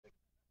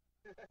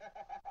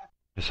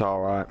It's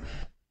alright.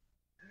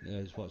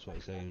 Yeah, just watch what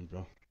you're saying,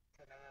 bro.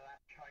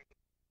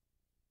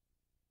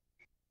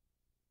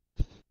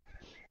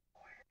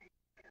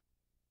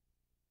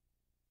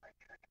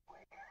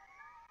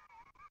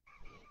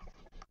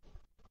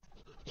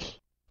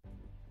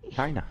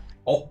 China.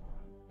 Oh.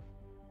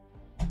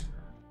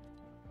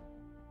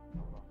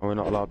 Are we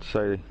not allowed to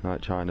say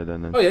like China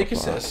then? Oh yeah, you can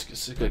say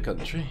it's a good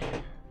country.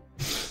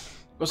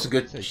 Got some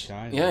good. Say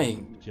China, Yeah,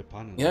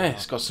 Japan. And yeah, like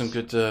it's that. got some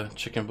good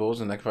chicken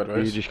balls and egg fried You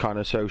rice. just kind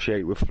of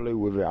associate with flu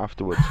with it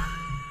afterwards.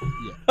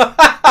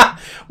 Yeah.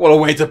 What a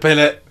way to pin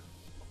it.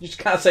 You just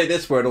can't say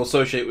this word or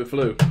associate with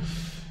flu.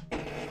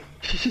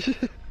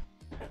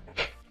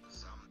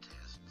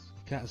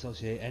 Can't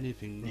associate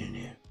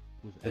anything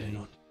with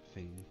anything.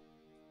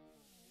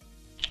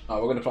 Oh,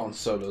 we're gonna put on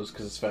solos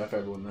because it's fair for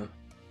everyone then.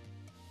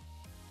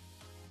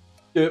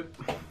 Yep.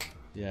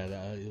 Yeah,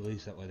 at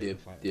least that way they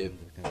Yep. can fight. Yep.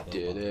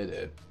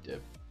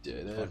 Yep.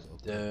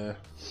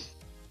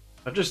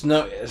 I've just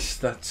noticed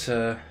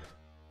that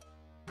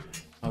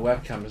my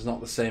webcam is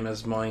not the same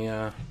as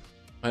my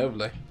my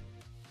overlay.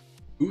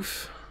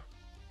 Oof.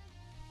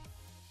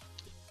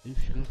 You're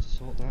gonna have to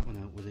sort that one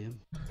out with him.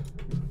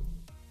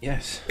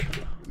 Yes.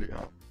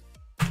 Yeah.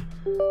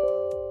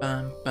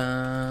 Bam,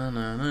 bam,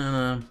 na,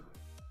 na, na.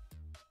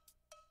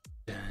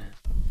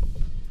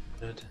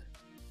 Good.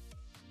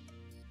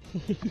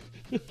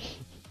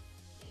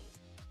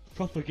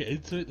 Proper get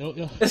into it, don't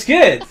you? It's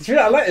good. It's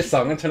really, I like this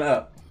song. I'm gonna turn it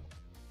up.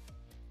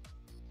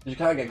 You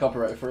can't get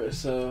copyright for it,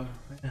 so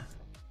yeah.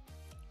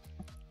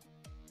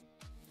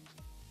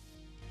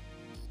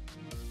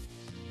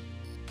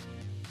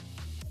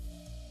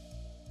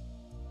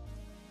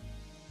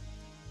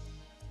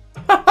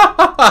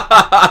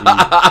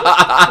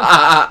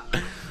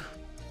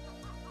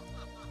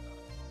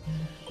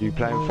 You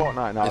playing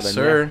Fortnite now Yes, then?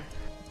 sir.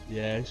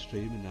 Yeah, he's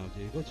streaming now,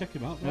 dude. Go check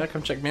him out, Yeah, man.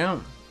 come check me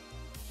out.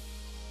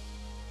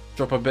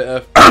 Drop a bit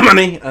of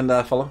money and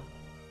follow.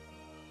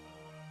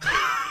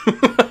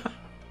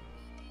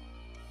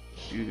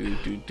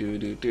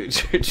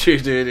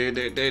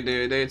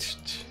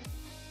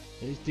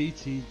 It's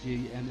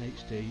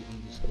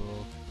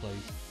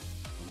DTGMHD_plays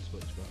on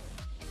Switch, right?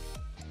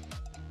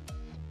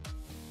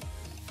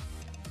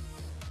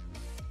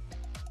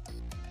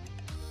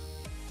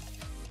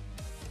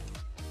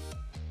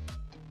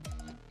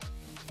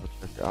 I'll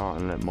check it out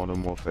and let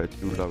Modern Warfare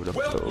 2 load up a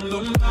little.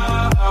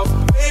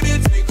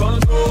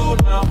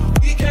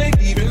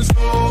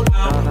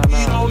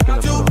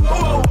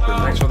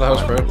 Thanks for the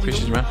host, bro.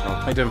 Appreciate you, man.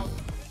 How you doing?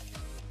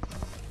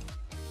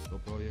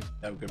 Go, bro, you.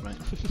 Yeah, I'm good, mate.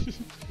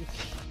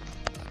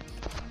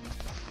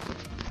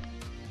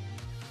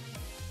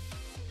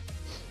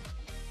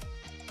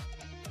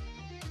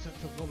 Except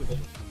for rubbish.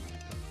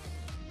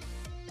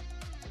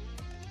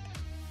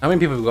 How many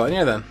people have we got in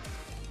here then?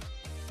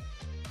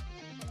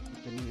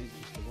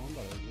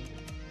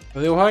 Are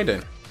they all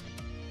hiding?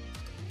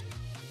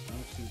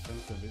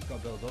 It's got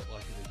to build up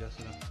like it did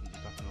yesterday. I'm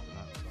just tapping up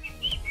that.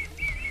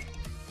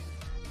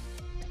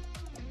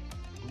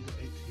 Under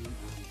 18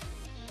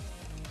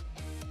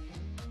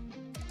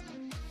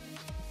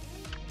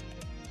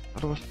 How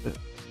do I spit?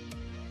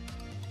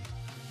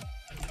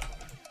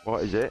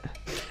 What is it?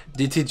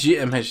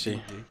 DTGMHD.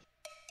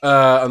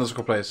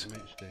 Underscore players.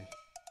 MHD.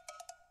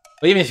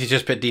 Well, even if you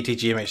just put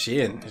DTGMHD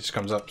in, it just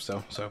comes up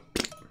still, so.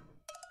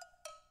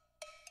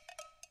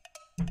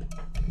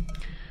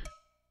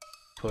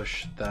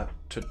 Push that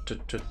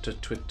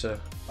Twitter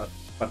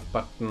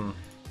button.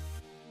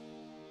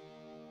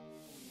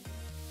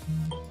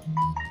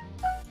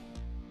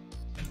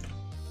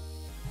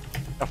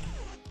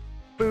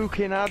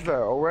 Booking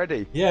advert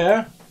already.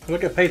 Yeah, we'll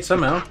get paid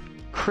somehow.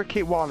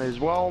 Cricket one as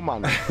well,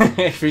 man.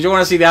 If you don't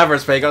want to see the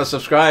adverts, you gotta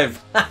subscribe.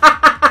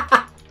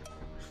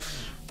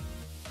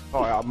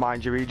 Oh, yeah,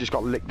 mind you, he just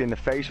got licked in the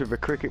face with a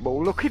cricket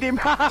ball. Look at him.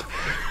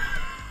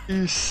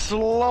 He's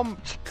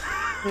slumped.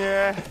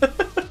 Yeah.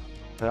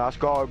 That's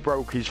guy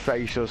broke his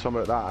face or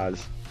something like that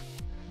has.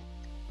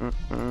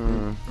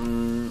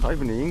 Not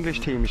even the English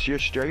team, it's the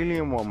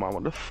Australian one, man.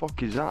 What the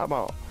fuck is that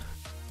about?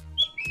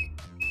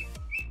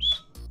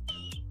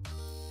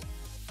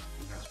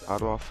 How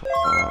do I...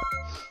 Alright.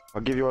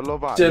 I'll give you a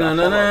love out.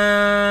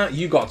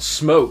 You got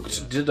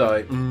smoked, did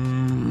I?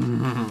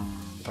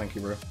 Thank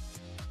you, bro.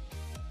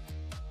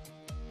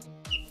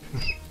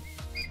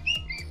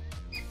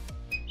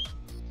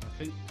 I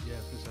think, yeah,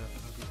 because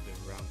I've got a bit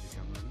around your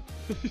camera.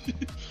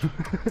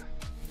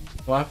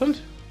 What happened?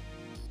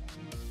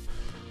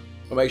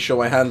 I'll make sure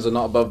my hands are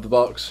not above the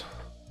box.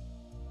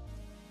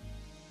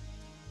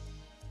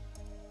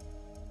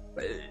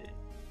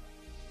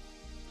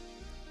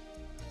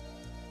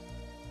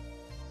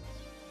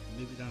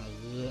 Move it down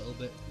a little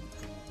bit.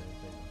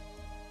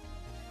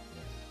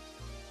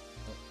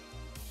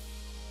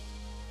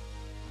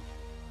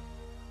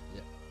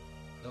 Yeah.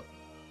 Oh.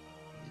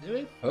 You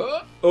doing?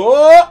 Oh!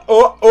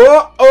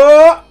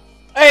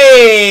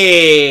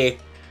 Hey!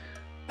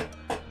 I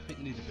think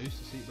you need a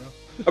booster seat, bro.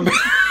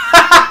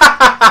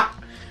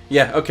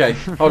 Yeah, okay.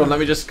 Hold on, let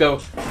me just go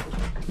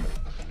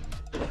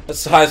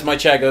as high as my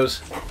chair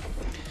goes.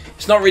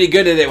 It's not really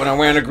good at it when I'm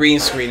wearing a green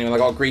screen and I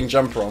got a green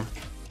jumper on.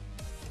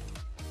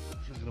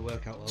 It's not gonna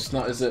work out well. It's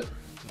not, is it? No,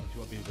 you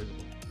want to be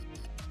invisible.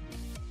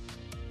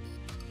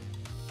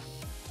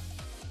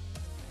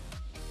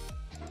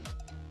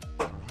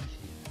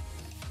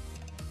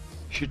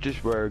 You should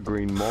just wear a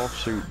green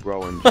morph suit,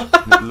 bro, and just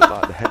look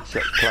like the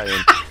headset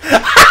playing.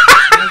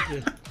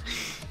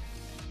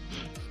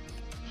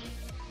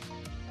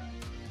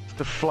 It's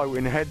the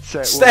floating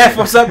headset. Steph,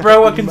 what's up,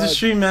 bro? Welcome to the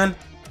stream, man.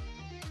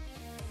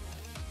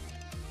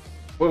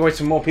 We're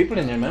waiting more people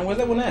in here, man. Where's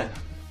everyone at?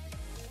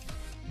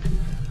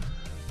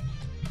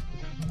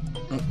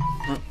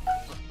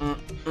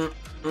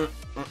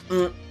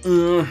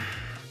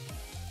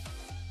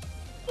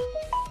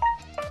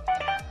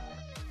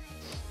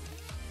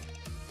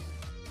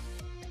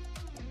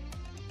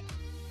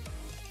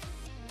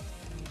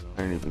 I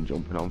ain't even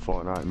jumping on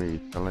Fortnite,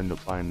 me. I'll end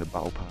up buying the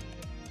battle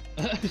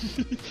pass.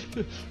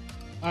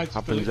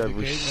 Happens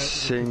every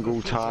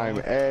single time,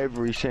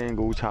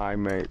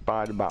 mate.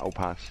 Buy the battle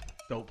pass.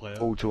 Don't play it.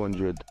 All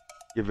 200.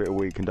 Give it a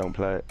week and don't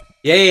play it.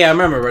 Yeah, I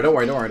remember, bro. Don't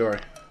worry.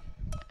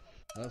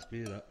 That's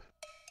me, that.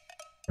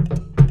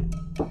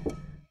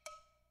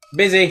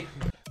 Busy.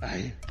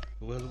 Aye,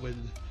 will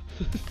win.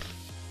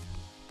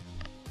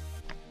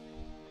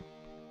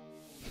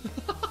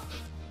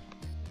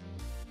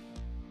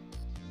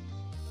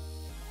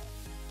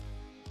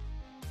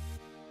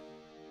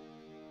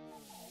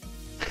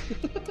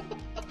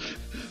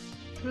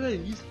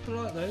 Please,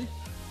 politely.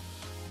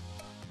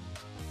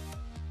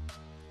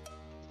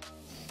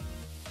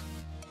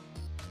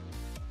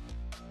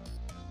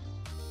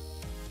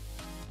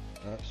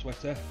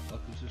 Sweater,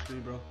 welcome to the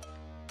stream, bro.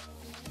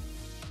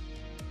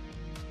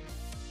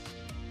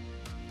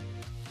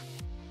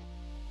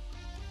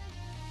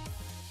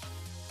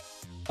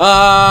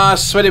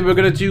 Sweaty, we're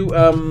gonna do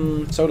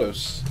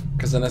solos,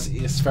 because then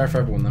it's fair for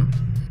everyone then.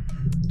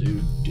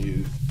 Do.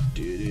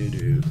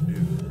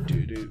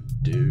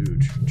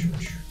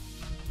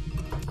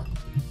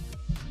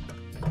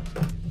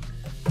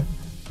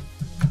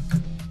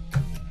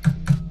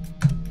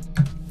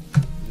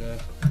 Yeah,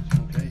 it's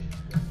okay.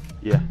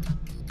 Yeah.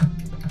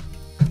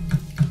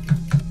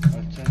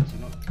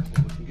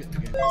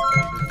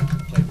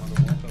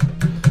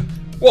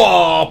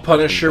 Whoa,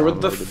 Punisher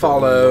with the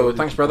follow.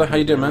 Thanks, brother. How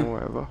you doing, man?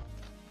 Whatever.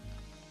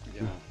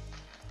 Yeah.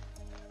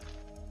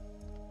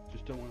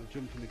 Just don't want to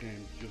jump in the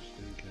game just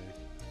in case.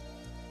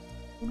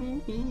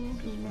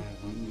 Because my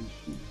advantage.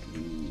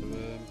 So,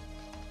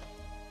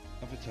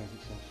 advertise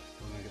itself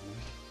when I get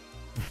married.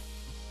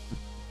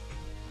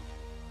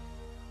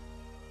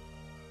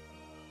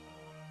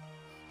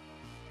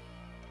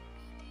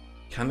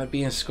 Can it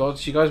be in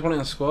squads? You guys want it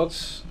in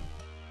squads?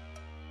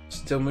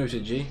 Still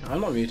muted, G.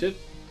 I'm not muted.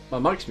 My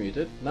mic's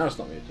muted. Now it's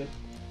not muted.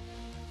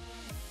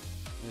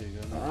 There you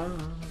go.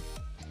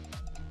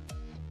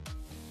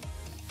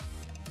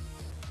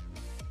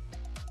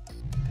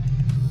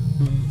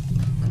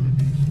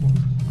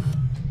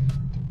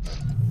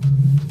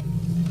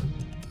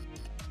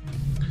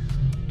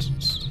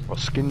 What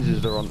skins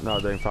is there on? No,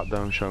 they in fact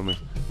don't show me.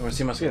 You want to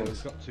see my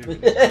skins? Got too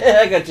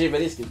I got too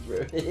many skins,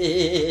 bro.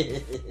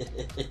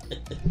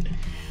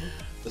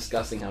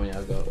 Disgusting how many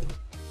I've got.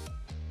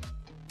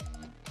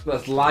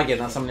 That's lagging,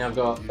 that's how many I've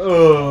got.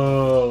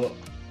 Oh.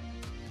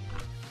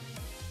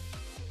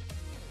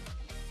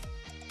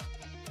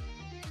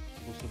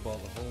 Must have bought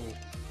the whole.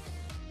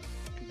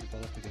 Keep the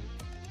ball up again.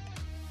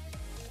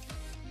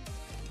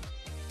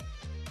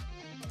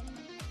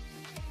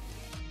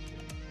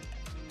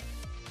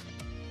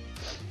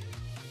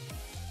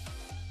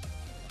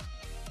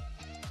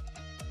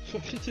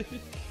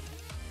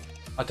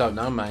 I don't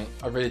know, mate.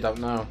 I really don't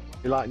know.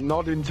 You're like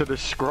nodding to the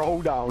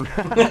scroll down.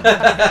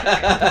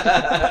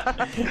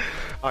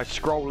 I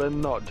scroll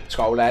and nod.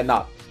 Scroll there,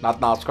 not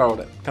scroll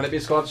it. Can it be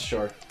squads?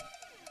 Sure.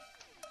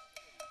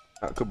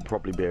 That could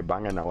probably be a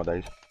banger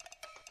nowadays.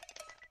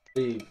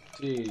 B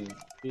T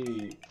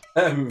B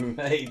M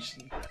H.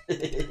 I'll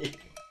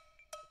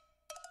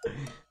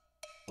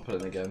put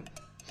it in again.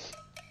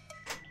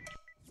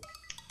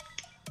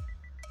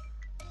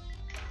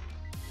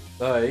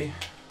 They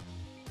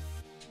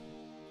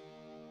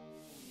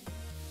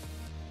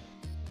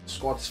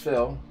squads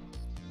fill.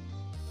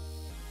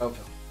 Over.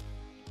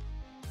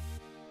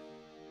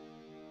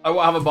 I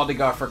will have a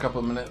bodyguard for a couple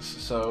of minutes,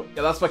 so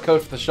yeah, that's my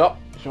code for the shop.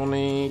 If you want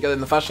to get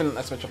in the fashion,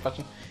 that's my shop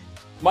fashion.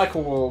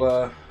 Michael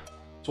will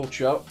sort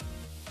you out,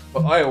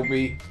 but I will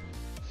be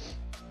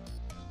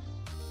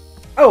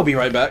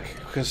right back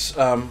because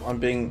I'm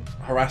being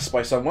harassed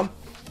by someone.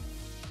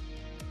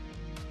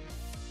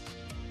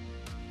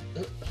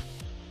 Let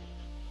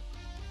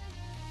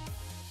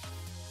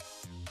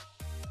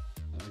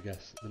me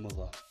guess, the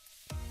mother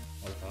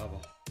or the father.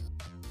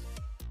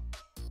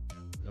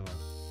 Come on.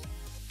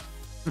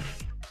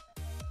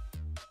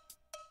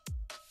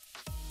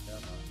 Yeah,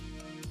 man.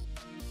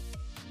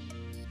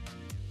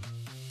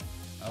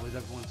 How is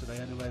everyone today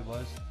anyway,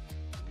 boys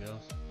and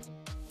girls?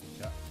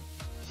 Chat.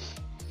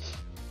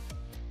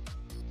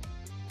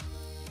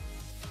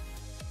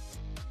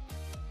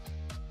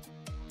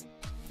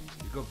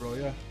 You good, bro?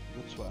 Yeah,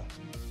 good sweater.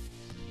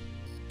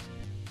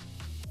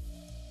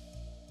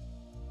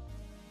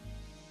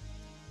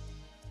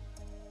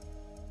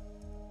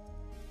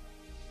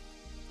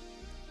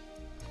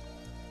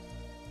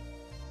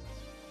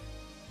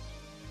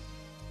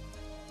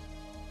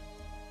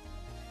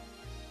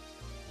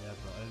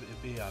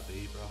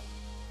 BRB, bro.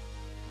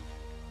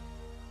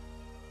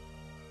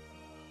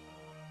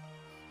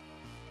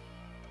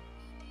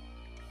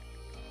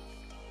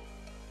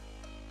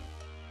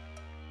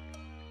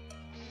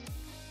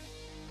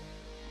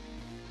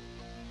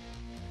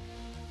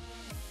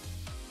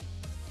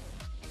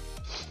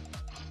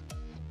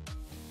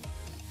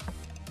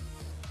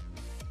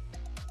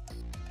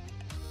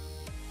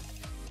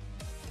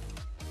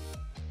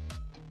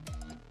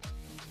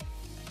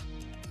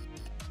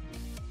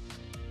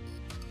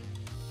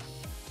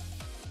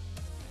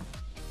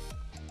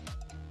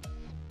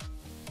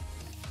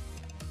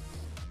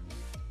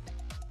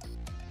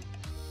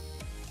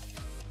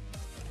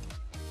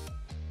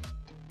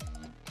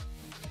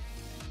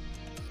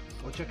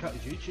 Go check out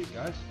his YouTube,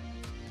 guys.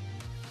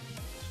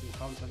 Some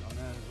content on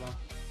there as well.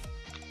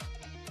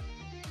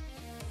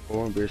 I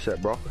won't be a sec,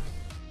 bro.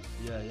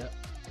 Yeah.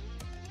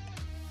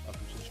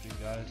 Welcome to the stream,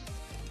 guys.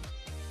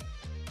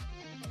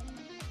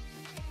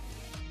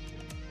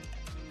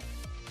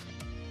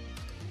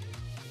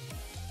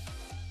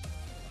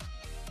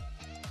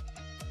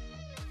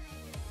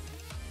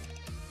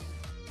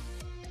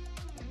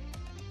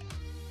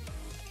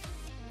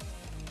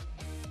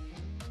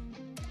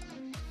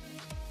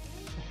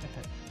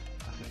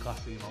 That's a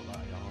class emote that I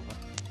have.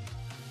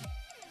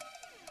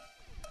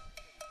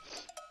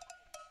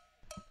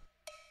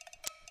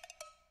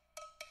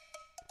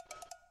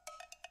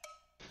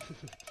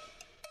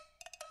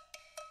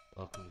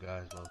 Welcome,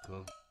 guys,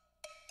 welcome.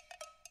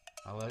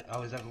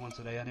 How is everyone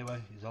today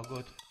anyway? Is all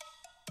good?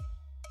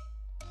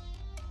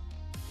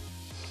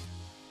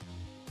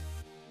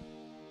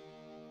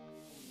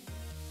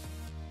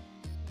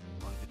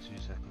 Might be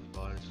 2 seconds,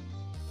 boys.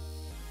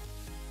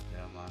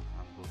 Yeah, man,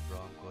 I'm good, bro,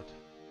 I'm good.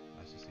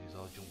 Nice to see you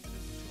all jumping in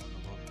with one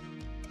above.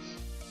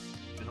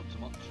 Been up to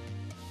much?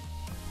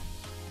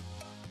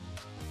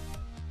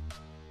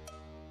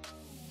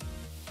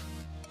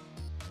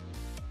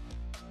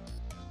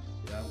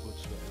 Yeah, I'm good,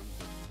 sweaty,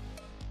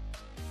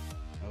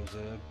 I'm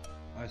good.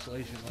 How's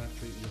isolation life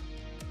treating you?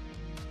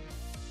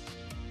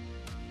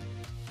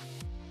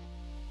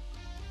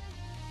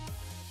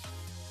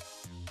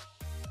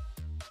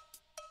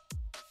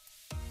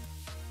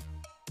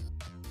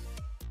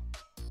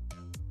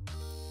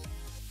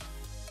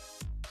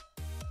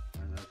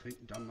 And I think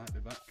Dan might be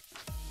back.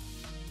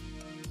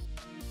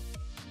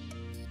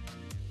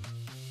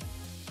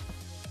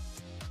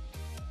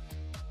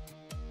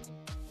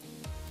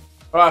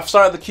 Alright, I've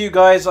started the queue,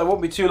 guys. I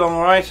won't be too long,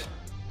 alright?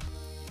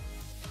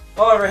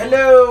 Oliver,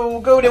 hello!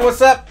 Goody,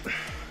 what's up?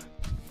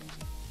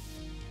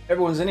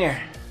 Everyone's in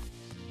here.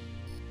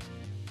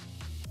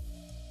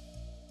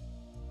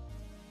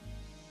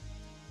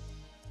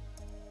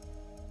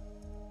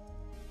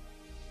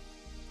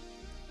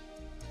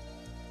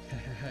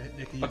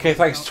 Nicky, Okay,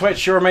 thanks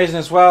Twitch, you're amazing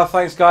as well.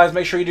 Thanks, guys.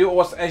 Make sure you do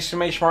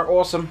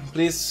 !awesome,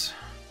 please.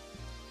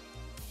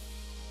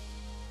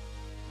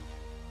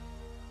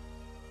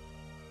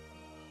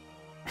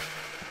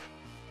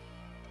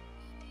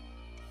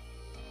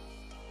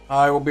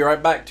 I will be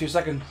right back. 2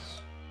 seconds.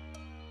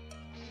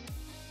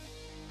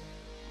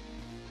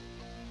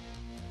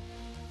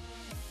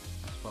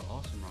 That's spelled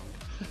awesome wrong.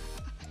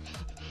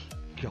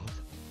 God.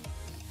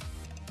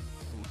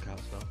 Can't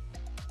spell.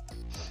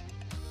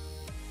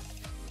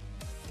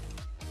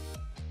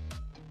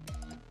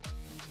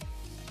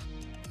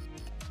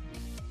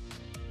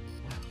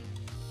 I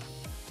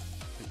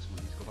think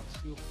someone needs to go back to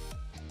school.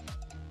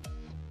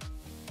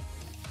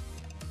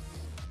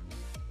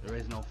 There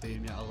is no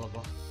theme yet, I love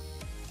her.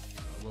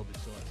 I will be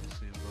selected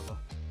soon, brother.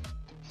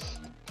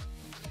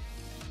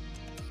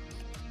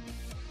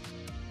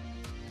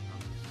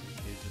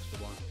 Here's just the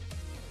one.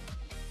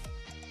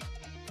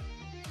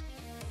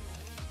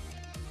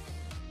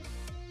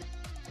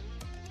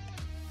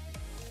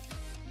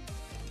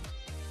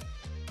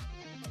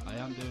 I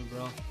am doing,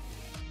 bro.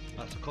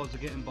 That's the codes are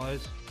getting,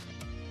 boys.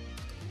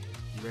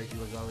 You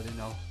regulars already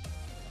know.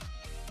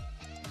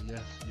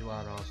 Yes, you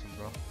are awesome,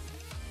 bro.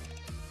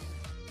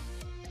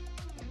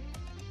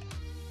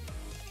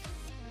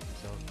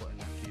 So I was putting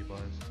that to you,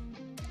 boys.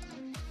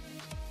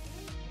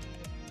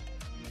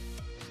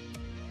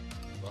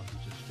 Welcome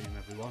to the stream,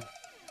 everyone.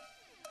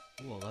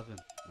 Ooh, 11.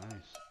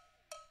 Nice.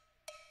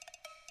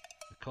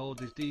 The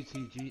code is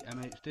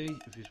DTGMHD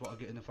if you want to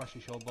get in the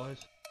fashion show, boys.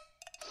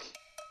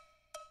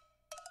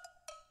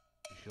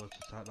 Be sure to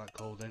type that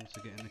code in to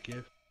get in the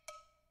queue.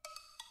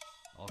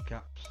 All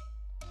caps.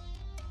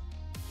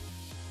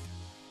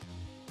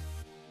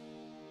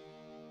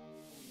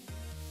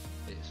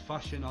 It's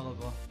fashion,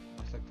 Oliver.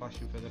 Hashtag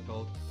fashion for the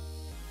code.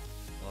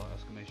 Or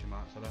exclamation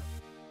marks are there.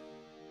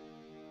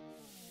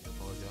 I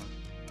apologise.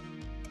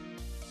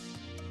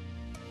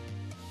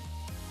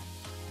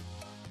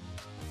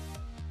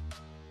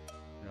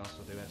 We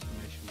also do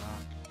exclamation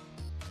mark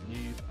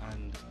noob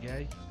and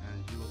gay,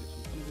 and you will get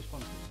some funny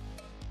responses.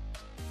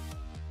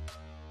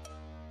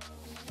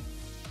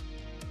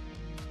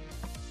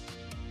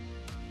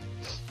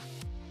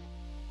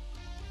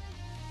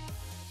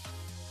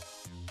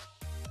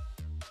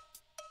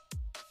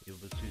 Give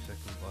us 2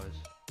 seconds, boys.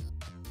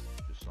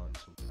 Just sorting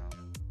something out.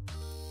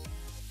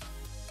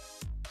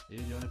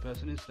 You're the only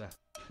person who's there.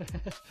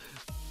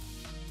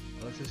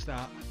 Well, it's a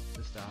start. It's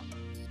a start.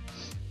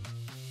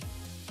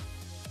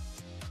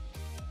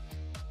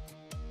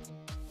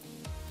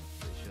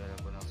 Pretty sure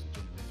everyone else will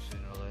jump in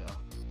sooner or later.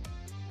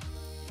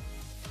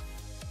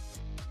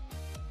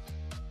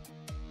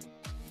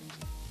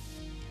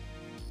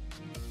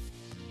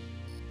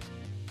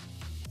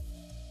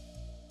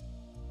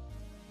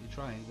 You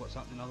trying? What's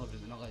happening, Oliver?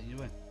 Is it not letting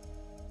you in?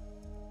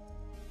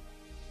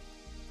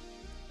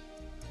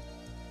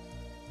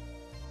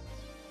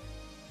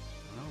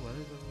 Where is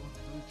everyone?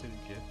 Only 2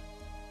 kid.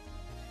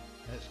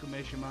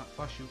 Exclamation mark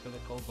fashion for the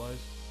cold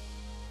boys.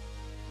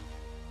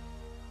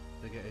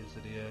 They get into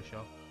the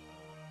show.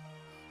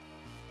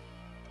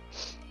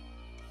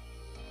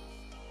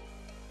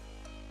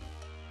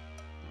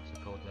 That's the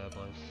code there,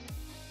 boys.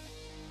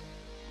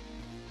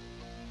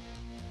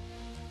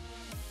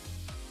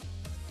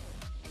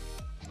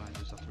 Might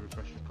just have to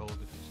refresh the code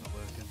if it's not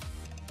working.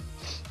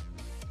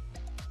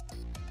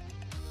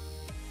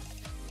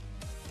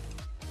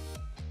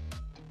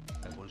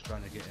 Everyone's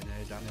trying to get in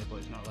here, Danny, but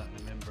it's not letting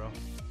them in, bro.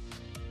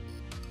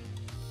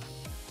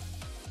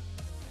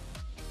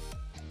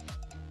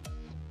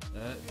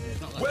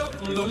 It's not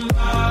letting them in.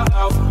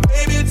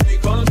 Baby,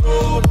 take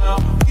control now.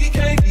 We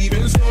can't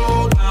even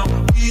slow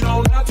down. We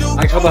don't have to.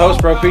 Thanks for the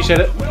host, bro.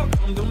 Appreciate it.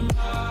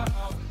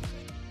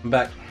 I'm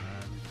back.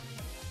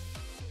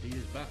 He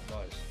is back,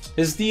 boys.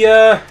 Is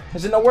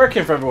it not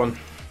working for everyone?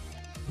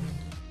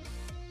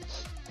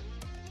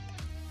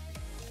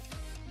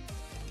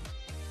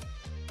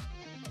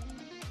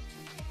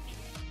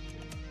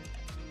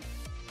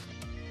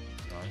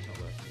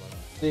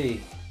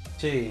 D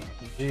T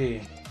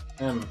G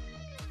M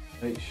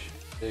H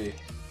D.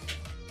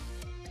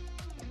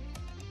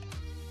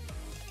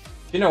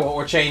 You know what?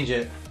 We'll change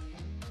it.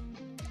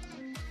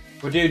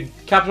 We'll do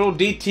capital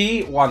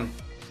DT 1.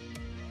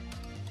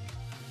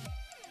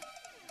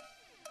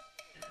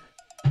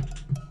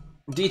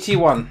 DT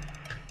 1.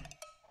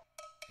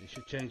 You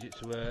should change it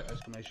to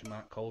exclamation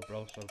mark cold,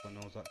 bro, so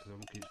everyone knows that because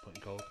everyone keeps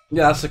putting cold.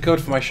 Yeah, that's the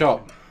code for my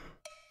shop.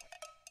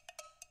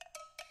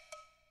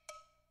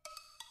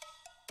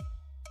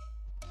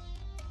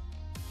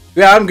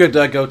 Yeah, I'm good,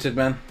 goated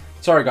man.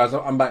 Sorry guys,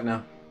 I'm back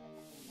now.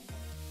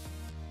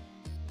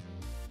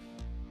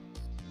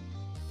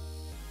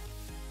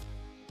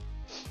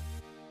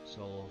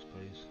 Solos,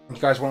 please. You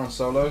guys want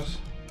solos?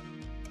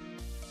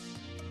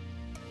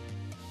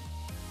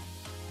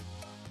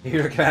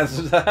 You can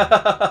answer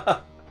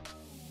that.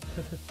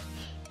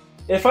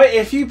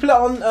 If you put it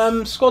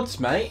on squads,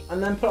 mate,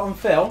 and then put it on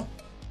Phil,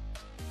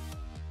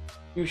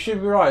 you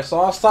should be right. So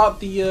I'll start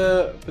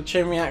the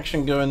chain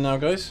reaction going now,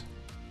 guys.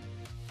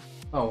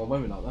 Oh well,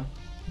 maybe not then.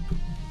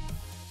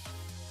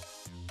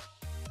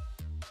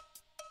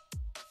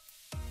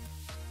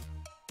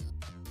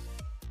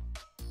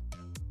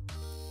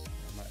 I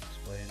might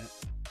explain it.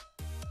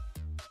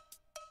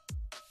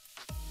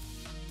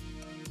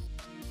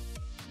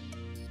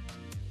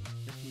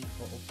 Looking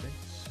for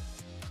updates.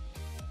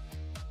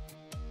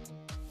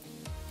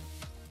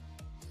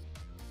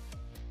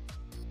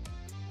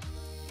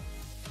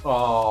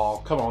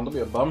 Oh, come on, don't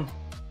be a bum.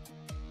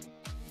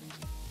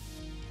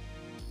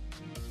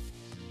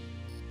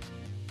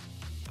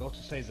 Go to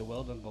save the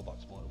world and go back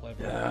to multiplayer.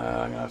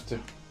 Yeah, I'm gonna have to.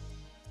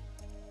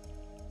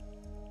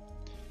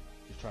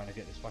 Just trying to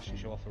get this fashion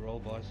show off the roll,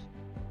 boys.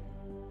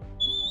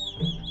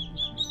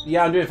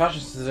 Yeah, I'm doing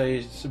fashion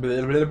today.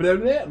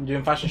 I'm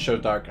doing fashion show,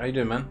 Dark. How you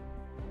doing, man?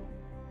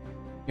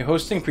 You're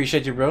hosting,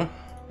 appreciate you, bro.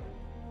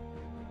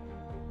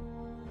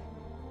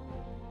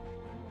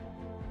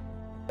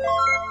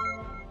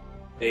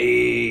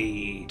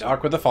 Hey,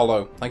 Dark with a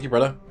follow. Thank you,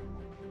 brother.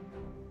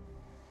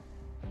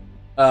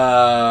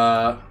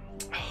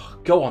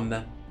 Go on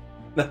then.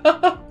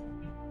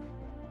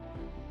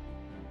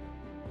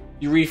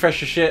 You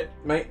refresh your shit,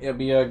 mate. It'll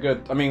be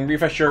good. I mean,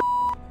 refresh your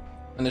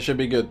and it should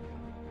be good.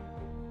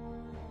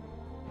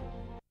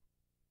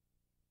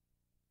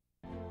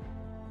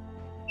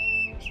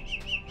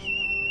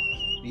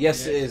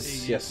 Yes, it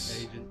is.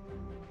 Yes.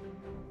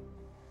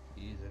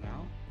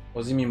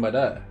 What does he mean by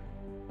that?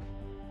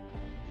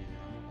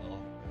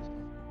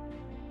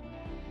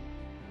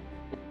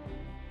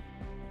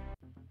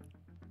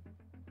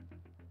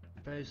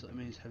 Basically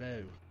means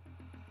hello.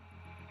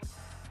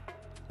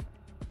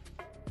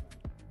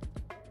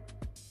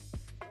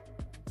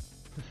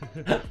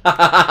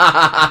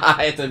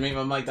 I had to mute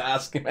my mic to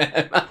ask him.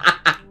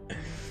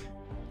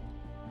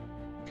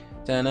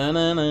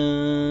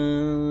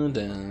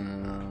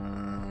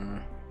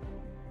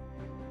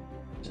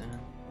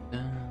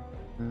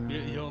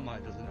 Your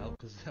mic doesn't help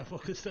because I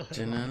focus still.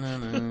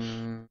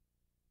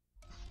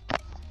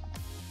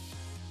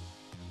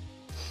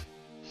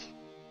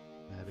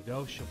 There we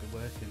go, should be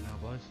working now,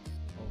 boys.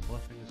 Hopefully,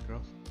 fingers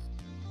crossed.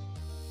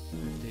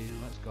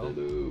 15, let's go.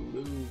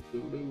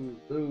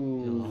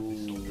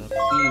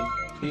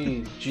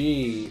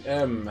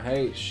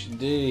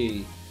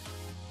 PGMHD.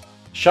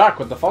 Shark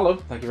with the follow.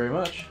 Thank you very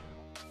much.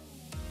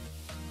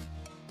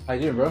 How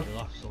you doing, bro? You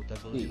laugh so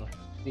devilishly.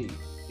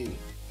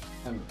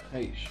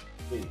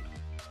 PGMHD.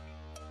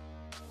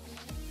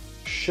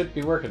 should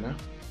be working now.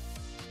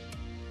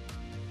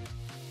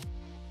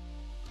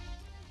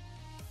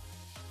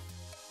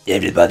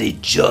 Everybody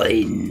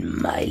join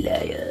my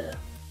lair,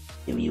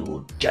 and we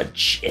will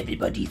judge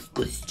everybody's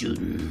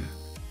costume.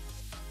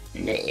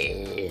 Nah.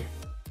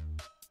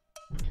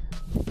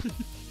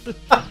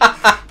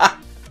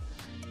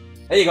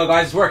 There you go,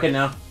 guys. It's working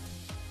now.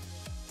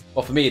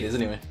 Well, for me it is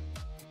anyway.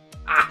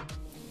 Ah.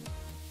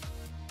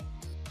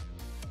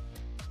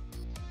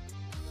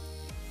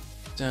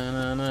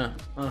 Da-na-na.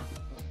 Well,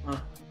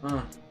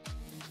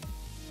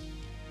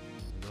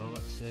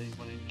 let's see.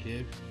 One in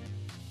queue.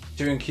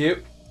 Two in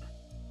queue.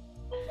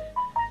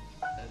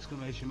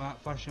 Exclamation mark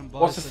fashion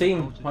boys. What's the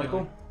theme,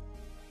 Michael?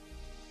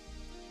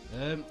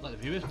 Let the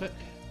viewers pick.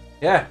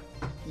 Yeah.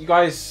 You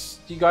guys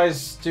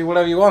do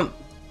whatever you want.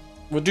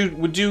 We'll do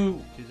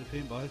Choose a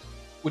theme, boys.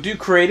 We'll do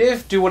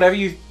creative, do whatever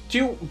you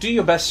do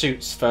your best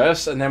suits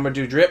first, and then we'll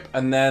do drip,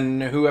 and then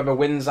whoever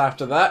wins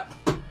after that.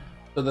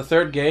 So the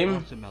third game.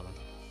 Watermelon.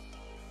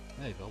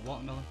 There you go,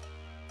 watermelon.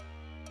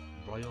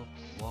 Royal,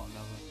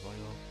 watermelon,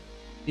 royal.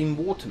 Team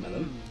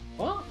watermelon?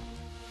 What?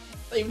 Is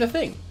that even a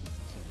thing?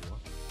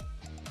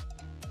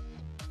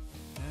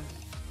 Yeah.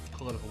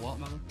 Colour of a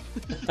watermelon.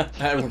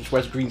 Everyone just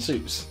wears green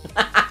suits.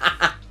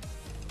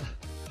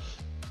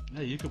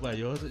 Yeah, you could wear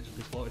yours, it'd just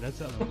be floating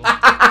heads out.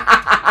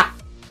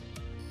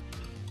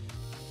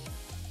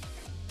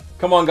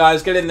 Come on,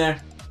 guys, get in there!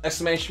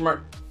 Exclamation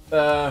mark.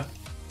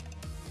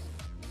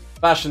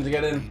 Fashion to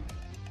get in.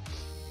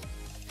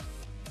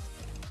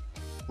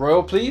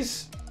 Royal,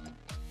 please.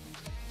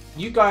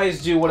 You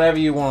guys do whatever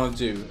you want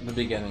to do at the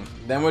beginning.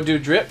 Then we'll do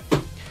drip,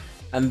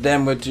 and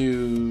then we'll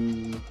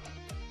do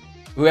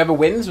whoever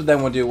wins.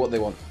 Then we'll do what they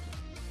want.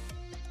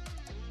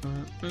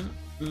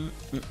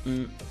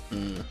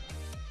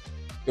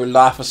 Your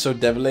laugh was so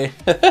devilly.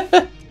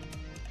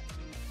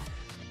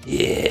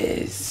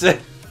 Yes.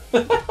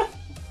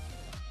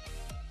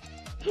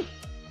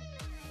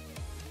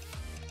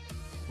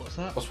 What's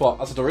that? What's what?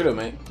 That's a Dorito,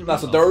 mate. Dorito.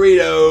 That's a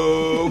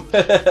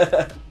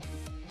Dorito.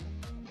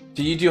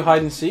 Do you do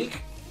hide and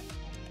seek?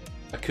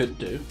 I could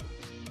do.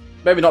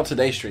 Maybe not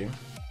today's stream,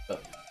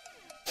 but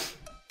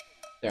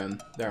there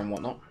and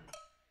whatnot.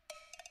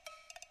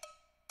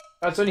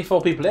 That's only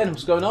 4 people in.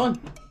 What's going on?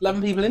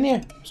 11 people in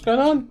here. What's going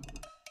on?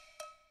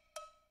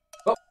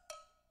 Oh.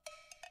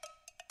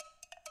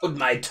 Hold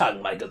my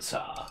tongue, my good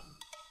sir.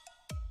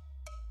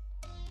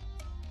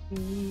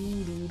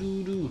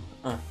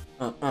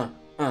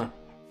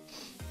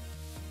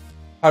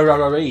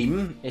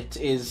 Hararim. It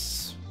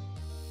is.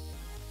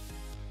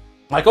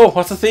 Michael,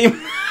 what's the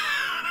theme?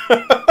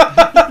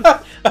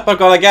 I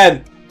forgot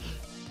again.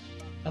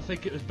 I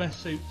think it was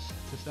best suits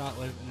to start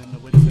with, and then the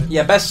winner pick.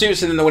 Yeah, best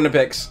suits and then the winner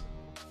picks.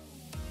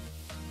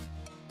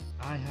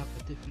 I have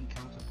a different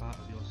counterpart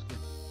of your skin.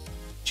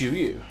 Do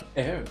you?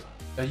 Oh.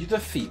 Are you the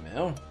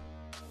female?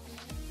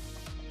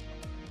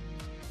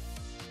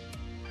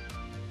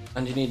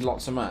 And you need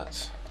lots of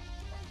mats.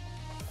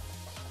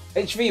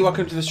 HV,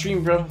 welcome to the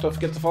stream, bro. Don't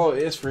forget to follow,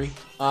 it is free.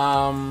 It's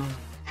nice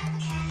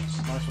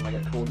when I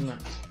get called, isn't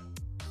it?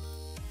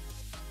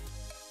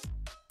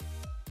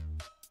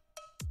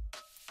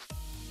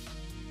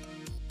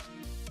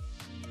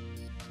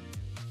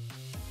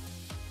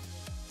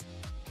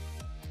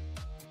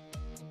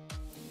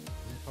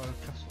 For a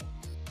castle.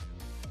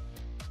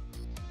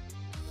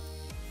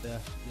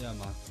 Yeah,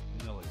 man.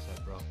 You know what he said,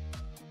 bro.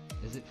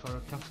 Is it for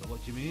a castle? What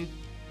do you mean,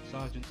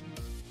 Sergeant?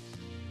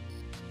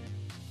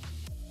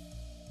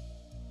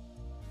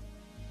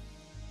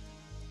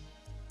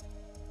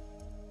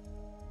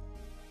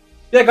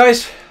 Yeah,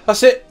 guys,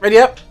 that's it. Ready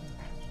up.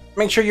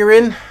 Make sure you're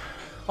in.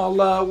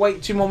 I'll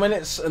wait 2 more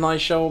minutes and I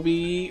shall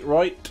be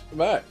right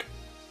back.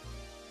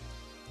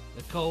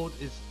 The code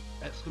is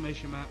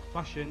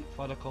 !fashion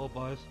for the code,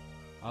 boys.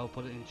 I'll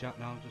put it in chat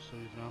now, just so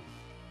you know.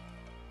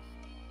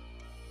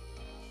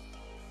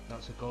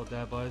 That's the code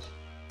there, boys.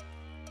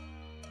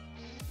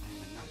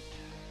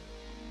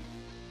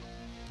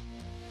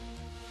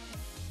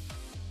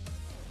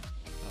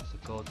 That's the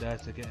code there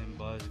to get in,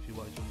 boys, if you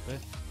want to jump in.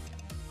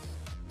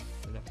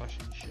 For the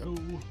fashion show.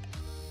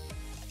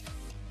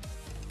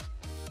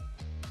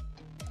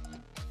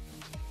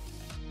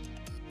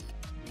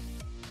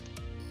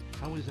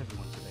 How is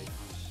everyone today,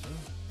 sir?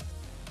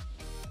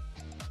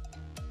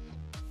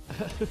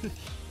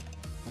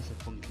 That's a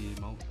funky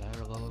emote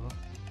there, Oliver.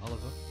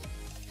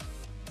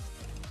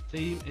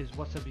 Theme is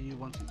whatever you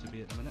want it to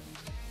be at the minute.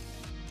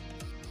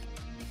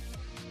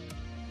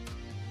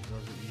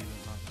 Those of you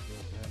that like to do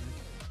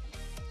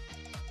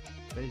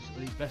it,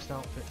 basically, best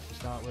outfits to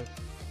start with.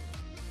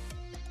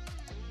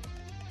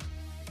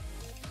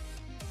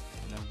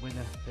 And then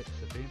winner picks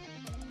the theme.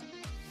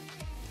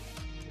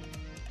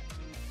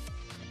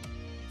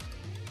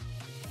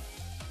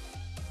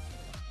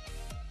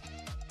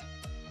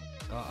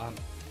 Oh,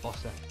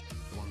 Bossa,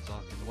 the one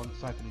talking, the one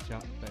typing in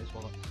chat, bet his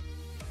wallet.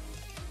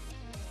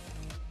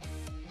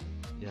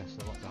 Yes,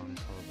 the lockdown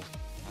is horrible.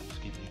 I'm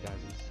just keeping you guys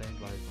entertained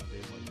while you're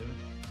doing what you're doing.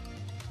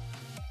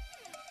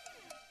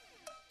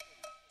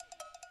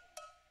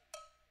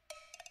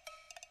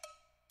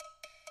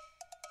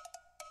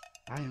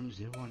 I am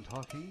 01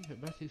 talking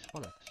about his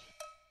bollocks.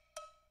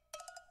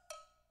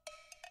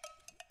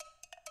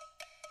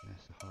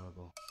 Yes, a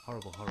horrible,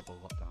 horrible, horrible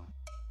lockdown.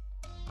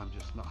 I'm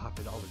just not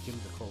happy that all the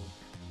gyms are closed.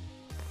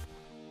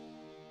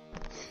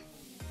 This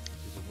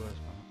is the worst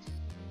part.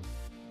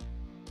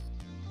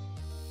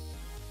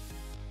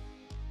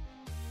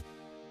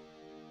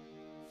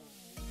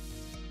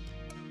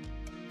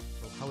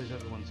 So how is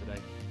everyone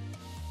today?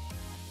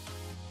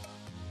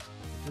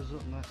 It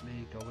doesn't let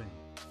me go in.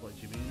 What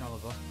do you mean,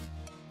 Oliver?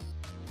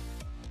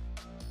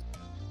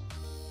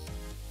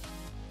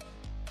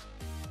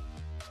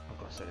 I've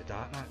got to say the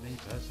Dark Knight, me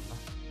personally.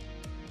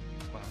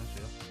 Quite honest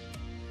with you.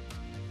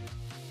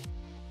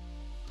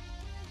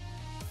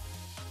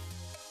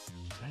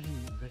 Very,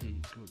 very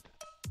good.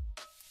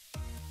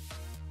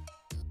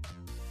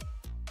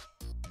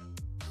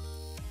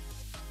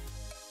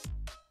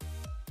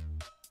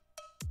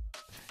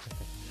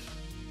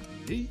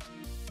 Yeet.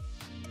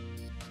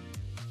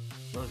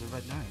 Rose of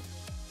Red Knight.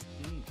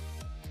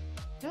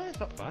 Yeah, it's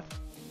not bad.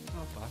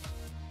 Not bad.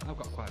 I've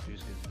got quite a few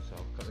skins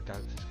myself. Got the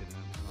Galaxy skin and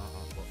everything like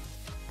that, but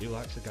he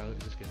likes the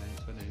Galaxy skin and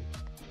it's for new.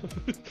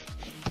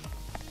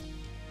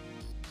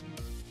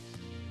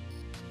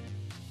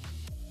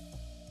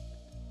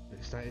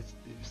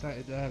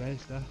 Excited there, eh,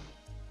 Steph?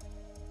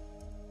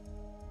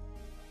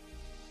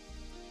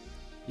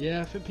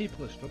 Yeah, I think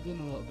people are struggling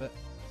a little bit.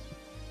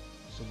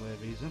 For some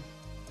weird reason.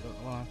 Don't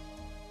know why.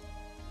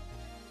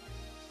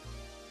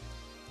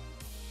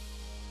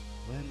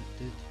 When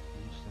did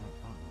you start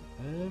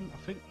Fortnite? I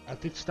think I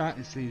did start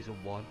in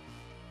season 1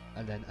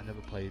 and then I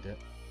never played it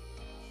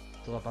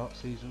till about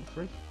season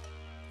 3.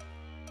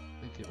 I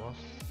think it was.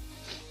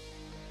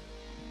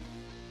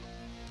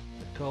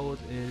 The code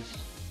is...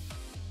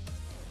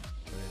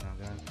 Sorry now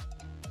guys.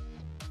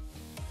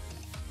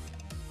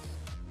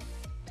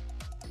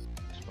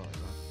 Spot it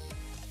right.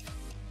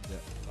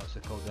 Yeah, that's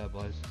the code there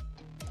boys.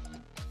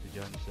 To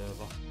join the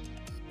server.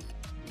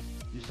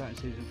 You started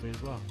season 3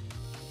 as well?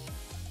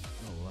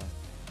 No way.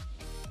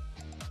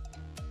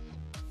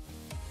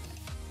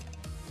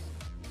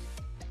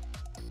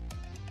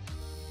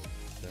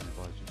 Then if I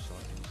was just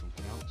sorting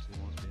something else, it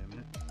wants me a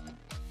minute.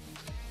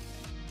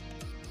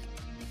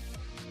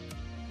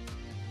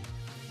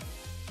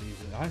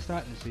 I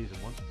started in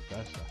season 1 to be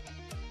fair, so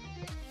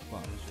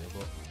quite honest with you,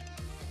 but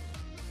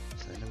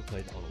so I never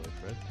played it all the way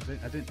through.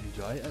 I didn't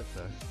enjoy it at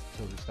first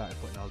until they started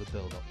putting all the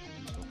build options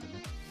and stuff in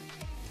it.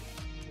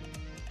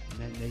 And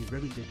then they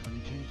ruined it when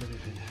they changed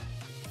everything.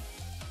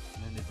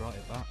 And then they brought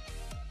it back.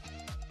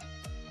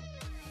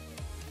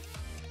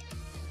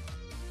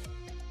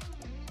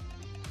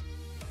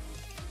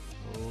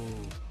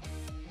 Oh.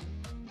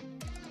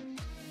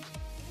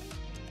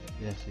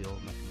 Yes, the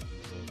old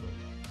mechanisms were good.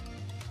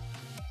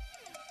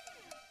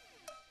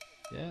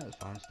 Yeah, that's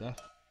fine stuff.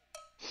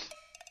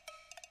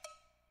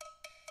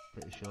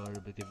 Pretty sure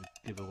it'll be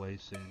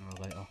giveaways sooner or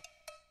later.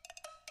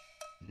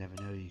 You never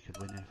know, you could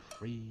win a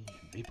free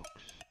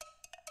V-Bucks.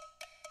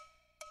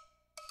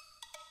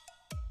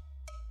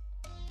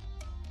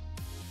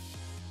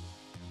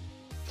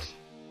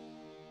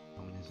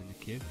 No one is in the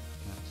queue.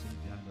 Can't see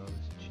behind all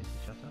this chitter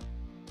chatter.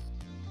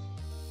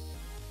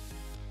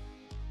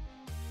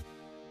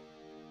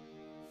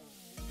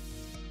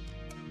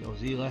 Yo,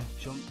 Zila,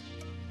 chump.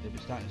 They'll be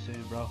starting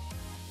soon, bro.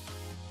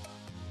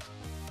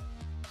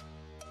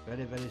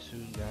 Very, very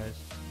soon, guys.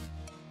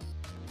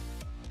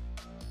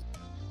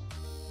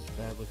 Just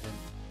bear with him.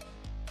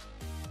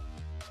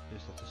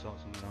 Just have to sort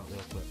something out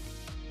real quick.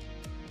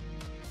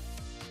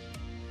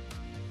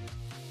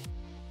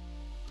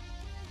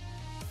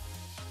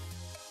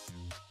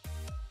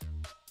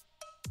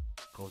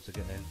 Code to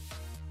get in.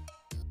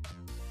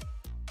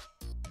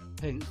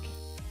 Pink.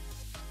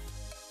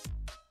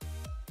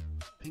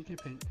 Pinky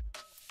pink.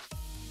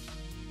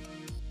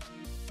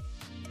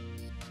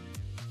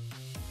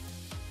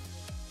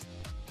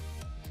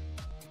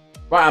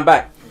 Right, I'm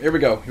back. Here we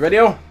go. You ready,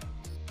 oh?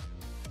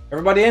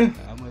 Everybody in?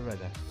 We're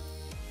ready.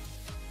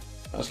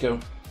 Let's go.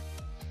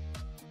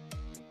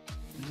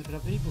 You've never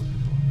had V-Bucks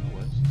before? No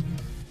words.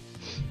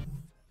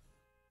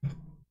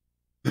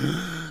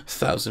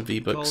 1,000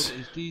 V-Bucks. Code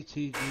is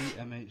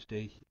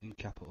DTGMHD in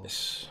capitals.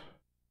 Yes.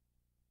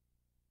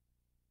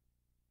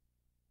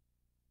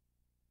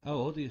 How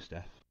old are you,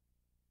 Steph?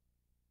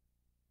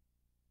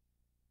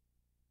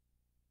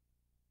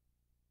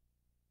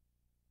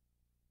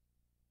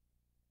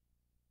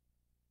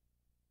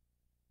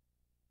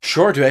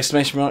 Sure, do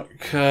exclamation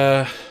mark,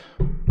 epic.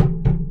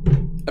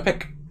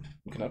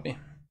 You can help me.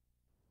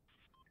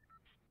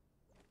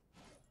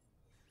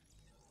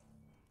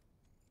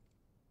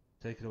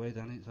 Take it away,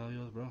 Danny. It's all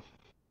yours, bro.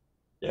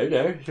 Yeah,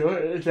 no, sure,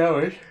 it's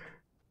ours.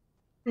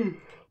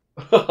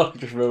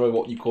 Just remember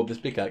what you called this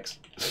pickaxe.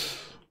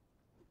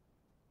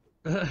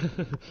 Yeah,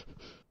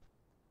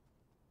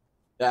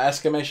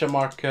 exclamation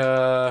mark,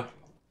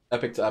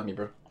 epic to add me,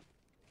 bro.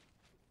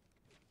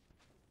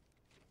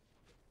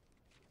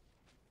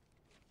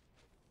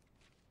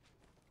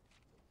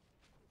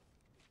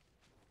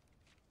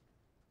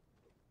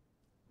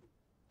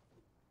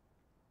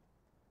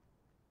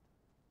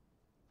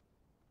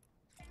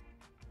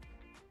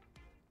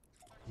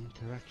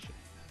 Interaction.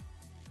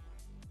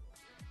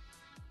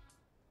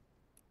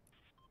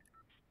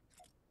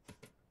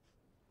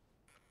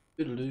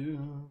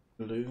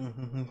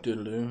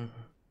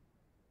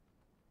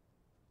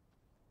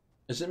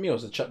 Is it me or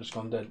has the chat just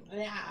gone dead?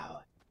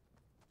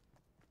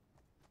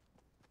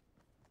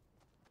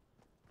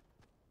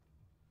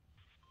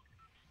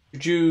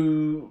 Could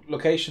you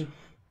location?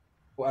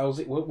 What was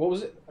it? What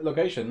was it?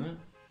 Location?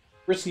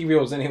 Risky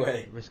reels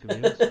anyway. Risk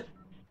of reels.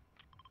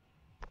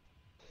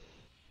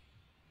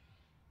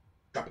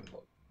 Dropping.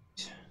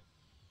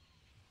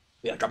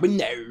 We are dropping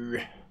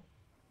now.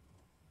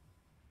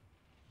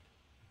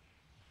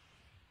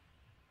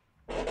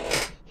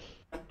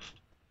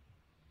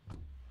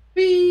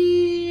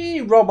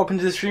 Wee! Rob, welcome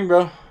to the stream,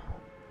 bro.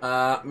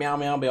 Meow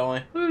meow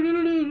meow.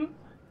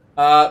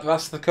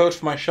 That's the code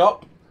for my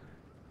shop.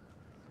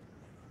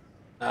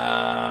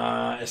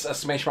 It's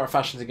estimation mark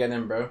fashion to get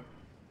in, bro.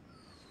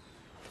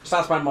 Just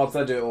ask my mods,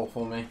 they'll do it all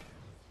for me.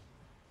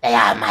 They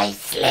are my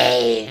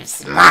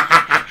slaves.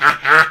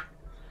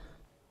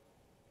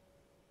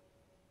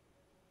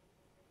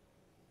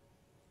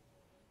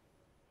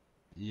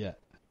 Yeah.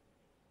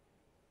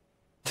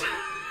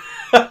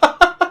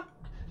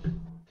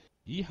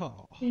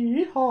 Yeehaw.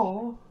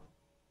 Yeehaw.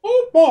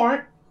 Oh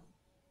boy.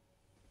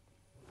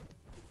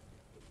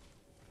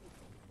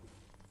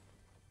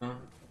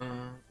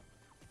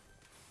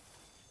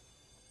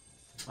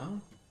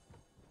 Oh.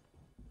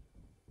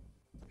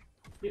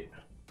 Yeah.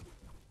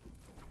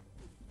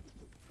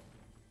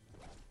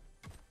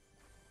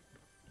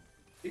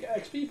 You get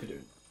XP for doing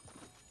it.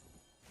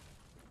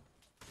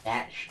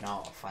 That's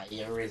not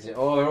fire, is it?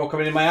 Oh, they're all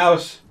coming in my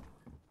house.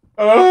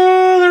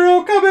 Oh, they're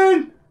all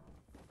coming.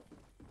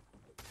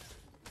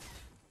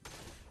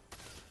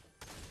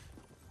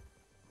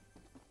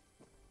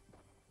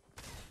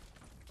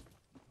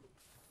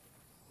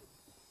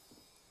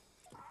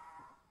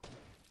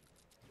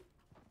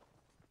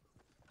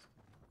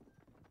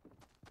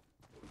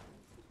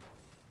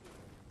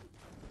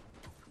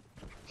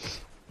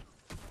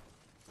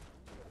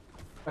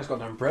 I've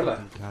got an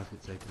umbrella. Cars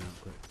get taken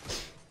out quick.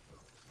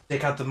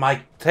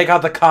 Take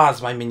out the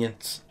cars, my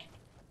minions.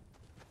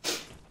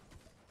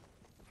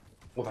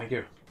 Well, thank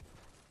you.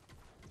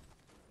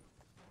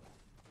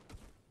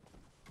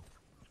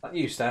 That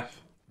you, Steph.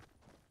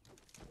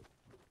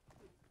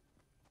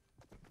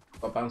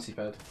 Got a bouncy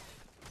pad.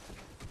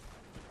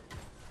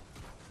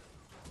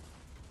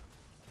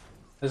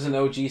 There's an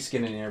OG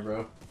skin in here,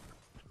 bro.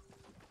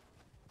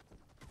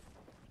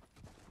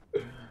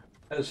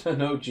 There's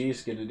an OG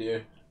skin in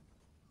here.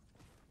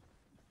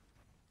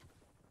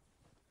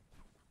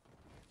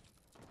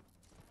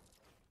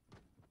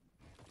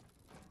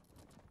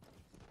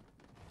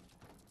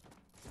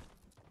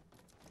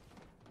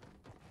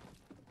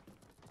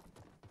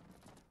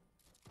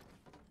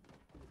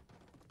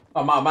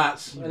 Oh, my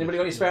mats. Anybody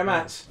got any spare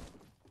mats?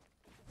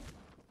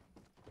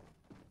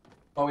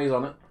 Oh, he's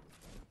on it.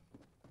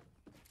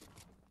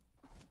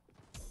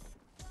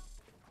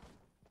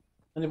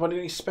 Anybody got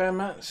any spare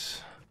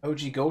mats?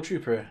 OG Gold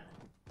Trooper.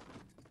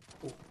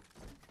 Oh,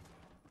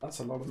 that's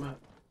a lot of mats.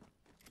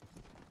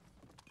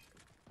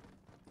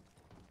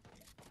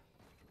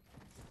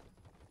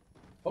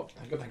 Oh,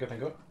 thank you, thank you,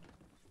 thank you.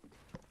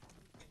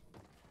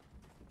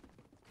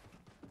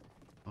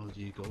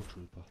 OG Gold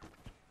Trooper.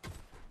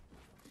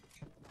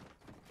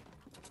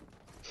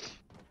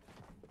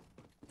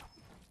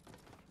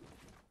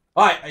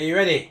 Alright, are you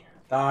ready?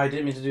 Oh, I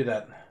didn't mean to do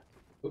that.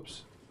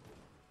 Oops.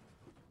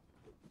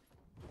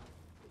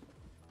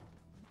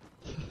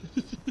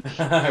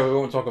 We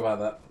won't talk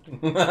about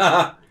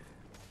that.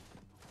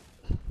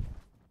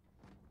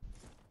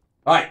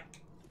 Alright.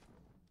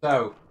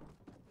 So,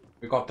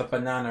 we got the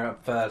banana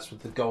up first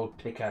with the gold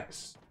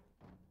pickaxe.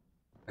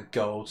 A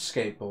gold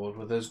skateboard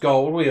with those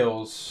gold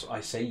wheels.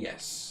 I say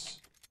yes.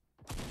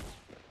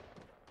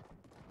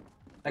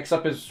 Next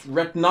up is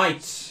Red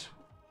Knight.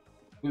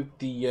 With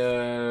the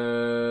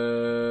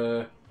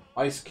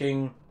Ice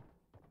King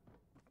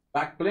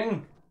back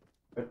bling.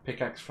 Red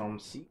pickaxe from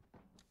C.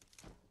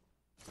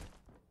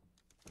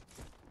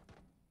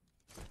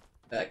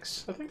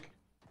 X, I think.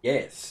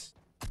 Yes.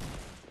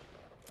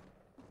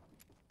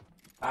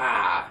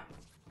 Ah.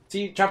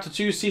 See, chapter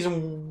 2,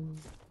 season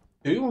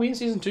 2? Are we in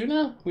season 2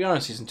 now? We are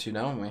in season 2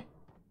 now, aren't we? I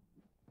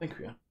think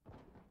we are.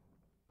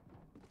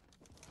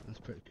 That's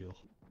pretty cool.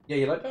 Yeah,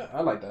 you like that?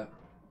 I like that.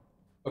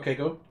 Okay,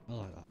 go. I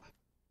like that.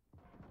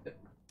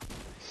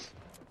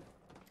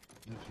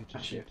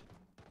 Shoot.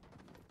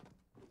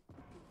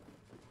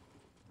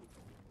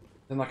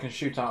 Then I can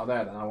shoot out of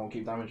there, then I won't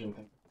keep damaging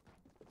things.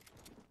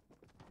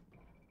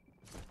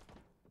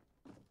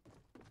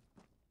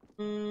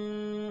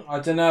 I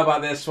don't know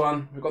about this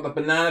one. We've got the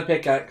banana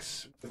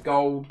pickaxe, the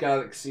gold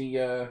galaxy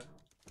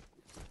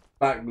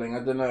back bling. I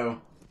don't know.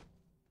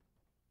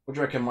 What do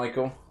you reckon,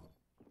 Michael?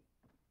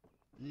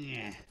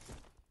 Yeah.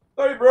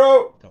 Sorry,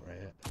 bro. Got right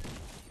yet.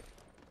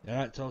 You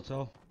alright,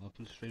 Toto?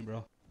 Welcome to stream,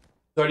 bro.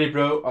 Sorry,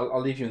 bro. I'll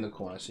leave you in the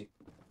corner. See.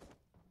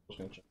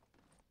 We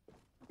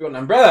got an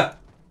umbrella.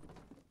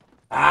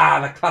 Ah,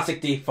 the classic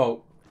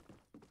default.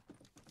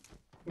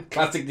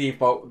 Classic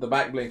default with the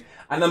back bling.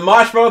 And the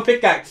marshmallow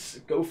pickaxe.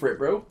 Go for it,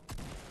 bro.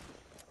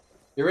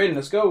 You're in.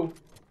 Let's go.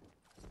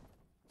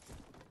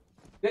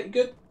 Yeah, you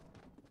good?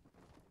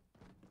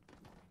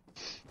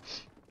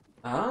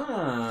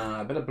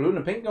 Ah, a bit of blue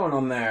and pink going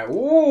on there.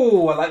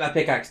 Ooh, I like that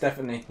pickaxe,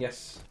 definitely.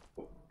 Yes.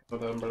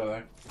 With the umbrella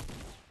there.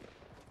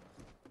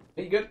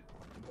 Are you good?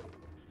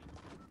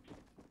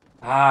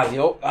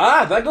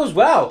 That goes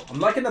well. I'm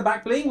liking the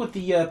back bling with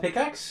the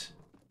pickaxe.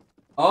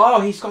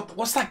 Oh, he's got...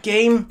 What's that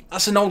game?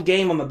 That's an old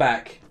game on the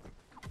back.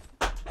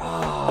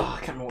 Ah, I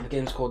can't remember what the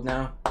game's called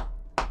now.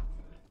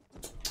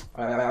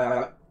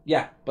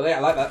 Yeah, but yeah, I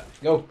like that.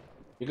 Go.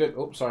 You're good.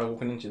 Oh, sorry,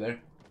 walking into you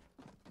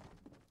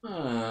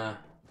there.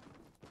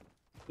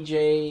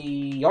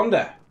 DJ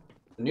Yonder.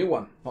 The new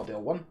one, not the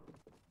old one.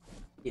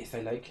 Yes,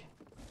 I like.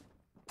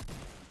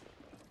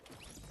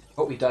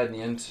 Oh, he died in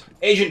the end.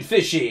 Agent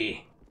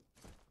Fishy!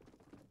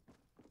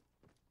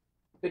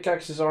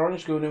 Pickaxe is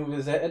orange, going in with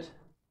his head.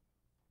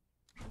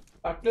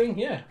 Back bling,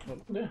 yeah.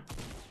 Yeah.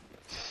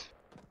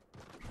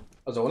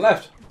 There's all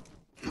left.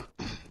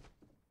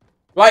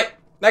 Right,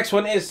 next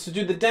one is to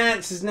do the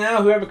dances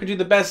now. Whoever could do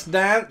the best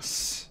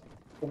dance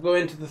will go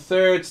into the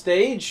third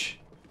stage.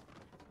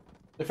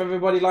 If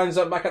everybody lines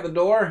up back at the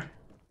door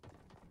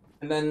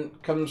and then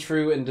comes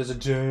through and does a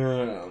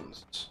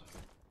dance.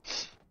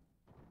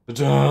 The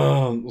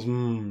dance.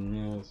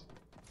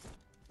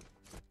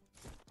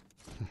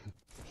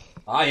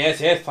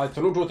 Yes. Yes. I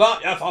salute you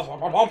that.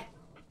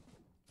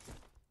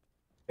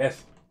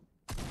 Yes.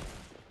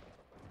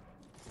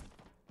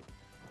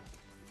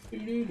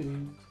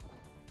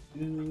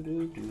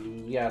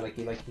 Yeah,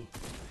 likey.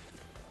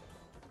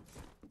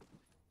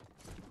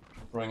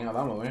 Running out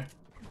of ammo here.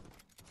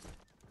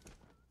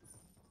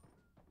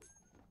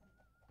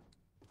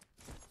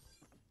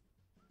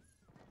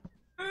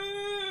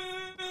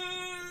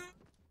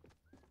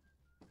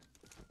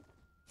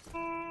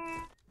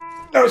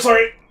 No,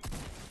 sorry.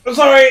 I'm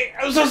sorry.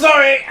 I'm so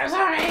sorry. I'm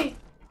sorry.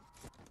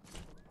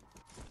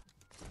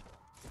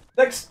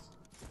 Next.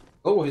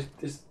 Oh, he's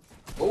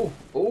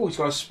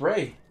got a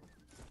spray.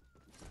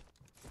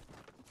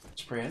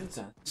 Spray and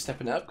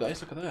stepping up,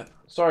 guys. Look at that.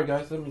 Sorry,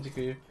 guys. I didn't mean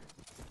to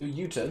do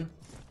U-turn.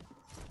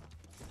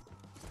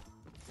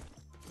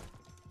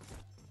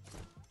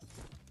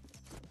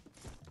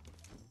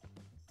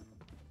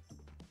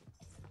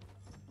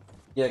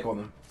 Yeah, go on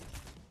then.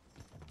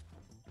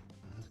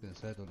 I was going to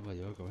say, I don't know where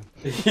you're going.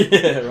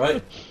 Yeah,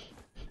 right.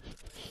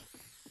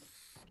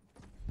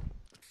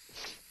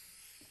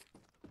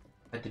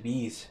 At the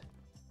bees.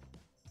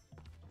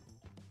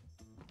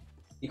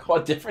 You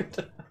got a different...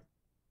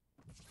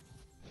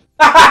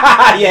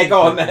 Yeah,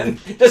 go on then.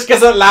 Just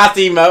because of the last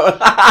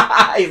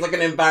emote. He's like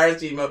an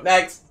embarrassed emote.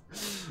 Next.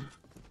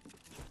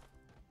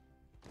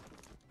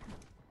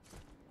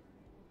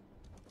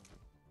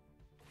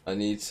 I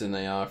need an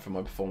AR for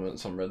my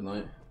performance on Red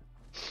Knight.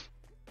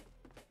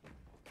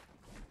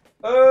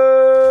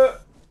 Oh,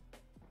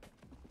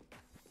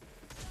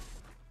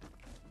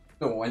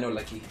 I know,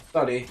 Lucky.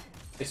 Sorry.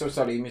 I'm so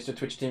sorry, Mr.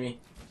 Twitch Timmy.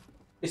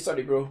 It's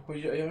sorry, bro.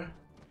 Where's your AR?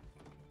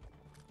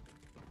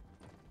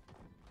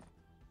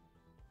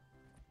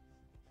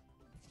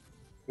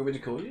 What would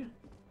you call you? Is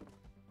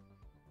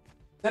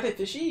that a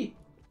fishy?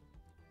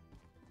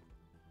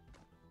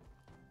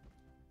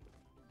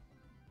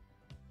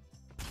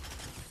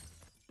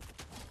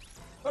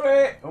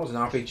 Sorry! That was an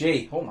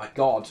RPG. Oh my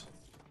god.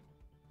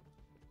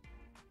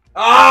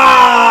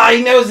 Ah!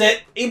 He knows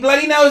it! He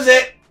bloody knows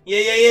it!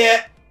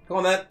 Yeah. Come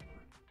on then.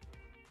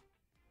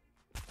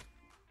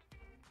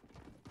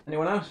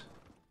 Anyone else?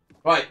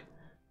 Right.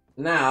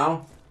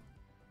 Now,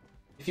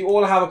 if you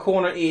all have a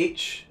corner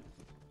each,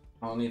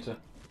 I'll need to...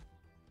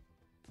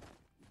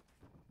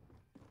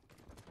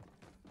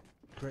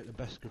 Create the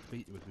best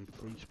graffiti within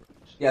 3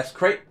 sprays. Yes,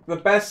 create the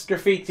best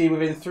graffiti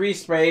within 3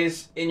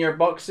 sprays in your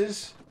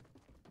boxes.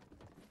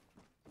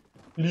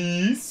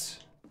 Please.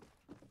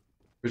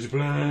 Where's your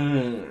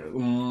plan? Oh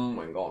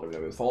my god, I've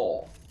never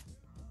thought.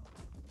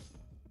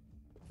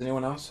 Is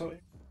anyone else sorry?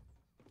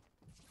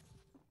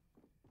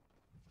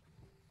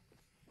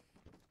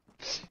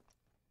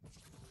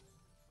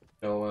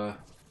 Go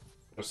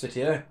sit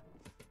here.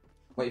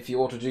 Wait for you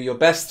all to do your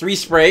best 3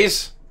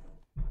 sprays.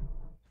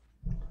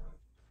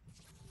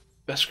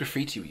 Best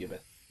graffiti with your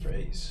best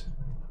sprays.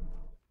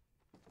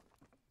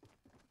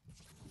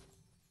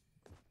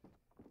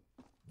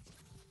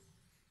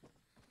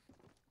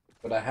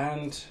 Got a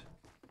hand.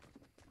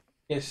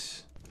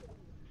 Yes.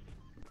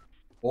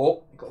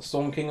 Oh, got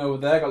Storm King over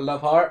there. Got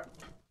Love Heart.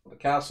 Got the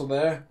castle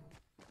there.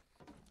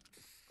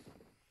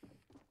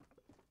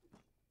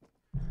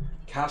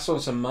 Castle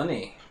and some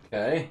money.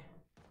 Okay.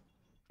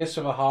 Kiss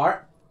with a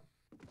heart.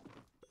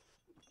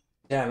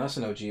 Damn, that's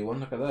an OG one.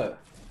 Look at that.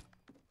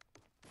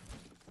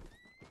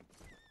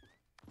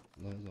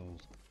 Can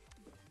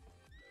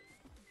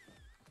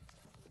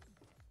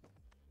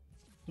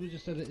we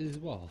just edit his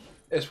wall?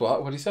 It's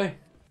what? What did he say?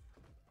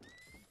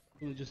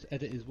 Can we just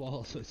edit his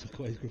wall so it took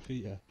away his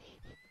graffiti?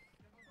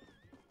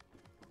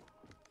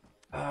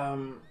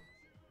 Damn,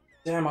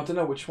 I don't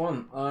know which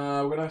one.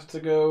 We're gonna have to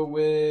go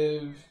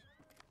with...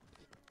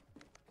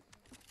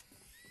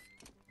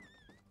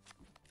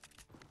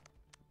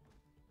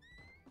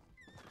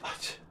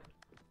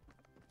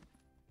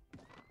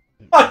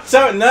 I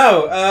don't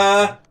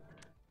know.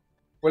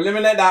 We'll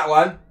eliminate that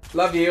one.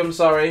 Love you, I'm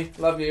sorry.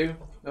 Love you.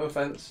 No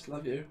offense.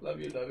 Love you.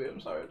 Love you, love you.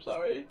 I'm sorry, I'm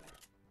sorry.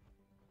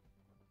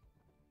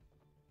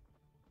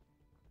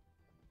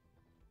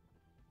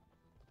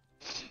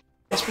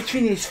 It's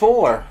between these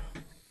four.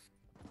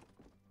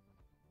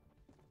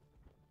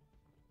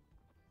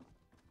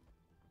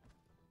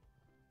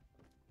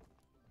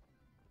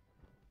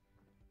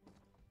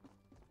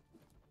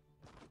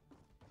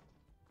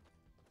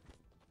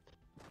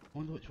 I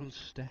wonder which one's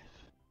Steph.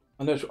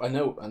 I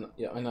know,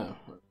 yeah, I know.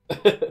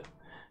 We're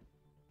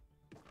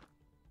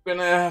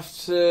gonna have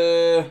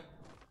to...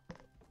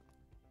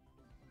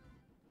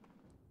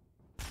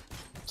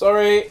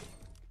 Sorry.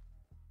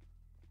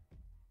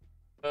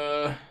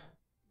 Don't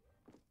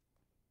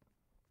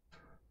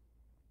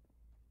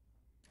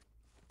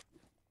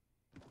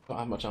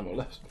have much ammo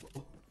left.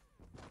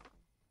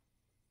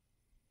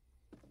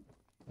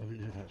 I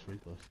didn't know that's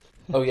Reaper.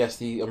 Oh yes,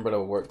 the umbrella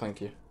will work,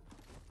 thank you.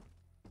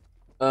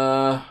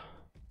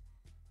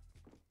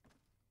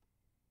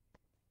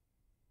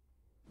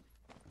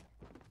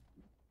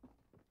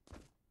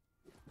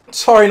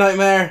 Sorry,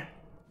 Nightmare.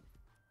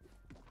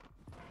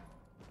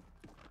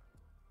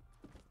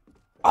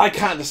 I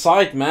can't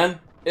decide, man.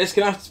 It's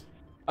gonna have to...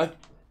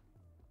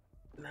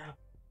 No.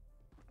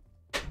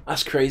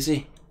 That's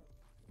crazy.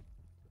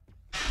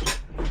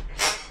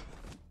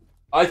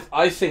 I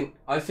think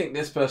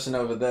this person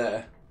over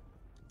there.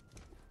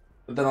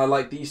 But then I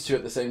like these two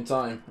at the same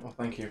time. Oh,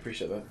 thank you,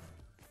 appreciate that.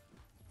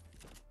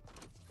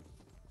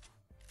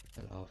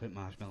 I think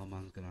Marshmallow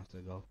Man's gonna have to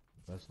go,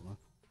 personally.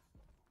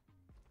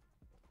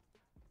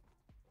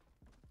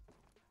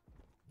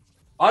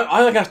 I'm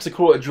gonna have to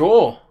call it a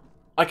draw.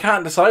 I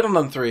can't decide on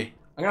them three.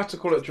 I'm gonna have to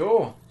call it a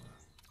draw. Are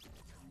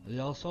they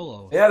all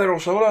solo? Yeah, they're all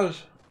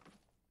solos.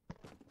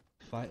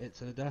 Fight it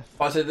to the death.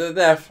 Fight it to the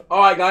death.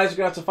 Alright guys, we're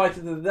gonna have to fight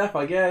it to the death,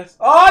 I guess.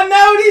 Oh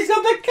no, he's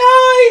got the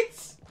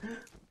kites!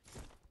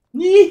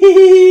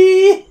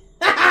 Yee!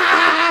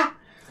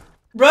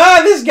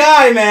 Bruh, this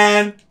guy,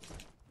 man!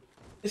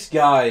 This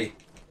guy.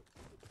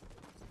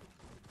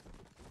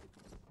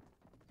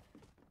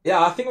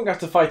 Yeah, I think we're gonna have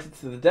to fight it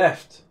to the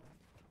death.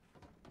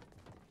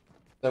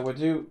 So we'll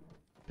do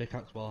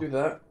Pickaxe war. do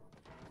that.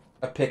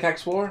 A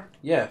pickaxe war?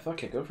 Yeah,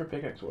 fuck it, go for a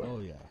pickaxe war. Oh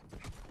yeah.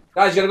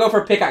 Guys, you gotta go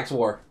for a pickaxe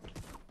war.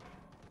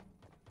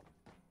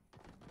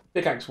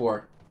 Pickaxe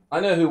war. I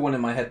know who won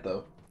in my head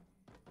though.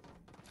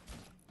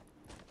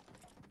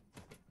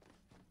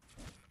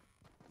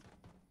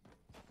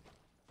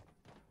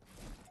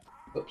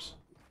 Oops.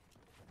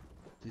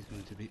 This is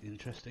going to be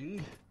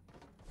interesting.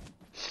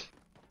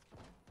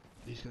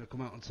 He's going to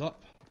come out on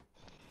top.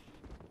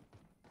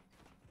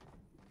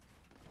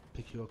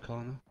 Pick your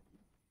corner.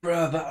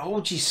 Bruh, that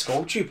OG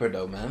Skull Trooper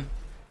though, man.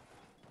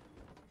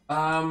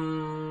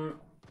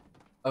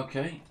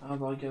 Okay, how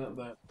do I get up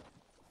there?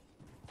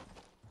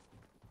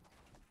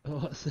 Oh,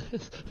 what's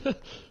this?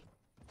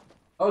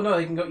 Oh no,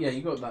 you can go, yeah,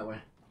 you go up that way.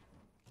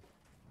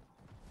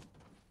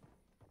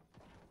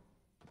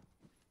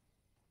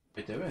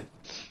 What are you doing?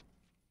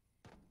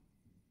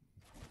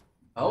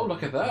 Oh,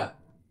 look at that.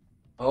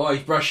 Oh,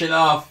 he's brushing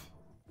off.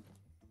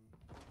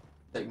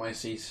 Take my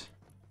seat.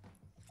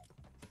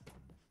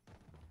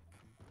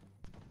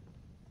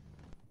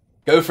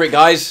 Go for it,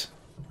 guys.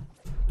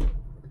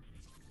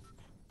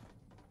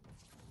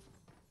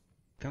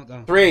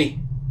 Countdown. 3,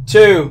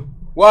 2,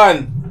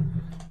 1.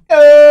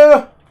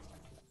 Go!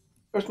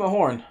 Where's my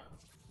horn?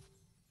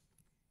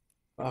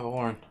 I have a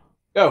horn.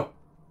 Go.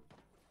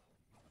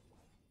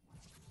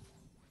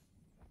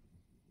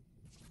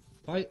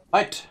 Fight.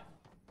 Fight.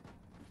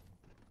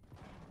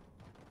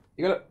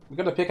 You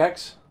got a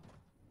pickaxe.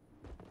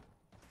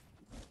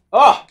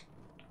 Oh!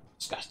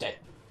 Disgusting.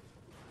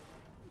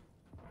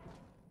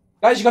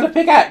 Guys, you got a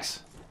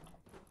pickaxe.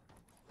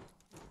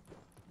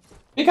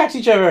 Pickaxe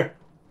each other.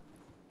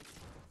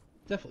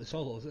 Definitely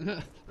solo, isn't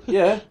it?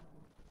 Yeah.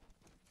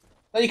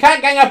 No, you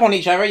can't gang up on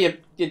each other, you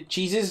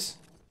cheeses.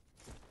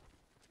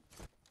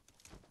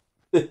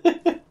 He's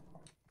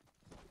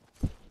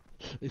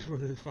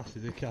running as fast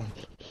as he can.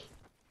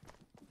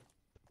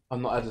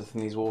 I'm not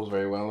editing these walls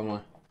very well, am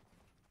I?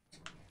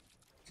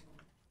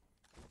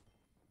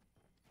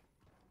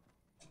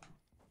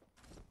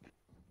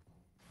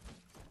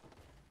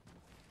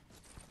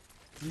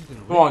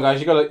 Come on,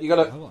 guys! You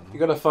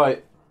gotta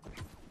fight.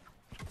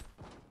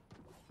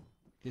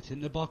 Get in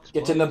the box.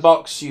 Get boys. in the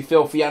box, you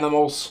filthy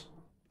animals!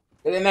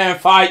 Get in there and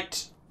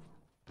fight!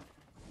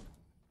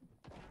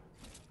 You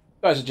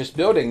guys are just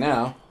building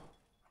now.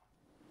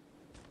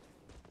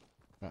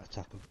 Right,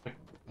 attack him.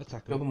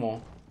 Attack Kill him. them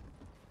all.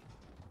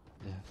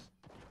 Yes.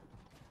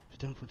 If you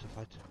don't want to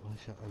fight, well,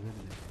 shall I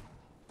eliminate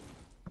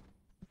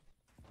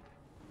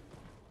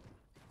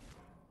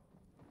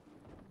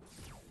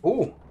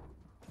him? Ooh.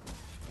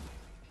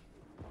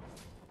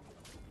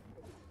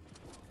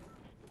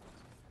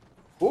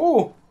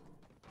 Ooh.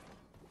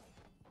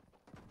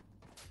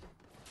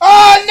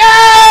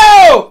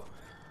 Oh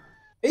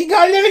no! He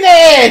got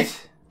eliminated!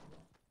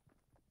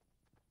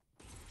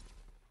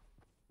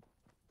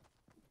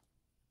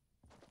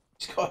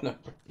 He's got no.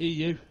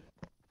 EU.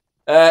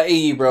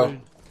 EU, bro.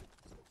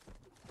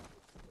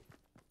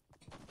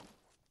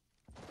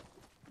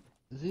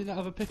 Does he not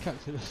have a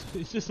pickaxe?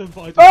 He's just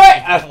invited.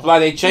 Alright, that's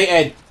bloody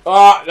cheated.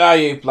 Oh, no,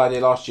 you bloody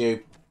lost,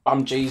 you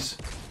bum cheese.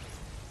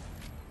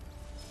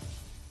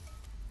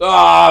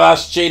 Oh,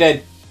 that's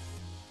cheated.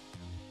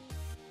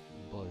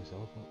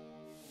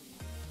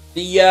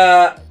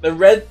 The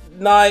Red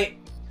Knight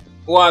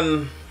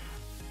one.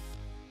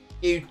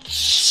 You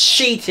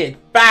cheated.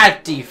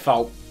 Bad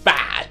default.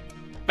 Bad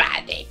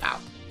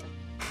default.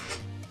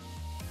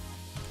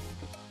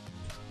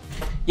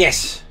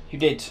 Yes, you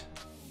did.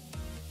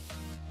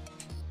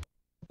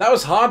 That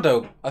was hard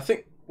though. I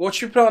think. What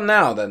should we put on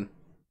now then?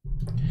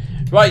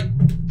 Right.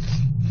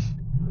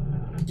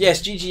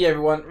 Yes, GG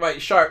everyone.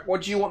 Right, Sharp.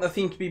 What do you want the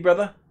theme to be,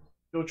 brother?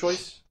 Your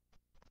choice.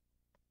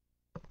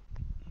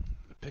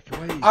 Pick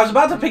away. I was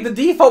about to pick the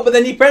default, but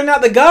then he brought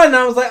out the gun, and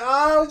I was like,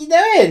 "Oh, what are you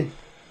doing?"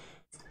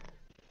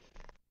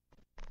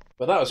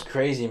 But that was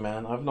crazy,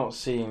 man. I've not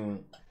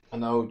seen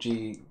an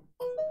OG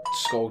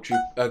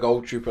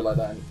gold trooper like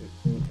that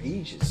in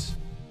ages.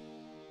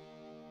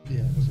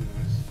 Yeah, that was nice.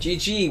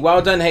 GG,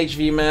 well done,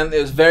 HV, man. It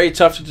was very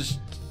tough to just.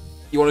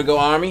 You want to go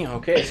army?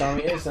 Okay, it's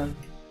army it is then.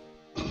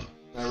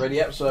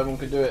 Ready up so everyone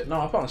could do it. No,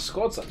 I put on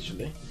squads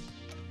actually.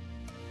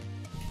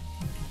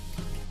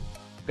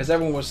 Because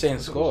everyone was saying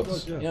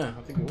squads. Yeah,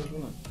 I think it was,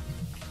 wasn't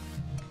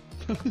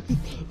it?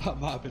 That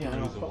might have been the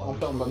reason why. I'm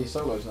putting bloody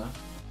solos now.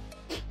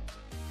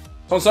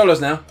 It's on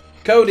solos now.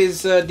 Code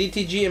is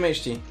DTG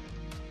MHT.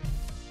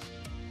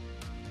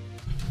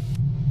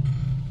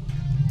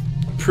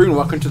 Prune,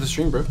 welcome to the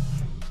stream, bro.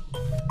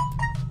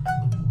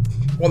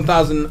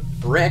 1000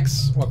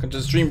 Rex, welcome to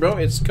the stream, bro.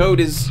 Its code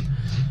is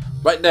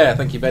right there.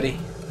 Thank you, Betty.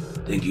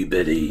 Thank you,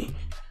 Betty.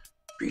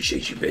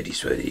 Appreciate you, Betty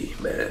Sweaty.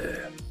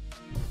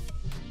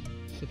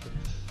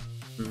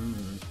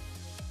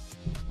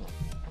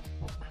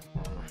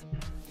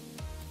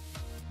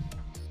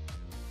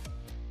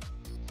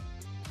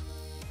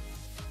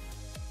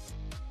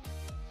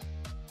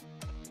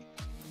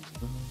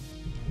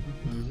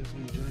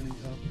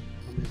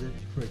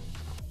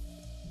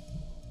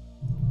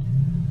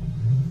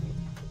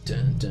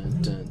 Dun,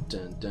 dun, dun,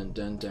 dun, dun,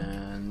 dun,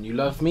 dun. You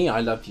love me,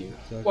 I love you.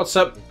 What's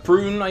up,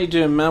 Prune? How you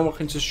doing, man?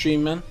 Welcome to the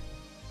stream, man.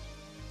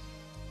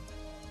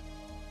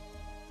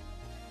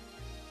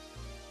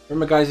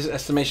 Remember, guys, it's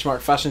exclamation mark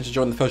fashion to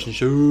join the fashion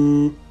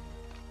show.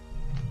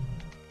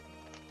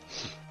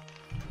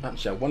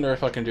 Actually, I wonder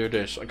if I can do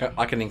this.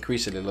 I can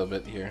increase it a little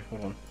bit here.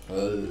 Hold on.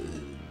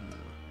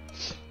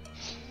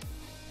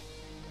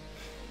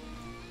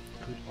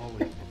 Could always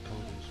put code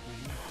on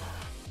screen.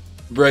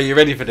 Bro, you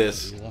ready for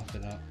this? You're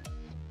laughing at.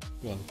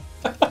 Go on.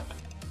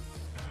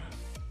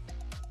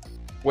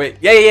 Wait,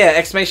 yeah,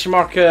 exclamation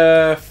mark,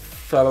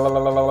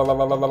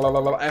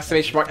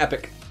 exclamation mark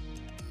epic.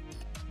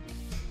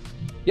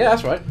 Yeah,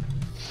 that's right.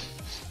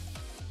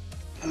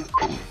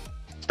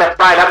 Step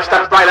right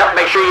up,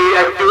 make sure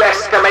you do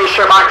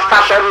exclamation mark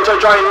fashion to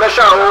join the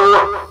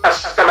show.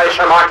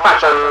 Exclamation mark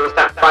fashion,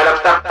 step right up,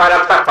 step right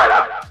up, step right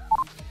up.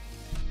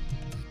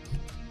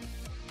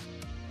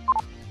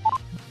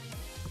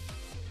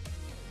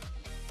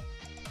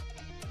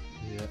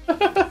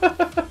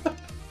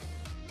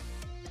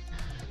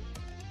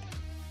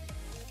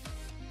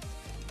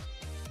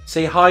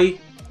 Say hi.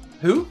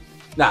 Who?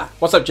 Nah.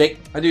 What's up, Jake?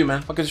 How do you, man?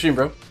 Welcome to the stream,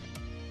 bro.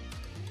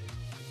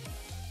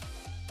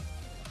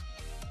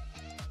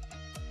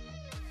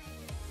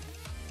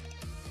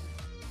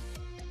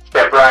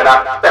 Step right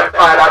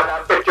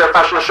up, it's your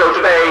fashion show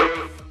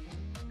today.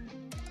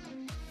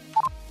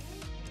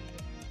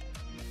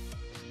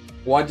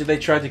 Why did they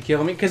try to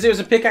kill me? Because it was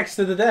a pickaxe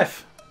to the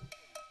death.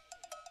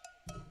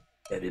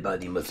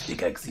 Everybody must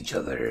pickaxe each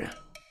other.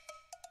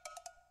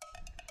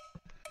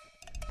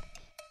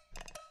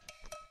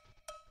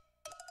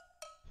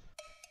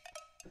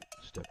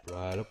 Step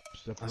right up,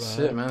 step right up. That's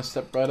it, man.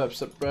 Step right up,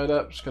 step right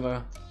up. Just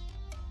gonna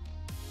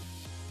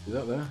do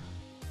that there.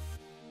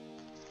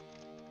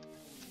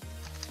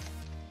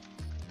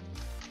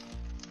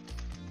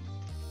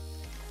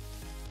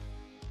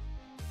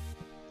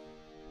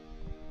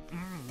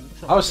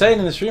 I was saying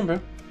in the stream, bro.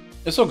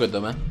 It's all good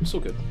though, man. It's all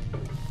good.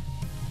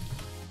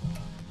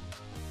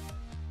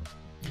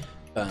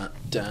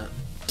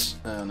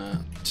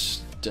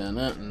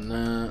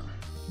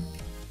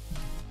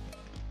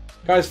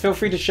 Guys, feel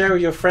free to share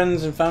with your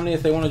friends and family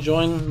if they want to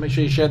join. Make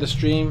sure you share the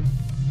stream.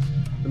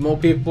 The more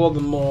people,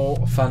 the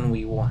more fun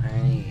we will have.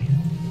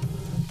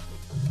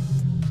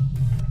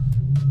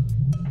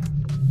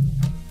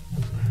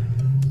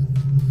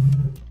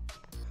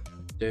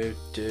 Do,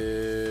 do,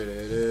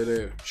 do, do,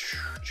 do.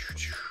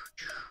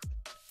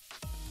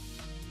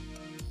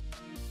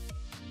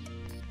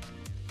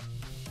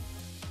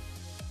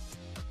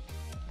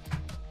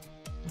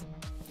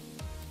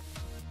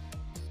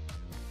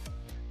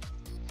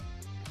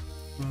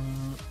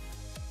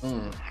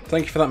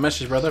 Thank you for that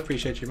message, brother.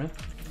 Appreciate you, man.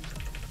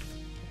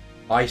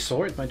 I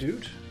saw it, my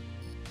dude.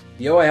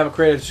 Yo, I have a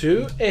creator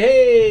too.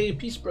 Hey,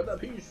 peace, brother,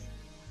 peace.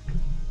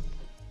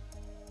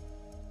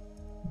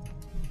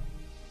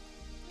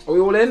 Are we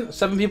all in?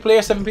 7 people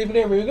here, 7 people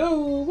here. Here we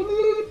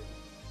go.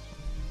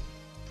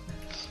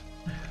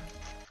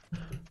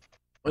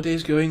 My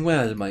day's going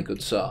well, my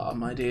good sir.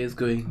 My day is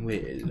going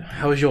well.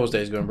 How is yours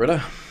days going,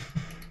 brother?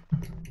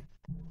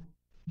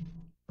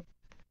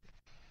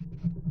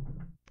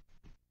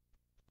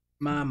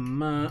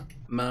 Mama.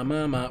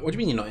 What do you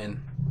mean you're not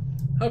in?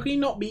 How can you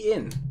not be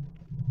in?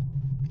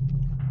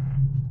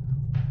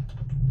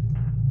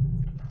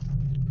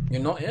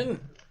 You're not in?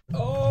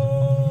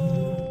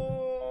 Oh,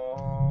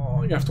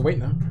 you have to wait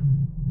now.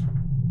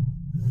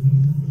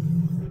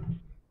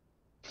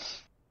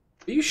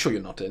 Are you sure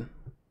you're not in?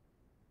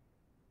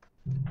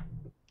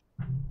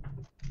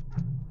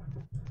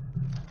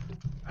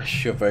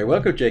 You're very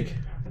welcome, Jake.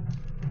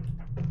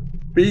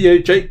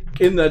 Be Jake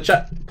in the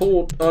chat.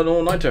 Pulled an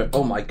all-nighter.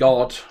 Oh my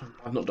god.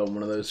 I've not done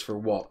one of those for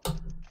what?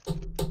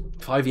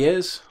 5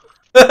 years?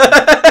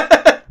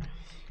 I'm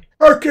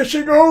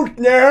kissing oath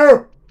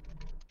now!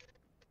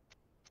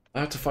 I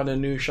have to find a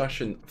new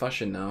fashion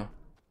now.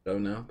 Go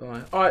now.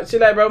 Bye. Alright, see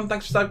you later, bro.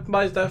 Thanks for stopping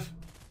by, Steph.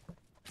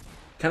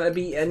 Can it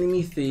be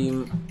enemy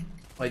theme?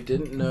 I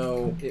didn't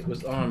know it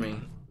was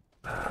army.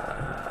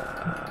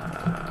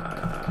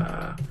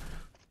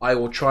 I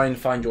will try and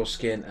find your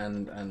skin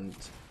and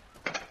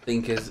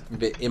think is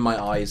in my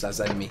eyes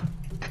as enemy.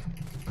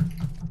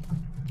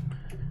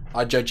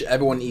 I judge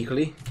everyone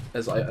equally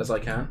as I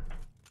can.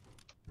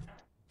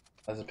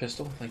 As a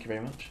pistol, thank you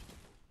very much.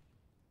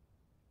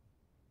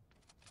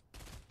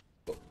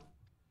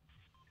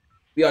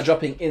 We are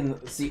dropping in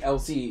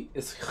CLC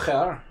is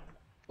here.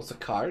 What's the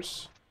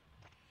cars?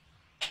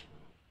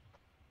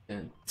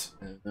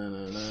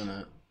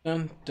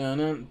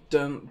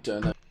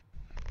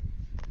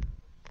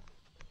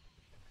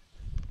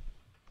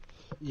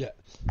 Yeah.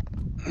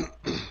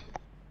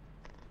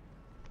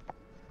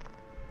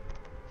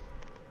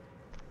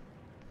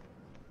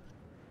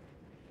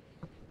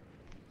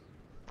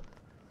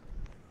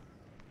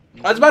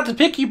 I was about to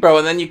pick you, bro,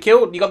 and then you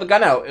got the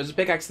gun out. It was a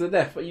pickaxe to the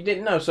death, but you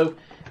didn't know, so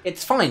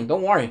it's fine.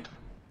 Don't worry.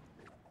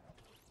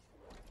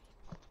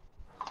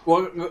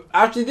 Well,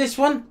 after this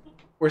one,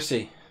 we'll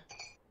see.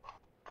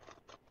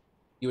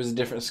 You was a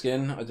different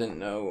skin. I didn't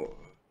know.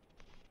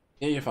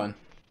 Yeah, you're fine.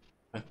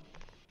 Fine.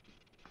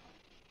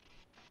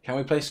 Can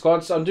we play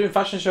squads? I'm doing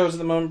fashion shows at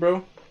the moment,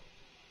 bro.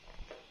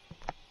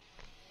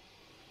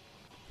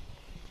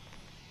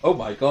 Oh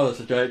my god, that's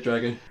a giant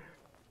dragon.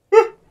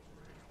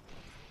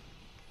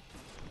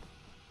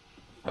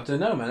 I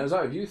don't know, man. It was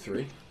out of you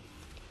three.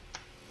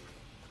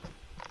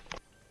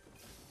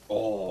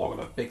 Oh, I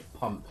got a big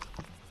pump.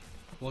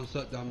 One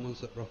sec, Dan, one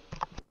sec, bro.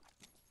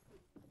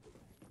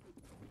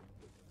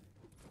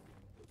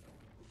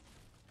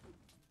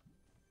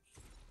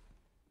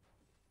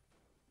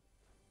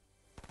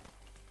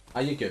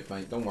 Are you good,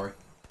 mate? Don't worry.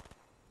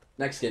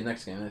 Next game. Do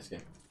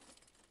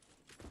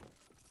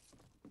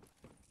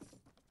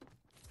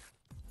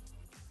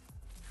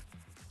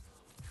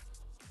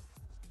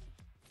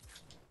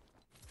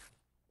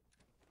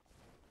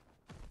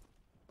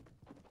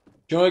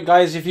you know what,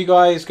 guys? If you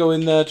guys go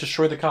in there,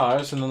 destroy the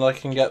cars, and then I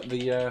can get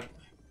the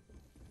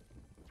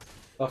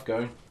stuff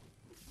going.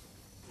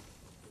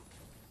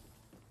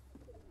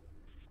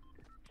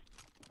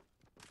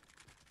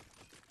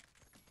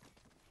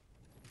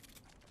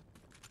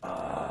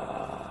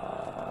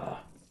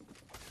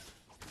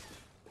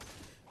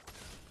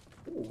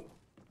 Ooh,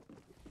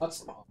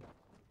 that's not.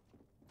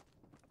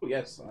 Oh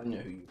yes, I know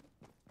who you.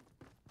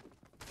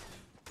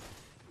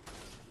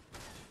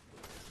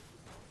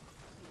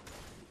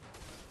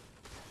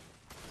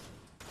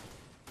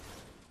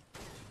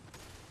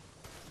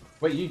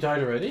 Wait, you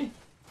died already?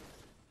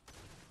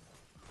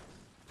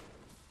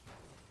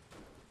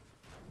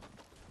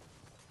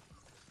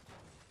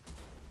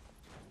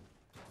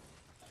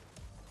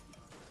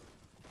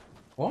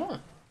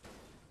 What?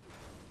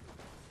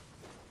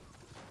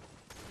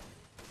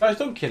 Guys,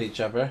 don't kill each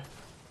other.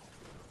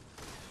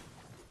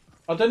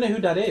 I don't know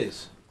who that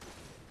is.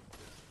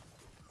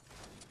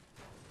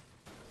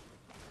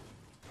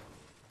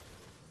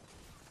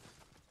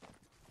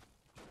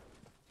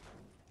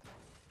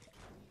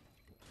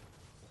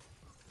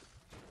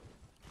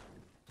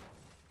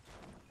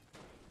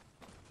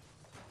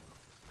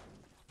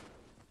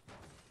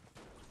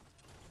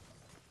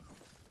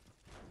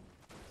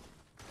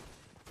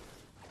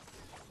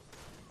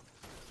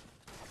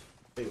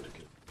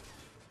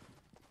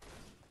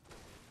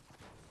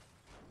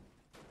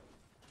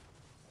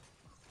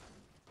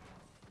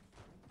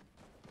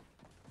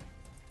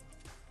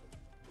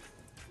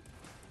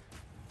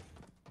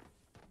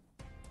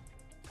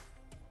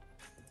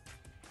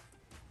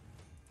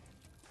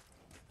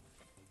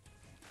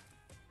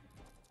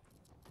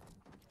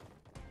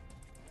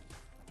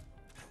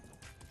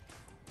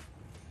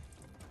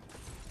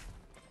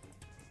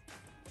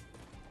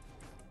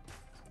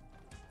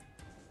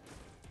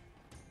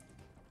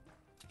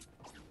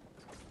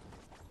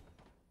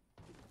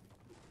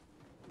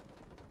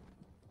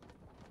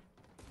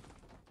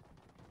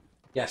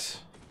 Yes.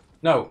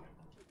 No.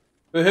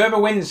 But whoever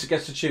wins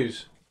gets to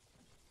choose.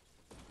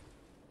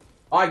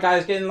 Alright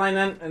guys, get in line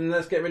then, and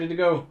let's get ready to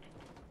go.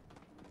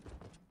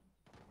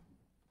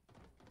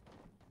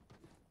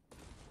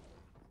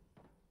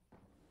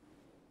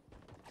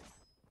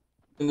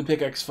 In the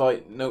pickaxe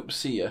fight, nope,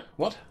 see ya.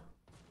 What?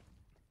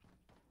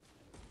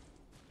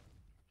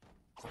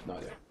 No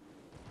idea.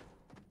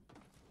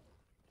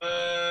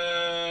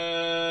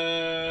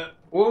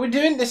 What are we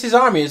doing? This is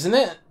army, isn't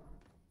it?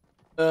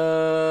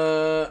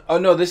 Oh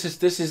no, this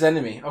is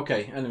enemy.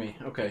 Okay, enemy.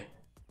 Okay.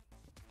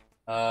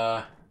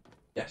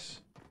 Yes.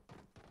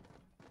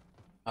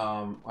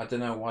 I don't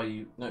know why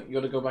you. No, you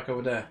got to go back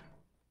over there.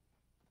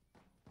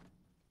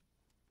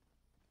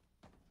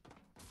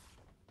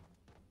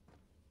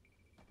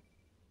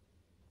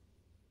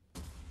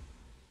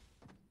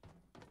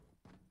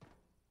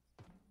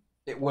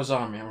 It was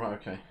army, right?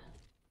 Okay.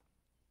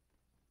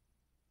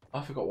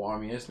 I forgot what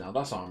army is now.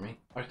 That's army.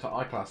 I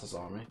class as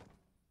army.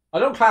 I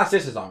don't class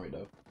this as army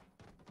though.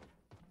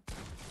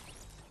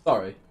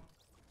 Sorry.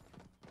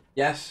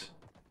 Yes.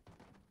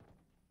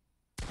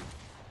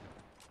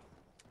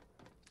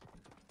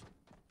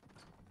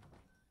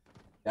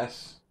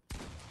 Yes.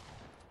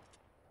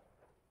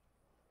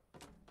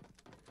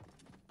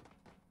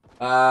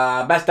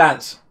 Best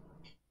dance.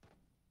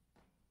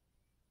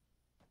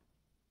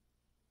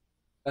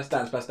 Best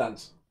dance, best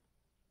dance.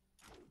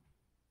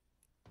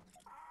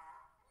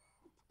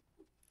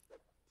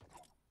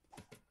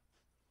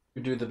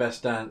 We do the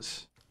best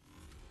dance.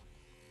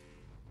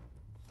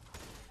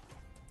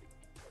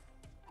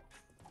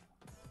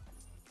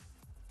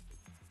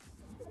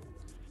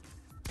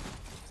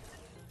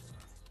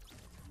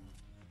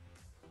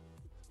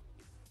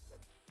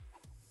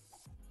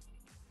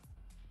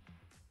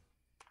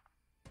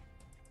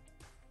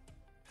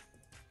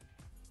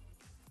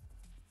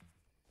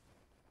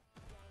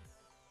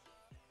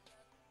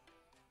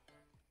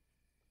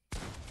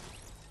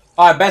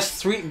 Alright, best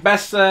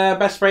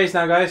sprays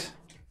now, guys.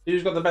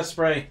 Who's got the best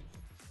spray?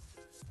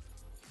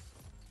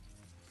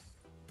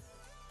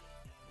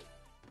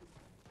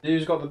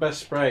 Who's got the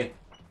best spray?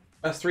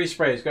 Best 3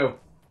 sprays, go.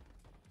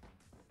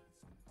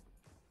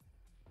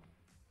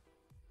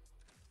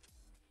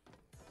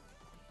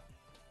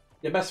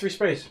 Yeah, best 3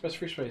 sprays. Best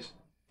 3 sprays.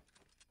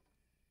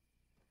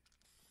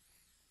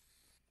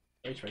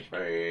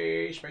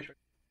 Spray.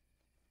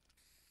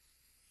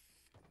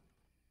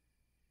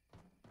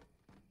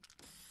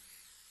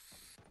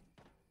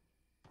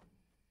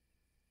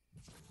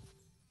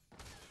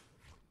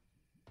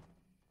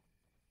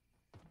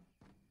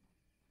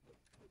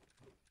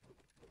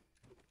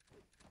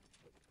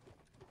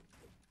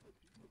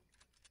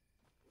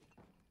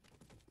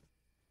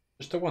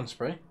 Just a 1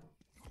 spray.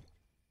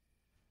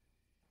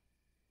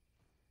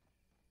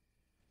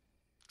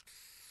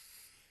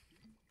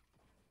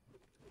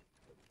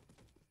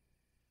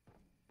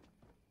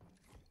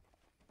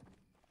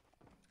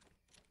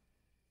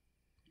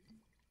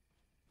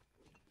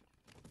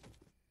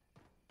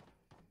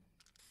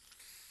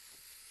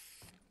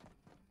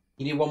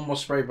 You need 1 more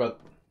spray, bud.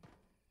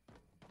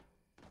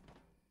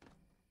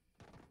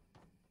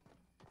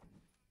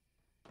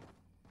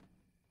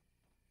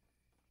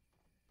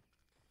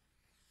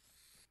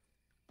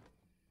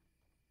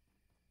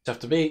 Tough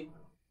to beat.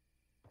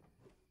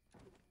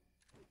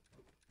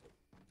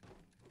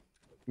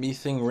 Me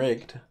thing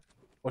rigged.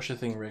 What's your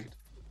thing rigged?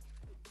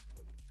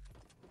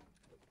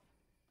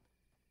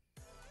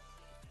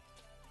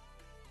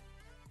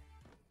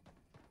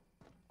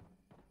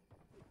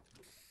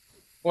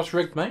 What's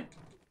rigged, mate?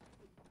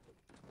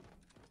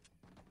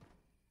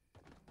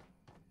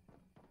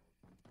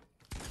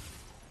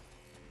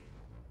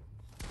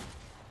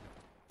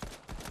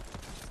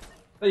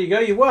 There you go,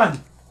 you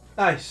won!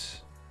 Nice.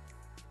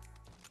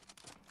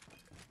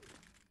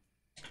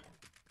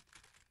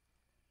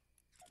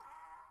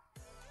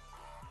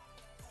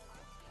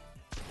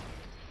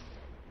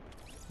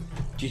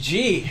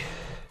 GG!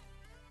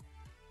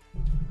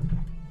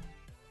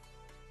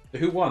 So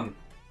who won?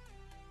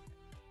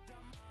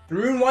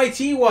 Rune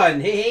YT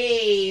won!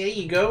 Hey, there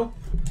you go.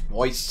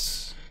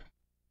 Nice.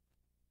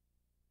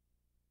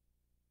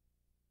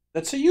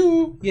 That's a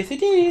you! Yes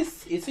it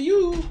is! It's a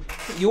you!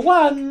 You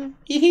won!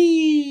 Hee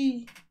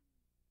hee!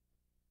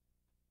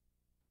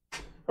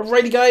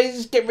 Alrighty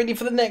guys, get ready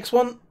for the next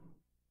one.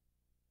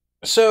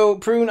 So,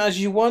 Prune, as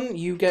you won,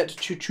 you get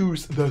to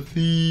choose the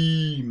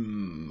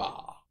theme.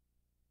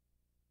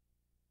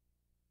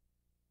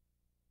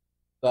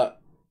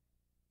 That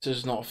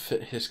does not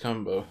fit his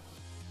combo.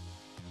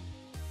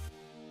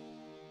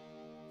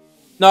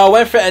 No, I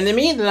went for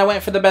enemy, then I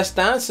went for the best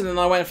dance, and then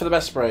I went for the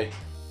best spray.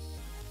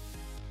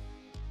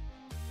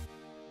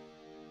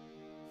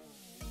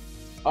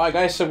 Alright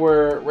guys, so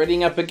we're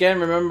readying up again.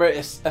 Remember,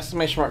 it's !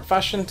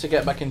 fashion to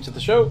get back into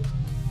the show.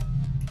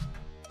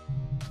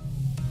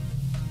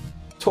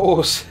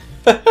 Toes.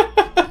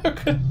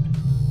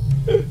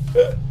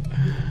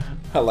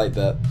 I like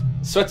that.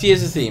 Sweaty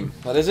is the theme.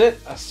 That is it.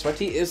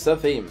 Sweaty is the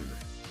theme.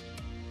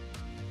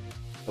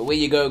 Away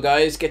you go,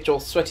 guys. Get your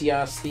sweaty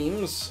ass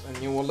themes, and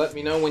you will let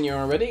me know when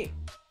you're ready.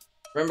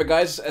 Remember,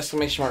 guys, !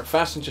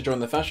 fashion to join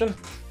the fashion.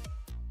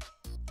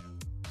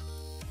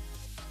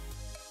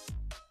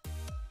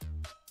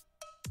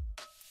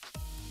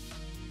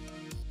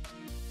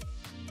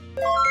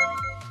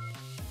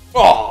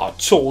 Oh,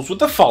 Tools with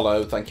the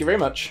follow. Thank you very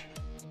much.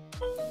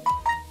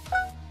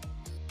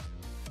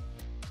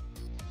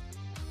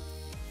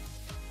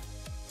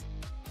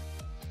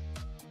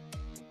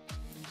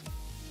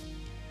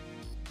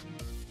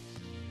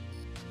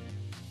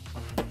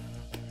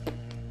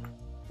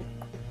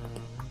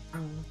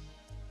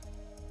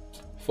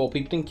 4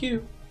 people in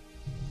queue.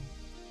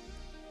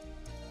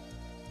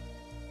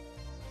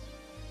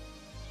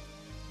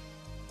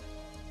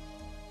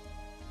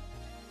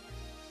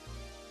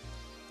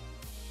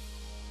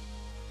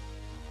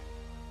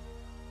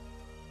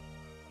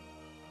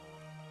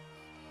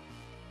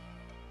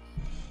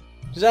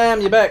 Zam,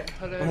 you're back.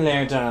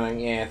 Hello, darling.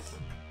 Yes.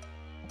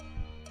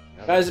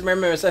 Guys,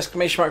 remember it's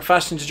exclamation mark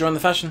fashion to join the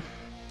fashion.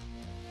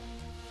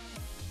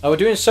 Oh, we're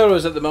doing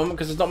solos at the moment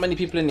because there's not many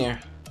people in here.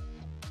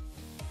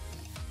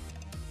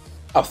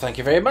 Oh, thank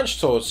you very much,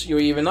 Toads. You're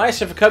even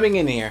nicer for coming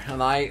in here,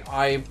 and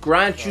I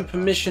grant you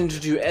permission to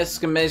do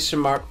exclamation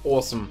mark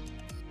awesome.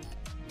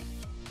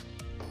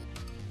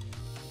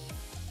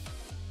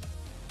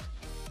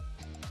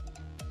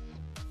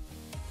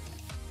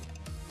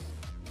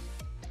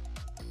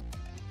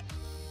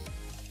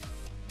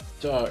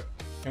 So,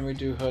 can we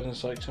do HUD and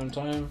Psych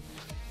sometime?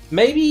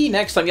 Maybe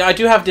next time. Yeah, I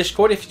do have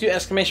Discord. If you do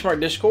exclamation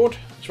mark Discord,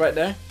 it's right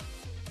there.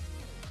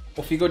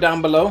 Or if you go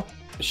down below,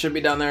 it should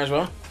be down there as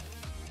well.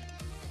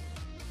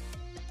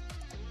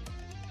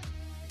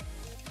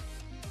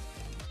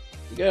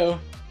 Here we go.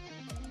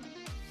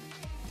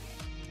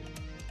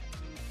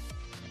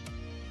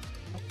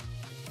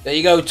 There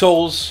you go,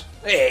 tools.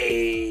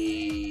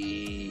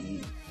 Hey.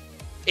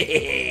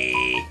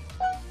 Hey.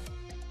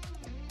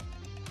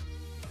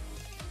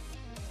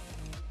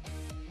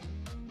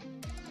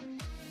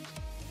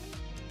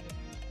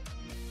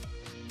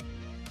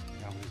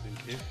 How many's in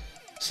queue?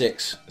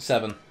 6,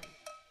 7.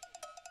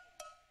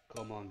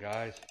 Come on,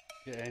 guys.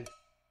 Get in.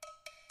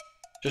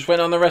 Just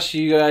went on the rest of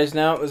you guys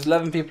now. There's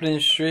 11 people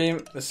in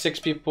stream. There's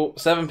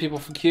 7 people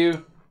for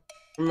queue.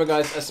 Remember,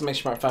 guys,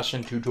 exclamation mark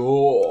fashion to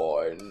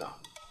join.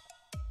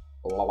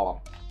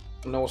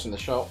 Know what's in the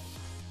shop.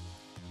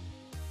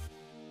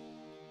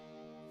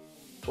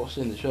 What's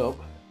in the shop?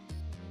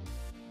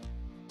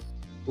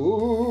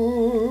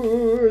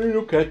 Ooh,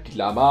 look at the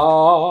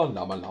llama.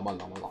 Llama, llama,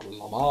 llama, llama,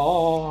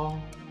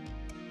 llama.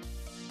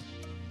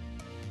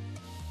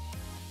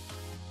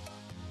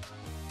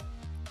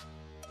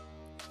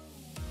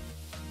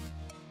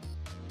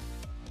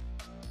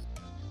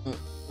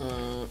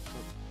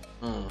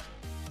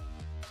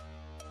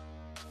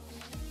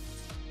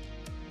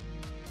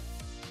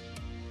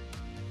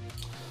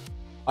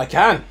 I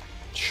can.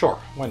 Sure,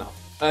 why not?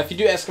 If you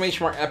do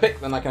exclamation mark epic,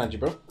 then I can add you,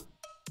 bro.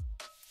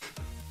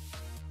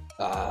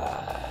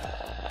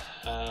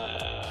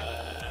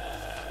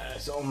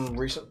 It's on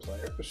recent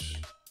players.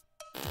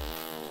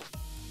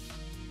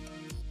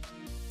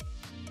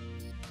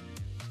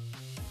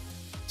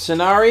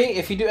 Scenari,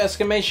 if you do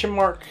exclamation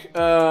mark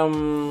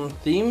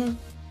theme.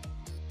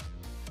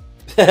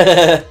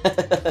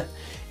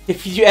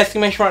 If you do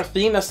exclamation mark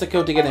theme, that's the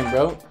code to get in,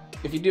 bro.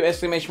 If you do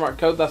exclamation mark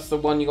code, that's the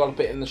one you gotta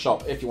put in the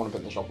shop. If you want to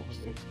put in the shop,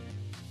 obviously.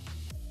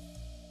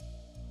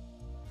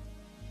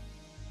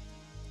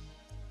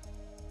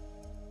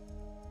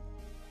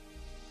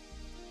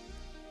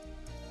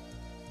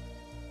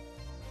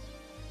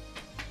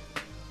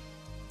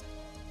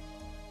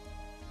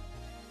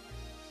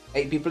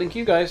 Eight people in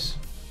queue, guys.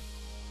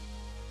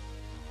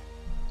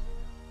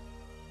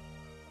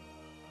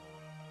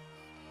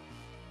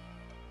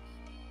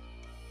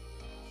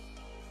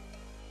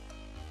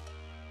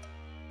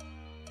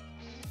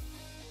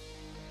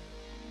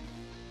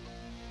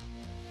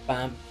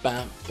 Bam,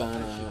 bam,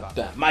 bam,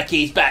 bam.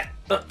 Mikey's back.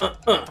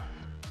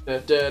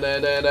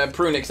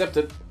 Prune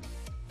accepted.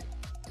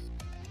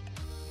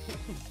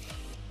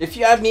 If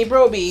you add me,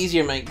 bro, it'll be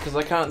easier, mate, because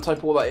I can't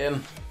type all that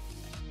in.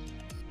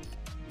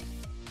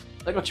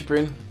 I got you,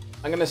 Prune.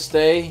 I'm gonna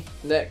stay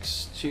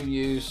next to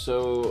you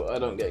so I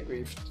don't get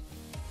griefed.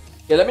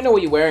 Yeah, let me know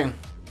what you're wearing,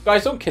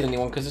 guys. Don't kill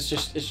anyone because it's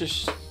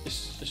just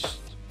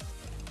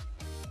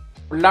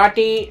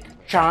bloody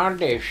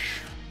childish.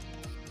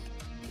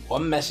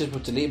 One message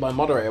was deleted by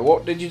moderator.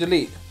 What did you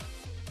delete?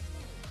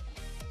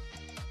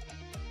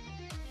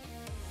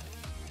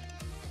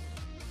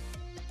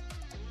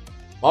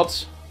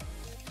 Mods?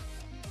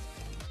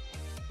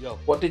 Yo.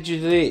 What did you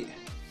delete?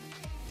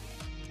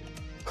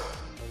 I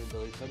didn't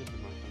delete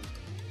anything, my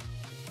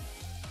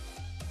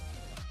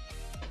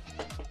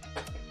friend.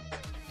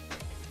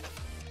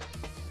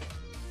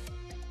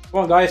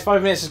 Come on, guys.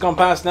 5 minutes has gone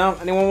past now.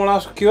 Anyone want to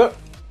ask a queue up?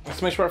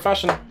 Exclamation mark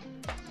fashion.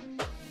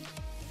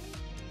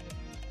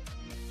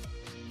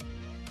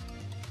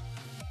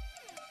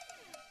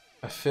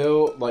 I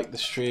feel like the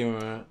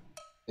streamer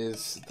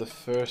is the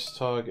first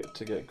target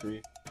to get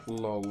grief.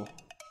 Lol.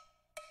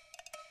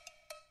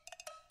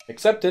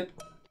 Accepted.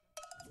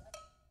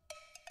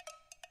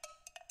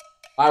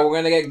 Alright, we're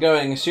gonna get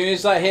going. As soon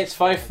as that hits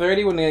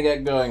 5:30, we're gonna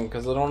get going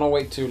because I don't want to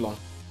wait too long.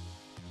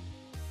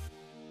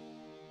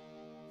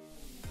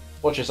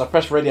 Watch this. I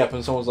pressed ready up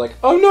and someone's like,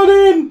 "I'm not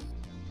in."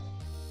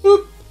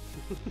 Boop.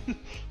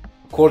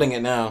 Recording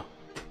it now.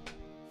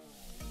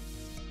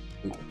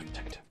 Ooh,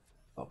 protect him.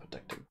 I'll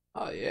protect him.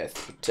 Ah yes,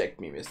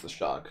 protect me, Mr.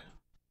 Shark.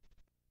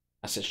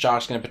 I said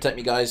Shark's gonna protect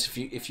me, guys.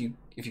 If you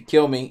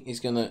kill me, he's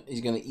gonna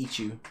eat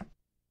you.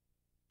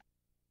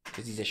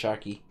 Cause he's a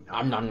sharky.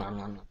 Nom nom nom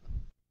nom.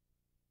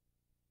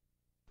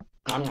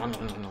 Nom nom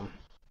nom nom nom.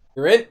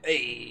 You're in?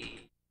 Hey.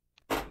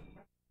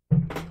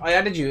 I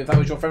added you if that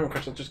was your friend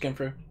request that just came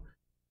through.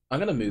 I'm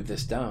gonna move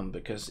this down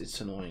because it's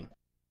annoying.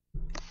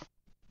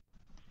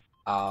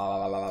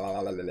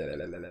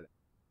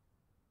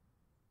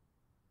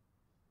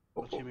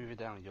 Once you move it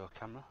down, your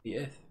camera.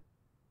 Yes.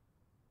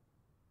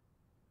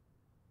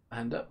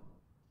 Hand up.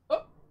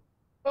 Oh,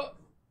 oh,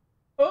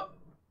 oh.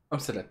 I'm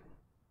still in.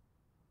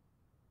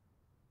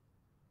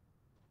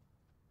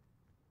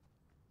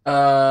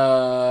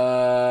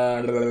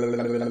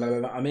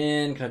 I'm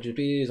in. Can I do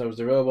please? I was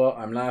the robot.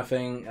 I'm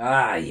laughing.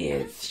 Ah,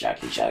 yes.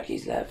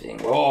 Sharky's laughing.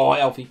 Oh,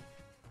 Elfie.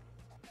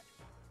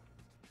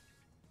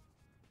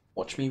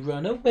 Watch me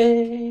run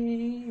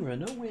away.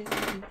 Run away.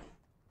 I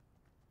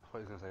thought he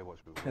was going to say watch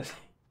me. Watch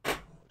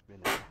me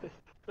now.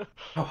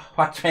 Oh,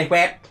 watch me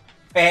whip.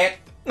 Whip.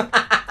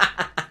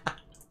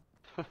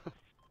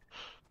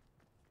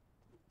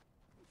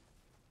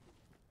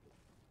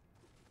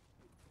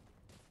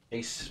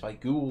 Chased by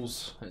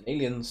ghouls and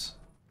aliens.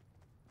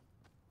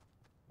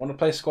 Want to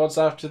play squads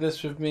after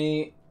this with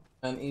me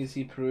and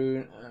Easy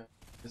Prune?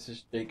 This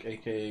is Jake,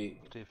 aka.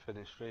 Do you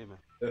finish streaming?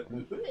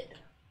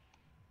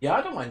 Yeah,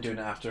 I don't mind doing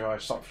it after I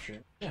stop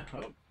streaming. Yeah.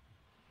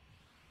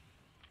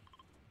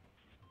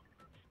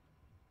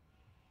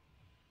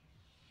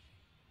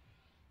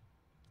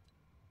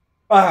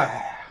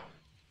 I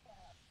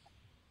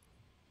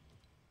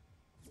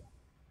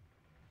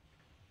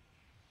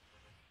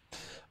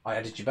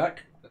added you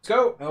back. Let's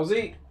go,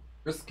 LZ.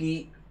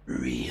 Risky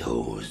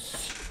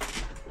Rios.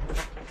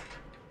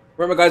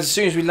 Remember, guys, as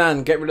soon as we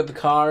land, get rid of the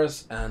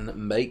cars and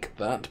make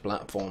that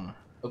platform.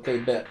 Okay,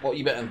 bet. What are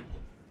you betting?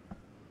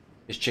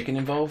 Is chicken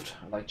involved?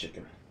 I like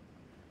chicken.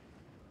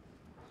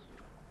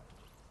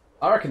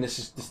 I reckon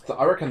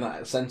I reckon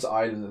that Center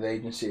Island, the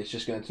agency, is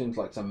just going to turn into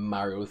like some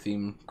Mario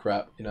theme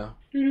crap, you know?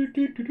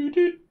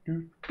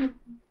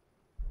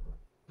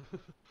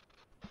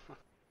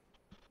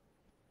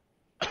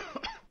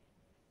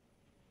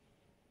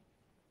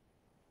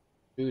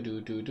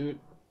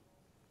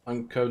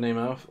 I'm codename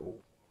Alf.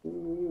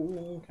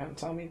 Ooh, can't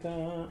tell me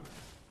that.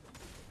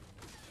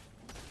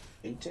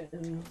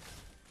 A10.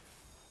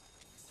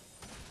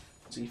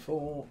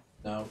 C4.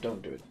 No,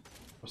 don't do it.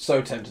 I'm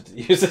so tempted to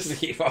use this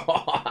C4.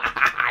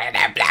 I'm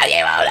gonna blow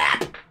you all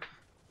up.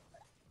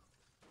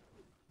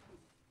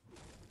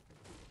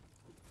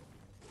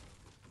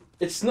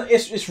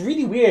 It's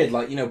really weird,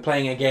 like, you know,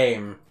 playing a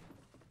game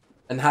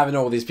and having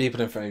all these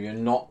people in front of you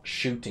and not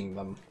shooting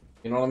them.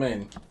 You know what I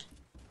mean?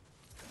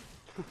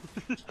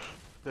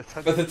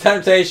 But the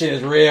temptation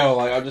is real.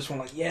 Like, I just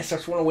want, like, yes, I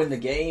just want to win the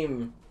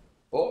game.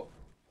 Oh,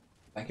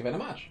 thank you very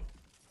much.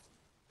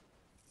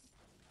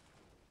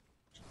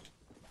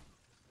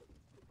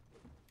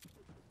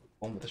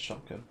 One with the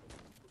shotgun.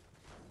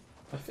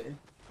 I fit in.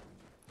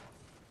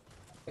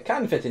 I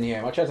can fit in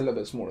here. My chair's a little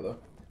bit smaller though.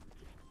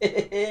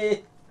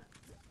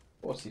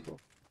 What's he for?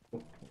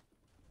 Oh.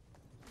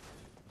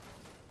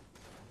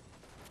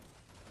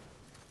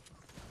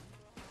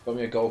 Got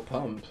me a gold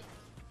pump.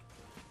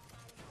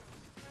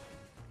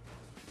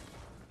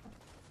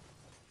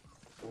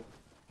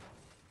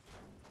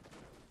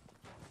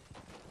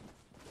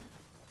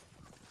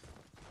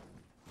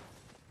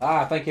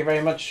 Ah, thank you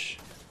very much.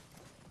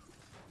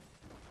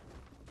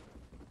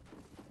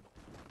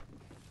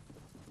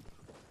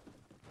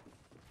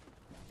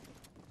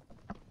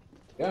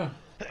 Yeah.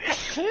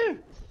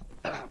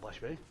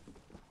 Bless me.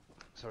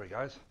 Sorry,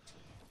 guys.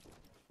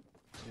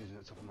 Sneezing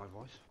at the top of my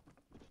voice.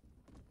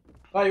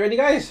 Are you ready,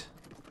 guys?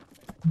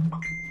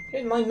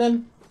 Get in line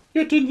then.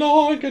 Get in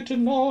line, get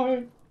in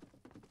line.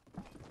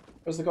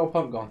 Where's the gold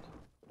pump gone?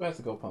 Where's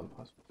the gold pump?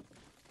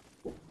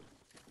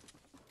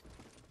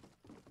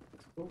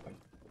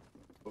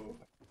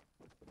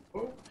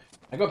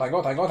 I got.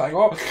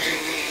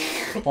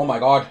 Oh my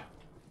god.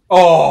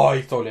 Oh,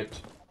 he stole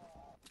it.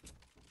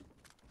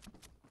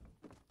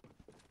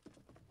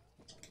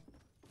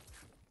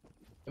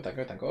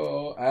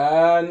 Go.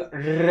 And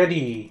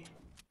ready.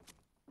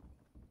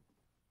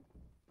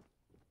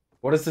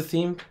 What is the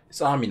theme?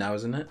 It's army now,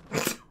 isn't it?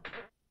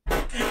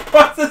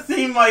 What's the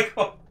theme,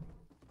 Michael?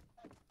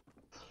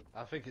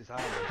 I think it's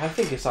army. I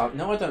think it's army.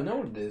 No, I don't know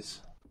what it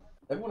is.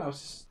 Everyone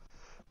else.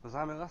 Was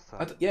army last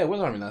time? Yeah, it was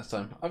army last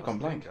time. I've gone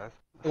blank. Guys?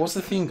 What's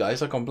the theme,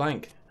 guys? I've gone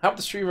blank. Help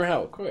the streamer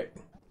help, quick.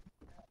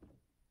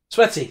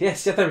 Sweaty.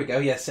 Yes, there we go.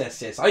 Yes.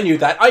 I knew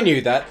that.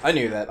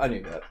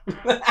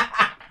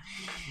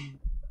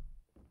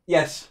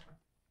 Yes.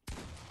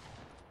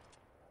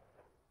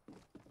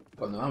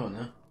 Got no ammo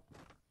now.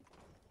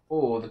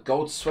 Oh, the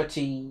gold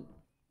sweaty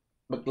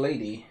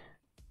McLady.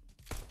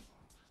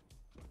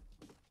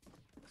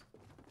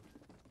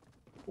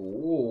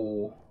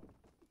 Oh.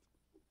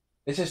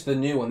 This is the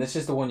new one. This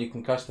is the one you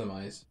can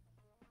customize.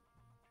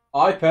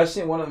 I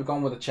personally wouldn't have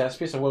gone with the chest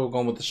piece. I would have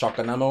gone with the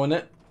shotgun ammo in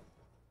it.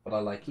 But I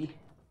like it.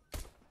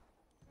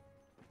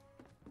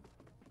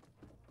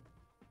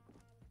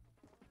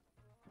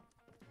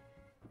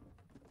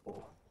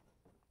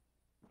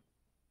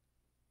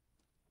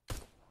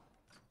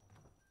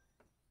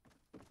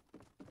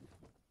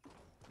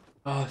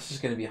 Oh, this is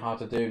going to be hard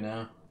to do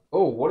now.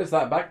 Oh, what is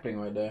that back bling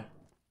right there?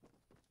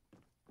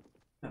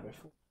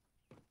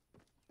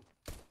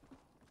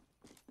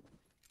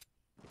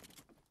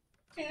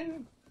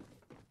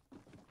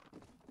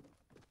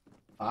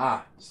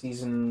 Ah,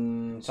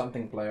 season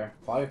something player.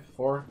 5,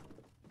 4,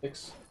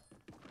 6.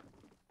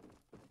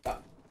 Ah.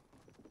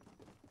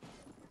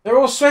 They're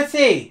all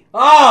sweaty!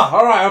 Ah,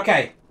 alright,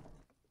 okay.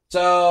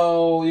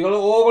 So, you're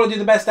all gonna do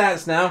the best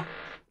dance now.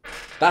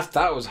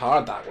 That was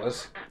hard, that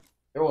was.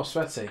 They're all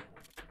sweaty.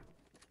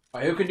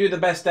 Alright, who can do the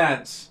best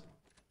dance?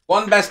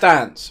 One best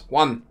dance.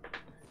 One.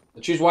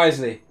 So choose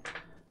wisely.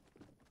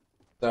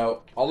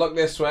 So, I'll look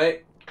this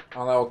way.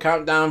 And I will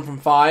count down from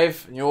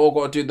 5. And you all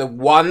got to do the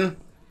 1.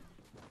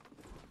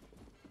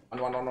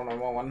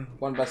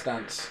 One best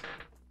dance.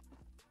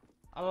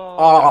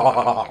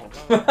 Oh.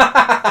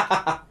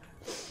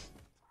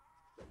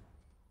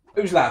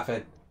 Who's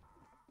laughing?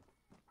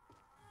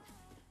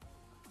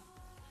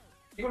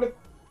 You gonna...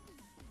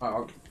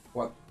 Oh, okay.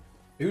 What?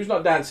 Who's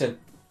not dancing?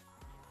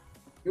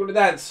 You wanna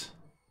dance?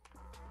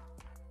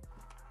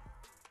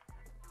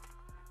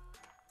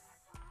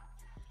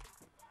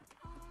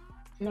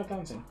 You're not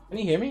dancing. Can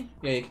you hear me?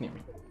 Yeah, you can hear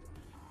me.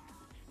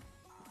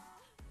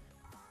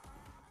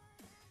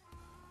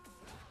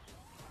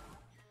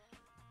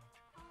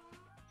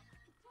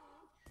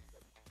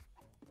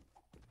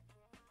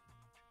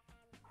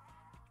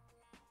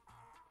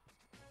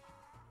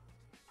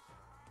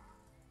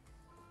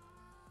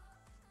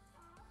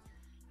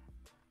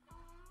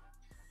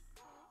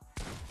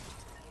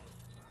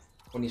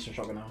 We need some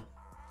shotgun now.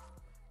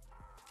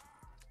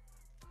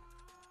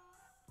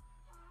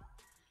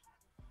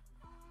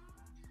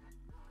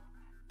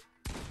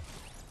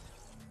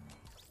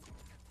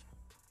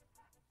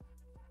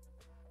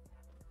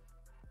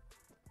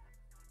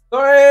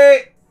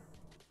 Sorry!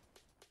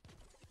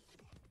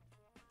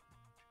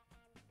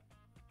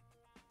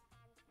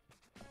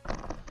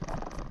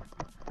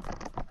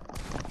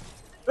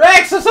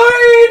 Rex, sorry!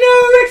 No,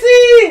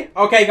 Rexy!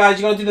 Okay, guys,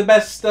 you gotta do the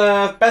best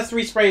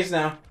 3 sprays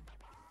now.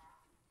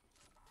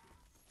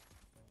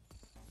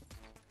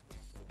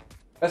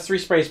 Best 3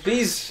 sprays,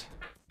 please.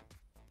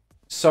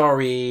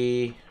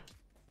 Sorry.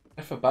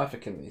 I feel bad for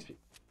killing these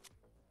people.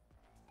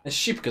 It's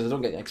cheap because I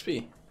don't get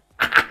XP.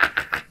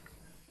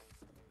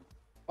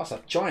 That's a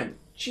giant.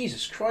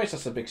 Jesus Christ,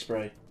 that's a big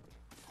spray.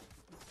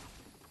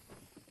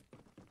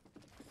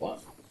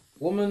 What?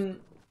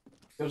 Woman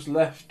goes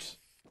left.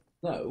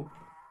 No.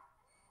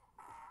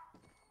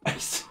 I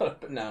saw a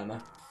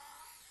banana.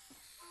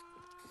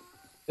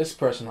 This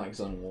person likes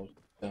zone wars.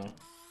 No.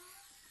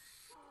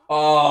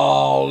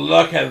 Oh,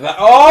 look at that.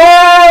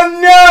 Oh,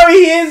 no,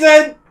 he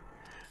isn't.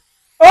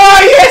 Oh,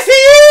 yes, he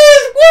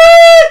is.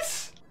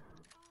 What?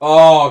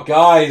 Oh,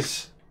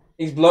 guys.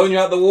 He's blowing you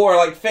out the water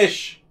like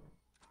fish.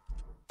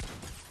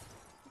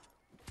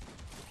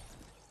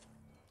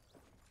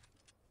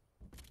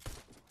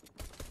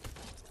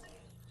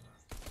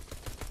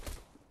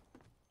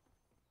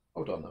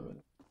 Hold on a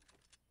minute.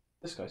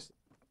 This guy's...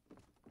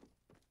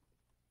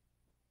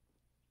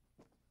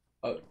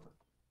 Oh.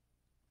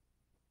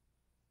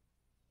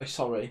 I'm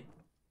sorry.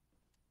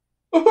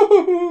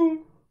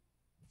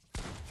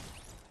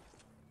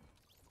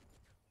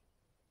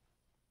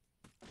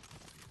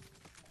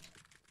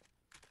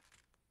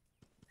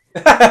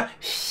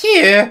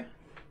 Here.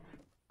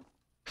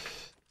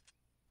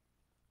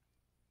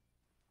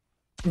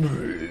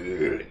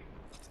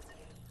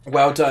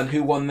 Well done.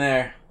 Who won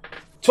there?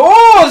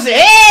 Tours!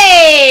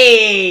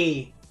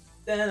 Hey!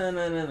 I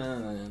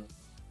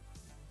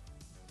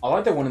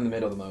like the one in the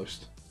middle the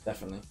most.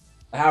 Definitely.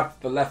 I have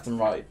the left and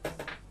right.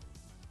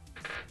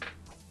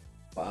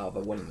 Wow,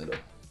 the one in the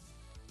middle.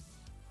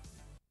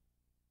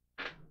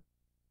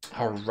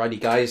 Alrighty,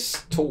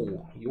 guys.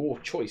 Tor, your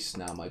choice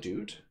now, my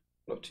dude.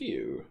 Up to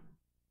you.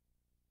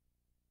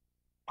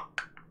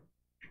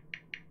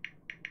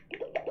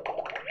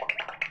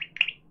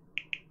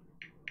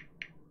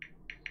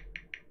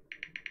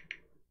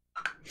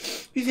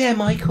 You there,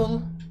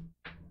 Michael?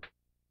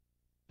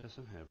 Yes,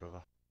 I'm here,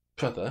 brother.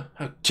 Brother,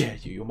 how dare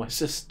you? You're my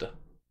sister.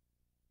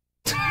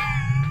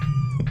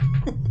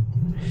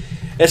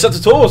 It's up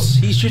to Tors.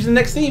 He's choosing the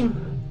next team.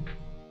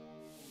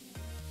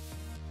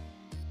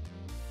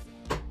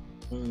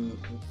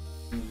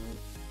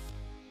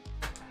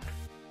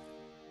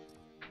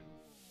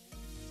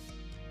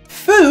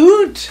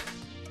 Food?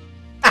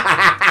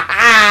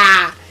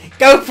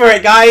 Go for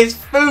it, guys.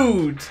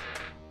 Food.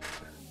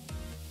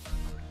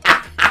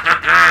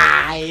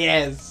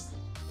 Yes.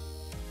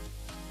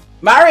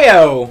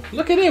 Mario.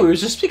 Look at it. We were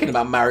just speaking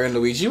about Mario and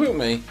Luigi, weren't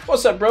we?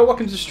 What's up, bro?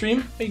 Welcome to the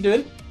stream. How you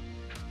doing?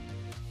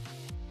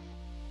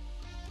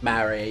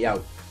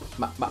 Mario.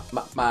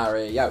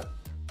 Mario.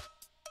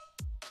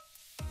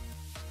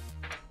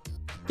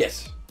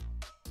 Yes.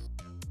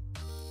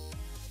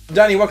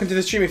 Danny, welcome to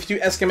the stream. If you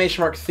do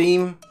exclamation mark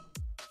theme,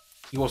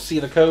 you will see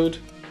the code.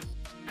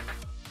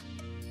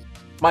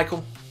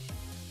 Michael.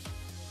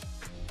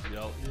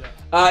 Yo,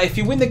 yeah. If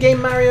you win the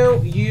game,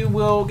 Mario, you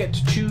will get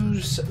to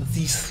choose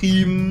the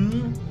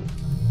theme.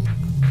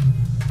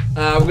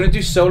 We're going to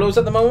do solos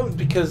at the moment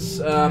because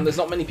there's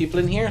not many people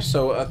in here,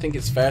 so I think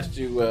it's fair to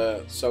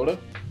do solo.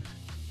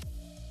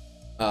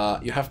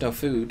 You have no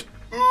food.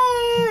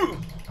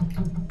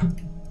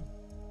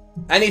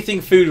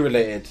 Anything food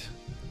related.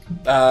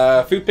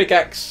 Food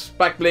pickaxe,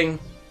 back bling,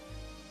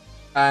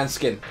 and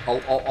skin.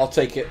 I'll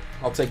take it.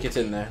 I'll take it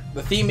in there.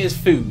 The theme is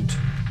food.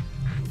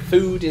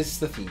 Food is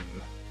the theme.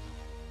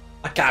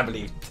 I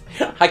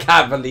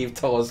can't believe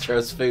Thor's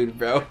chose food,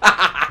 bro.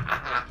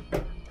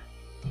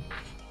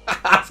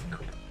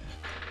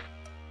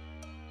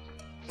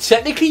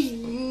 Technically,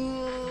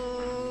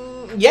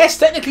 yes.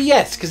 Technically,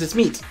 yes, because it's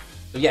meat.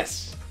 So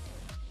yes.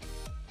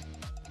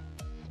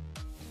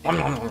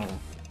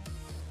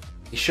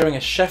 He's showing a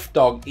chef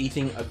dog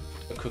eating a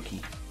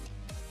cookie.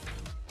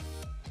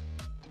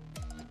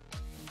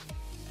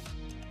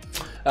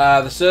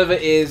 The server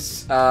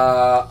is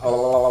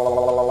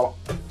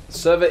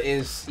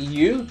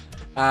EU,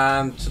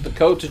 and the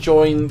code to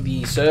join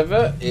the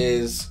server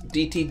is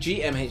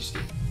DTGMHD.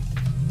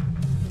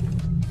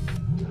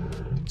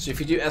 So if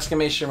you do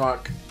exclamation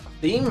mark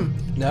theme,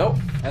 no,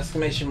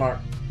 exclamation mark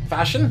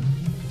fashion,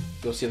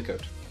 you'll see the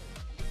code.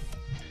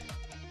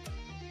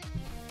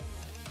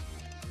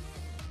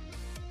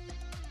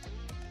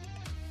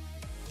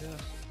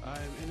 Yes,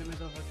 I'm in the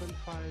middle of a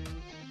gunfight.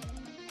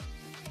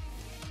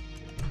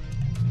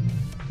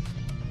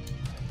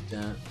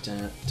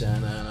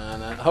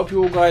 I hope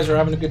you all guys are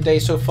having a good day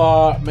so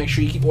far. Make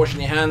sure you keep washing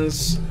your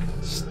hands.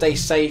 Stay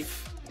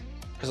safe,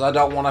 because I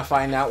don't want to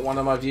find out one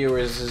of my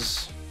viewers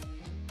has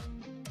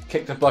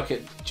kicked the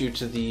bucket due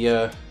to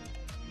the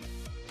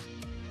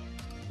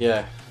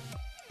yeah.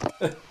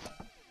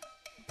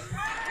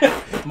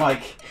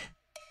 Mike.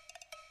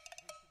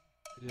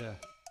 Yeah.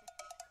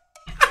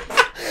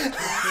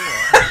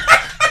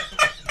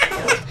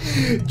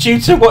 Due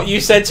to what you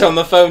said to on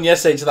the phone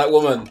yesterday to that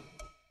woman.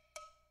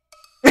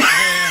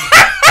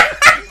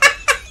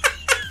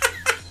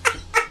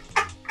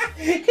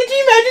 Could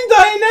you imagine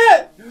dying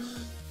that?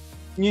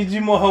 You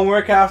do more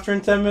homework after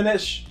in 10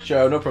 minutes?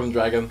 Sure, no problem,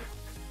 Dragon.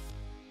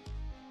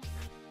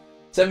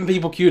 7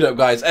 people queued up,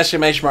 guys.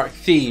 Exclamation mark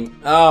theme.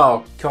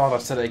 Oh, God,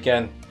 I've said it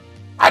again.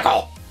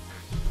 Michael!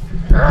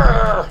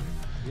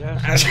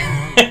 Yes.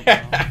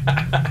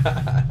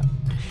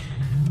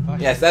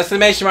 Yes,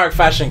 exclamation mark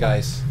fashion,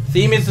 guys.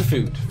 Theme is the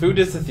food. Food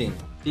is the theme.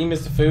 Theme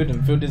is the food,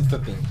 and food is the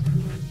theme.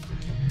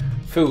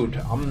 Food.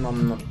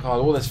 God,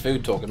 all this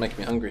food talk is making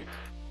me hungry.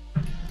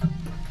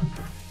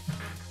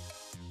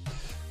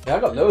 Yeah, I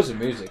got loads of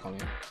music on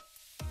here.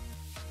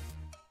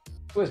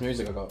 Where's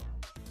music I got?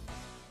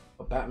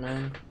 Oh,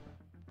 Batman.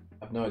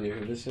 I have no idea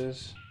who this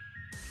is.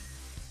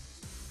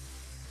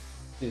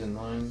 Season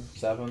 9,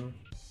 7.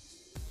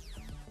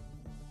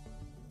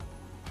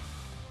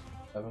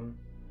 7.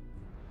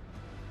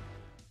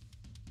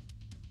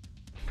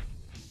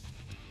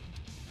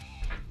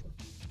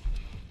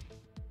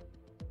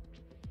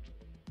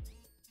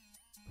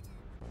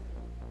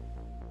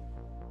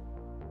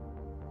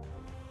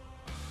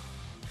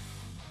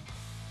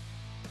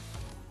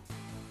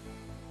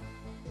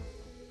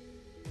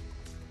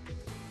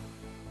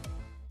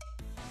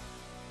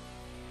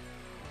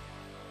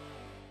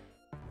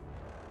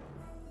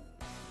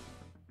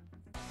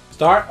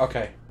 Start?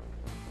 Okay.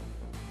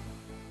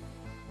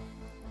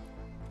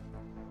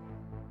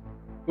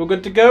 We're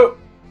good to go.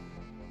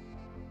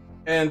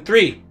 And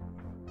 3,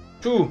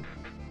 2,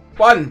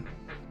 1.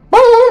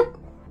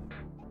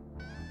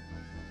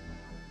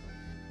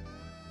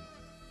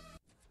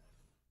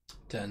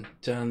 Dun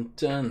dun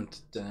dun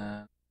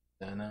dun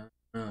dun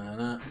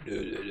dun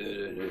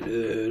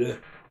dun.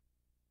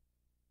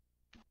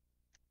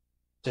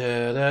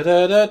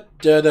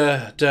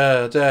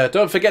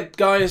 Don't forget,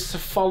 guys, to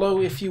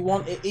follow if you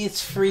want. It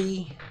is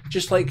free,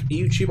 just like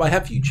YouTube. I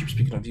have YouTube.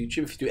 Speaking of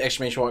YouTube, if you do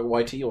exclamation mark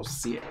YT, you'll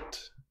see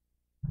it.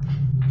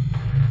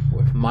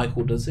 Or if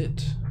Michael does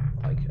it,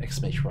 like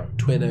exclamation mark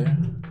Twitter.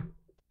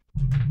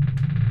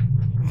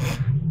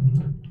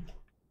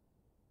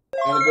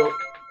 I'm gonna go.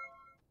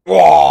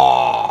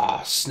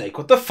 Whoa, Snake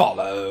with the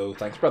follow.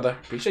 Thanks, brother.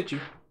 Appreciate you.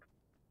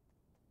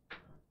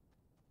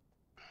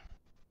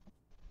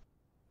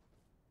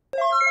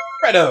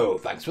 Fredo,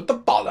 thanks for the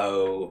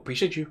follow.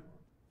 Appreciate you.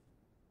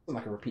 I'm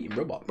like a repeating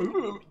robot.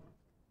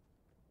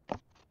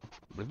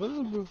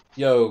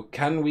 Yo,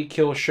 can we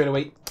kill straight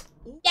away?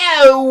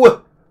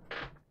 No!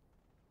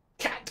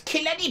 Can't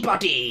kill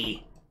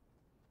anybody!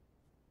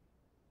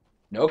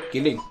 No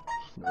killing.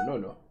 No.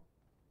 No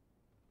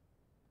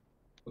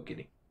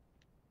killing.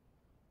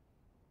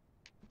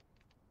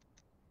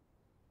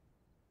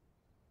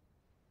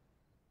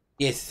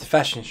 Yes, it's a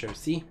fashion show,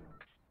 see?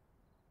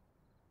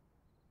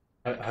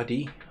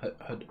 Hadi. I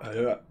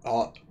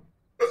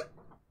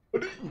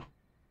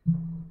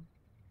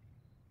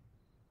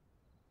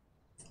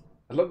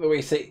love the way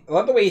he say. I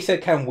love the way he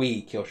said, "Can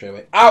we kill straight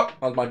away?" Ow!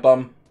 On my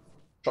bum.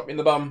 Shot me in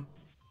the bum.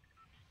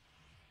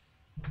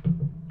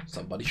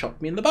 Somebody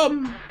shot me in the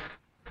bum.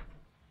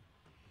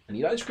 I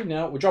need ice cream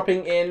now. We're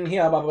dropping in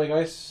here, by the way,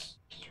 guys.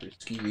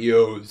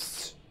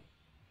 Skios.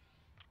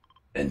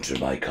 Enter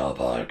my car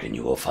park, and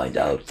you will find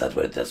out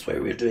that's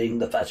where we're doing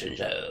the fashion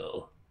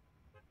show.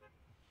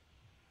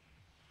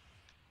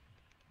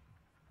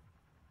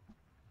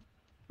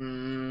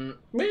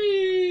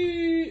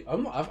 Me.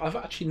 I've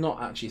actually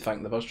not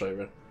thanked the bus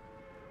driver.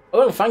 I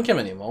don't thank him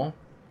anymore.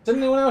 Did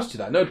anyone else do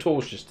that? No,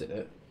 Tools just did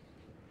it.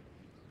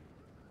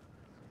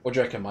 What do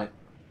you reckon, Mike?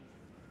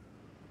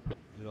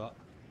 Do what?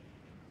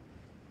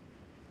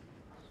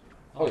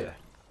 Oh yeah.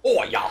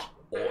 Oh yeah.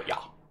 Oh yeah.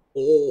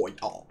 Oh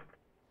yeah.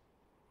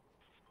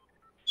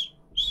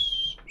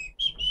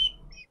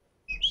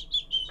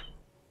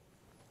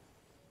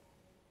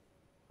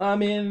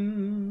 I'm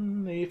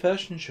in a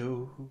fashion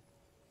show.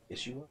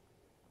 Yes, you are.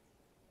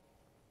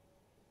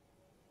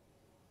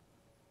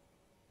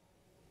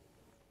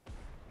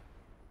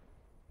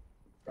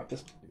 Grab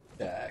this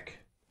bag.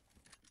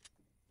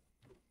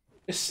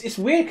 It's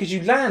weird because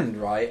you land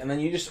right, and then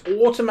you just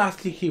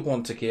automatically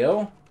want to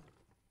kill.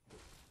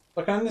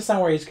 I can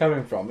understand where he's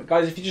coming from, but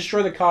guys, if you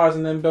destroy the cars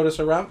and then build us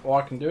a ramp, well,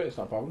 I can do it. It's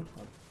not a problem.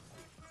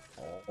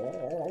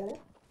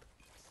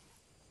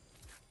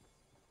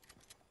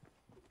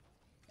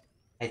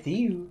 I see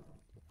you.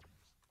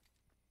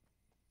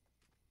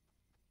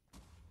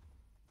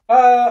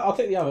 I'll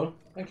take the ammo.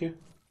 Thank you.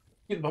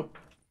 Get the pump.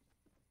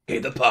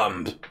 Get the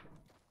pump.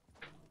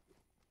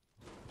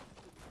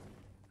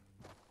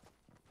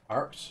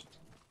 Arcs.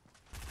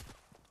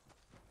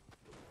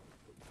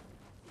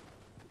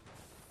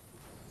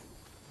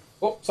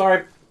 Oh,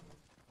 sorry.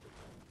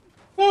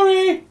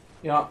 Sorry.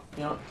 Yeah,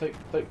 take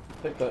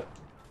that.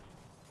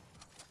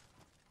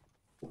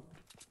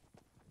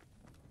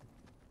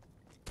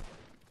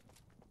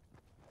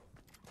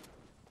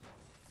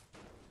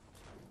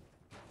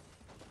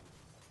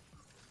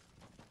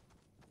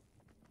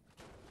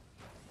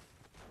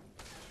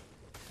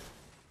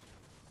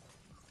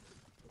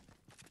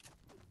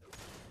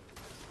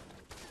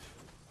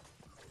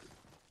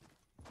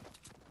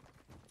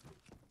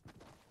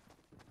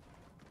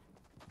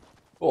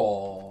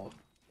 Oh.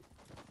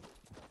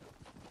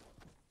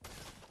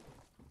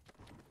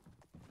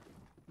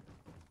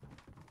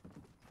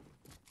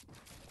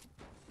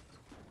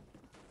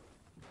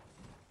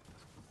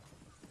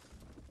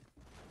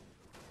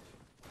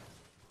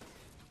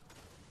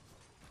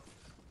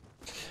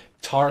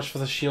 Tars for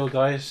the shield,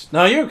 guys.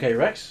 No, you're okay,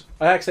 Rex.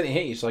 I accidentally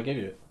hit you, so I gave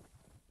you it.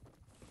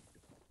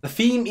 The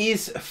theme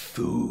is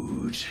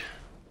food.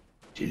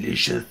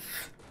 Delicious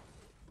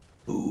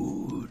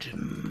food.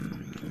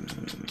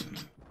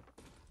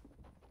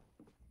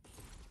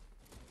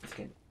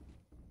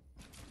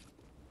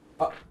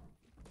 Oh.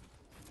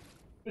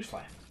 Who's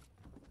flying?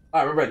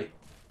 Alright, we're ready.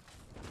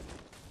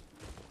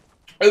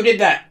 Who did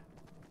that?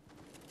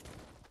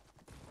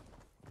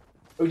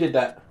 Who did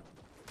that?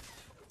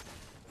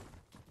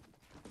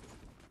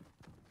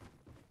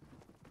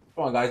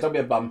 Come on, guys, don't be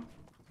a bum.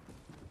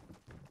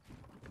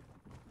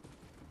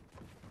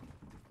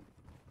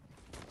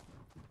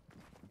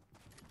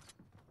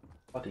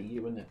 Bloody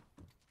you, isn't it?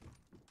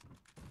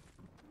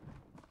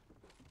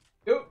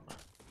 Go.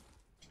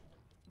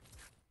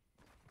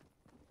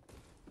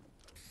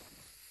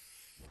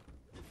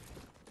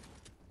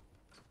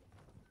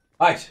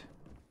 Right,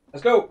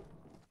 let's go.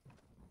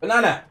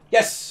 Banana,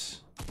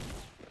 yes.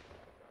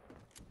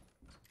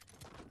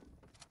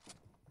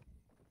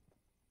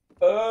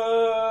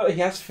 He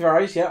has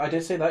fries. Yeah, I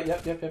did say that.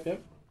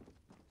 Yep.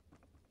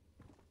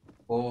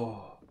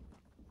 Oh,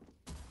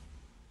 is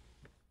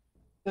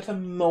that a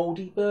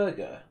moldy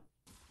burger?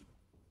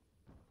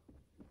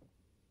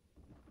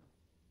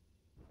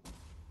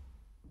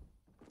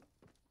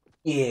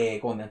 Yeah,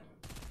 go on then.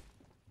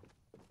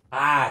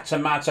 Ah,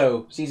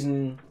 tomato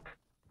season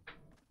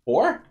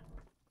 4.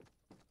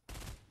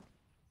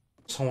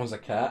 Someone's a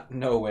cat?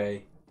 No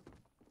way.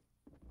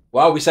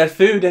 Wow, we said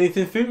food.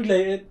 Anything food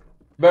related?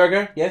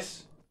 Burger,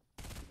 yes.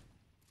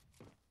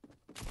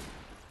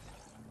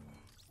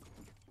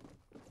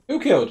 Who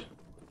killed?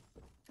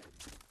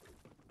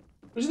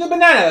 Was it the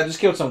banana that just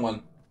killed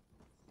someone?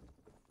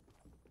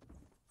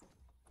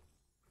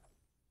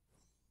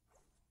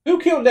 Who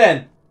killed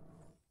then?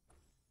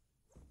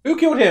 Who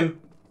killed him?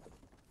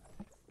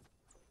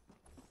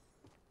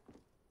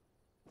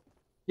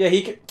 Yeah,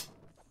 he.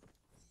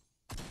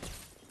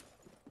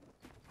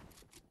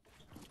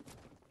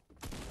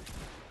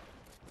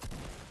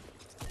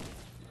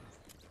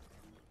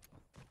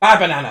 Ah,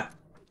 banana.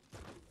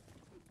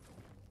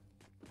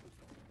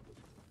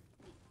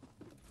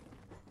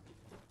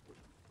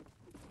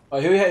 Oh,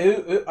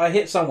 who? I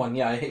hit someone.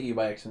 Yeah, I hit you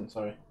by accident.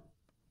 Sorry.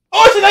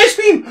 Oh, it's an ice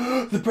cream!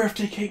 The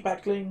birthday cake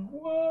backling.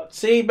 What?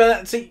 See,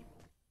 but see,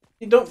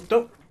 you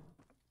don't.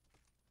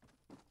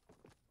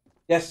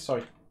 Yes,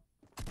 sorry.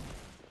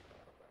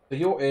 So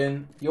you're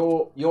in.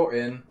 You're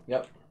in.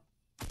 Yep.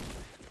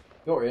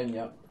 You're in.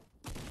 Yep.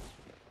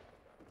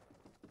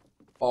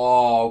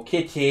 Oh,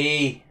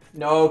 kitty.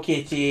 No,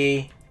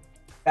 kitty.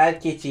 Bad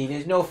kitty.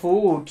 There's no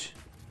food.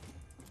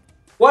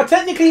 Well,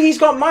 technically, he's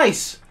got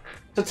mice.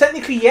 So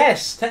technically,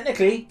 yes.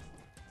 Technically.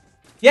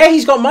 Yeah,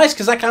 he's got mice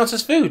because that counts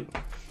as food.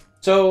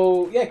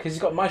 So, yeah, because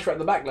he's got mice right at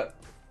the back. Look.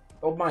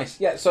 Old mice.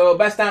 Yeah, so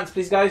best dance,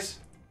 please, guys.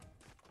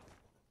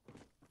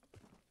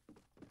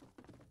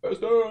 Best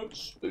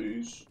dance,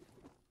 please.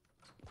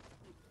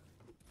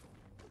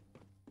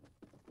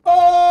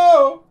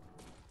 Oh!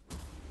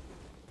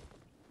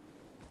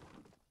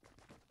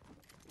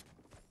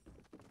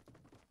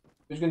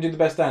 Who's gonna do the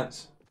best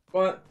dance?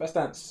 Go on, best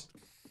dance.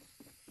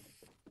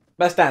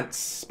 Best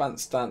dance.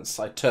 Dance, dance.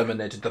 I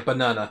terminated the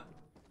banana.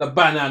 The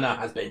banana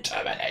has been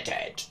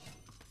terminated.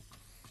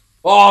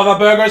 Oh, the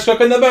burger's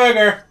cooking the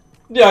burger.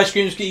 The ice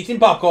cream's eating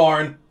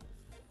popcorn.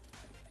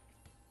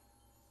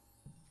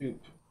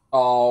 Oop.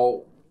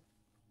 Oh.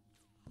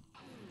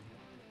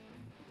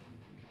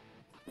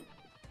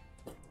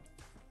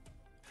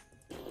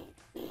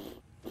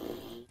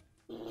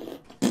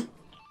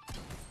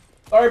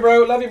 Sorry,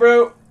 bro. Love you,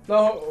 bro.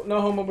 No,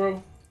 no homo,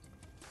 bro.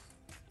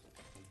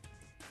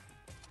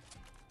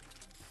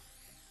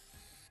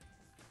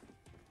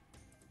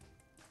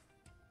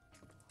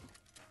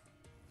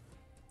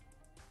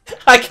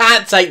 I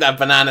can't take that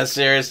banana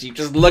seriously. You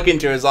just look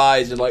into his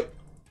eyes, you're like...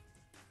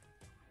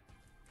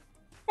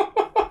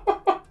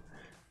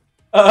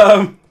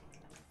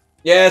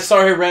 Yeah,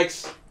 sorry,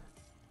 Rex.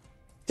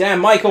 Damn,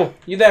 Michael.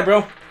 You there,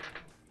 bro?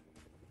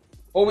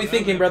 What are we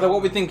thinking, brother? What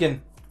are we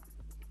thinking?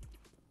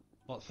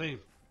 What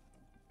theme?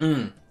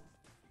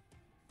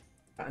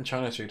 Cat and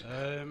China food.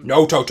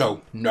 No,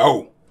 Toto.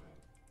 No.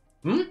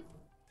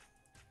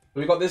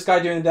 We got this guy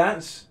doing the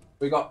dance.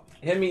 We got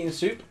him eating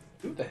soup.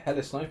 Who the hell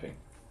is sniping?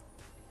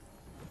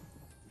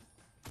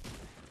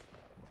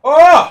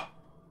 Oh!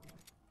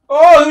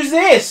 Oh, who's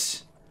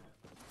this?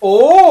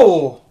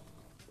 Oh!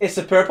 It's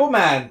a purple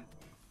man.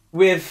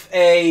 With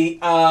a,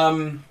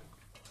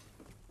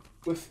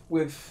 with...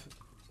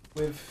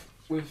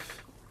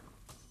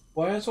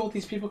 Where is all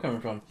these people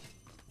coming from?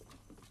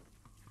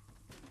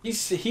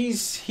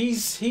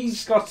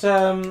 He's got,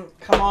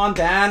 come on,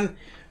 Dan.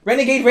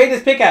 Renegade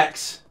Raider's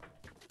pickaxe.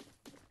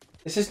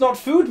 This is not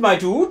food, my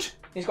dude.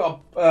 He's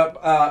got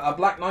a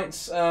Black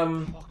Knight's,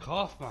 Fuck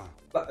off, man.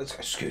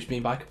 Excuse me,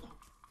 Mike.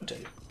 I'll tell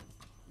you.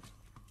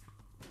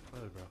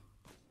 Hello, bro.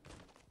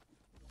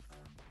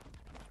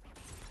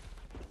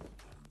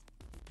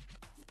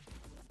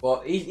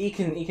 Well, he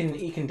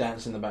can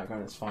dance in the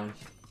background. It's fine.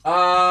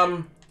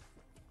 Gonna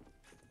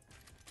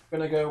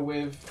go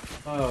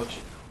with. Oh,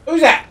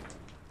 who's that?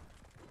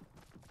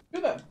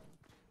 Who's that?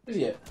 Who's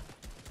he?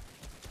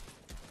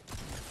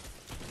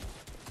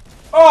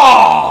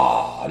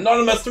 Oh,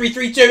 Anonymous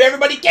 332.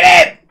 Everybody,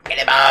 get him! Get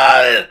him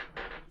all!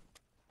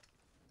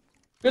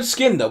 Good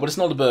skin though, but it's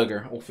not a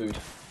burger or food.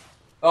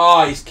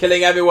 Oh, he's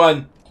killing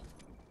everyone.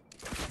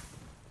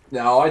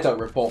 No, I don't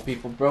report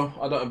people, bro.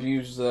 I don't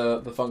abuse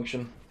the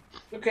function.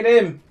 Look at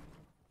him!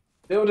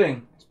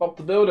 Building. It's Bob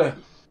the Builder.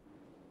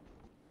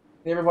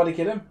 Did everybody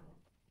kill him?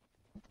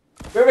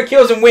 Whoever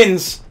kills him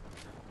wins!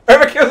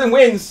 Whoever kills him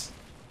wins!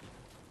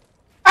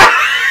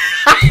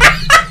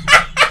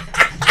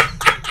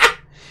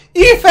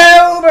 You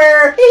fell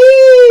over!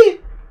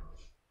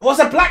 What's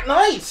a Black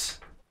Knight?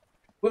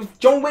 With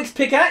John Wick's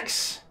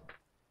pickaxe?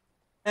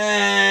 And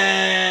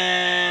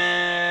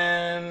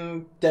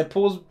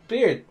Deadpool's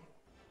beard.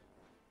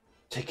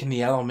 Taking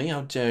the L on me,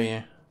 how dare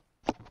you.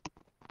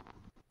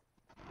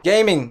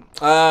 Gaming.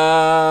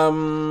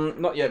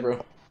 Not yet,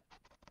 bro.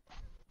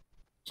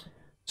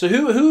 So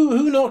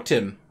who knocked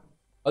him?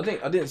 I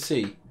didn't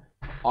see.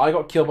 I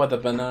got killed by the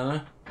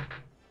banana.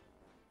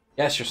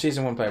 Yes, you're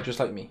season 1 player, just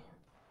like me.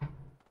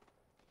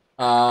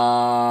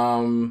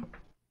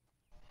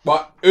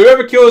 But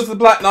whoever kills the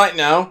Black Knight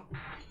now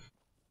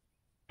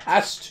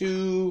has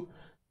to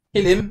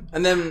kill him,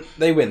 and then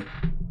they win.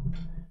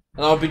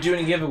 And I'll be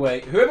doing a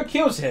giveaway. Whoever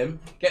kills him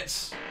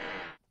gets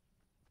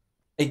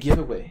a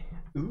giveaway.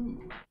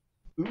 Ooh.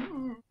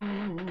 Ooh.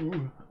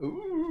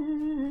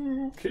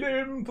 Ooh. Kill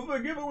him for the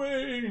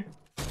giveaway.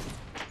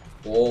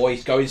 Oh,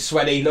 he's going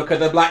sweaty. Look at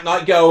the Black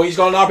Knight go. He's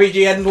got an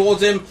RPG heading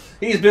towards him.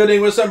 He's building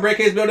with some brick.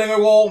 He's building a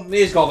wall.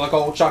 He's got a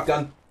gold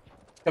shotgun.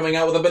 Coming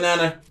out with a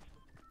banana.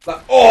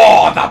 But,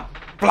 oh, the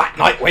Black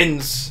Knight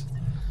wins.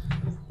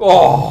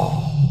 Oh.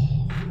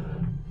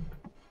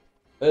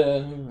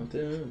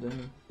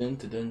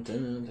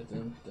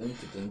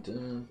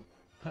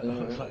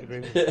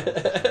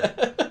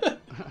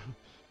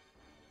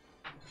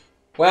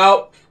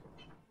 Well,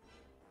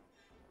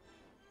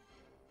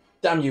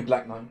 damn you,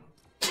 Black Knight.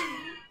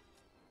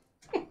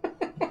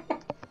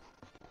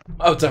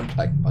 Oh, damn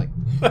Black Knight.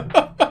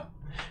 Right,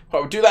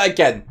 we'll do that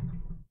again.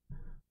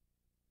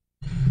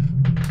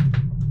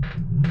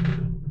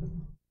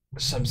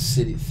 Some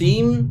city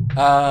theme.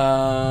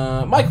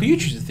 Michael, you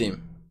choose a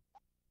theme.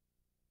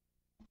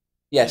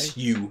 Yes,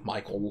 you,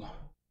 Michael.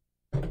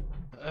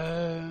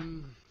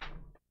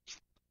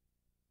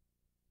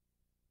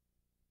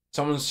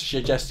 Someone's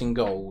suggesting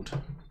gold.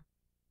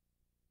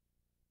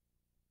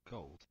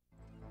 Gold.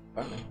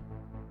 Apparently.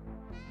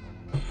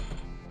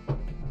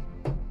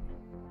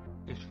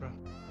 History.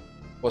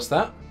 What's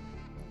that?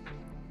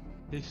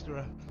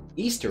 History.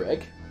 Easter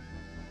egg?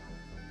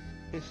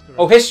 History.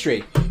 Oh,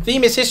 history.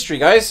 Theme is history,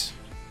 guys.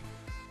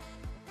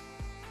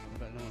 I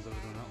bet no one's ever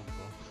done that one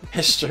before.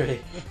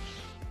 History.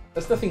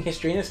 There's nothing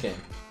history in this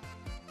game.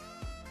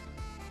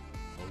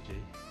 OG.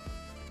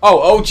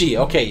 Oh, OG.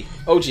 Okay,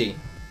 OG.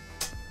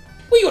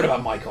 What are you on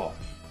about, Michael?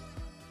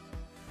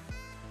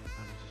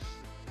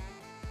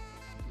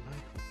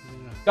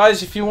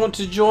 Guys, if you want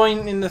to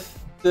join in the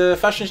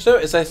fashion show,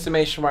 it's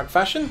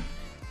 !fashion.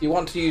 you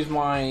want to use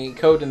my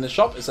code in the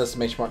shop, it's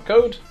exclamation mark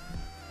code.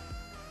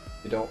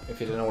 If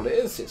you don't know what it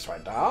is, it's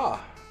right there.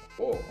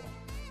 Oh.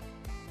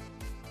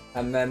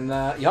 And then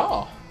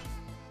yeah.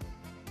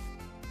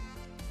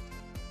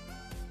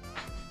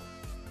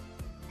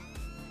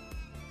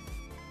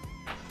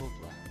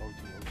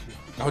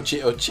 OG.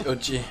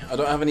 I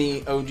don't have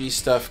any OG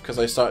stuff because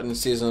I started in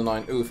season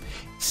 9. Oof.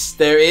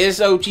 There is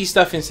OG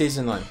stuff in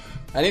season 9.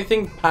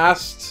 Anything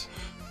past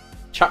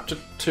chapter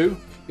 2,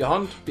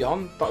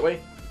 beyond that way,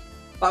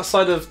 that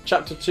side of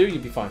chapter 2,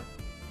 you'd be fine.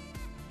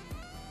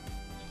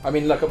 I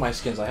mean, look at my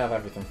skins. I have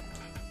everything.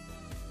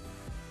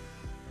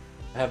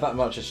 I have that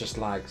much. It's just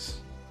lags.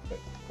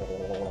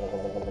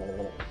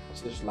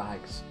 It's just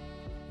lags.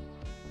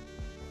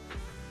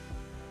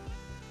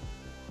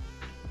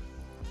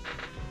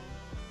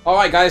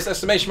 Alright guys,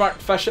 exclamation mark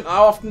fashion.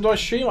 How often do I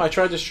stream? I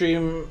try to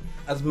stream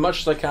as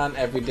much as I can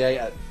every day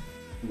at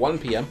 1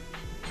 PM.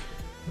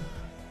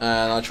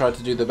 And I try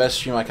to do the best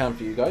stream I can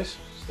for you guys.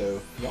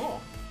 So, yeah.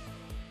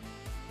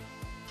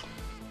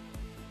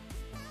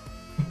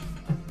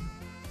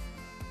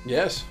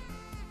 Yes.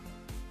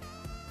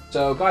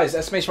 So guys,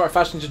 exclamation mark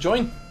fashion to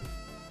join.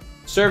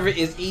 Server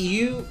is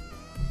EU.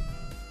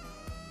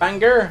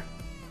 Banger.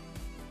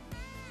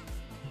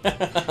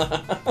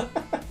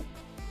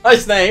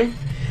 Nice name.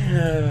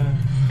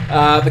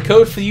 The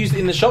code for use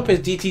in the shop is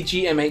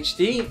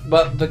DTGMHD,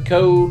 but the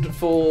code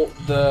for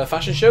the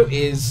fashion show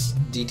is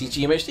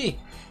DTGMHD.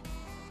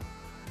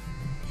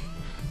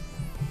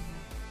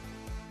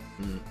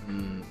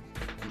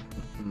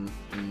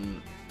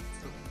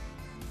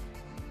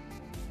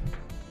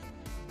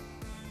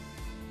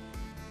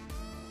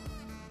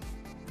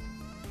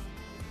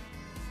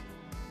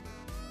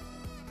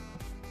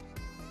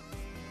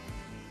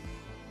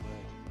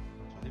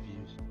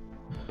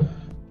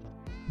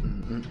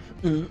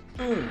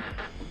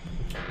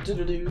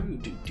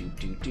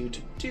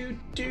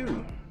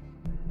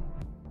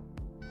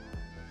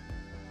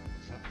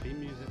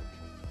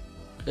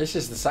 This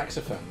is the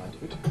saxophone, my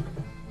dude.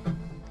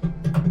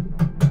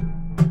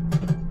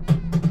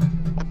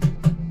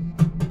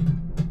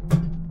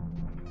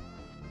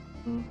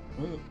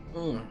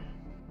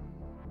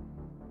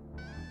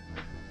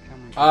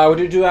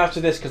 We do after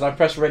this because I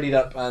pressed ready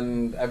up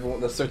and everyone.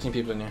 There's 13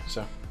 people in here,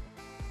 so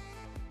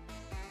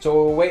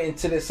we'll wait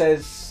until it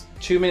says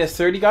 2 minutes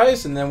 30,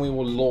 guys, and then we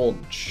will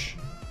launch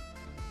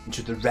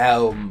into the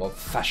realm of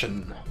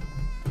fashion.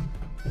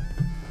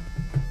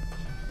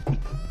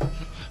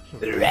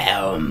 The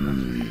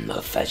realm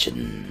of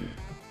fashion.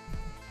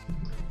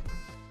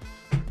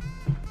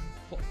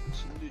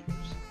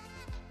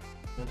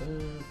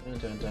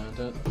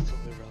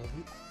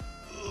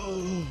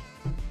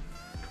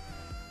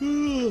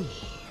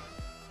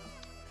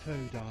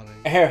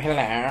 darling. Oh,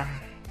 hello.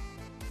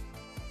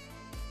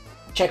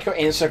 Check your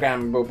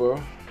Instagram, boo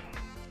boo.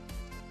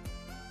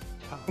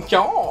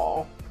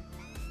 Yeah.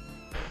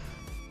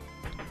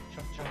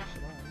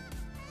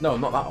 No,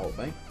 not that old,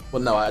 mate.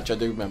 Well, no, actually, I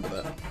do remember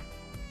that.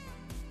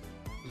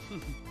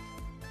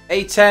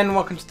 A10,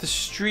 welcome to the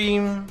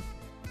stream.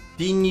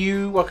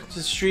 DNU, welcome to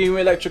the stream.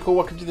 Electrical,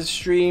 welcome to the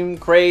stream.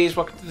 Craze,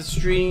 welcome to the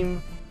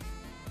stream.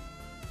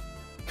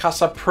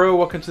 Casa Pro,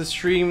 welcome to the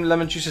stream.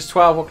 Lemon Juices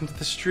 12, welcome to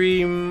the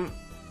stream.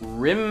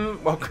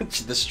 Rim, welcome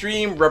to the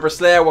stream. Rubber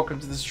Slayer, welcome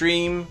to the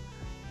stream.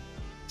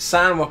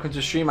 San, welcome to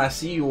the stream. I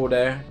see you all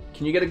there.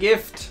 Can you get a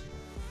gift?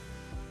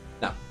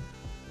 No.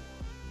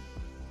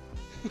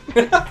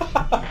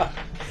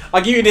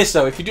 I'll give you this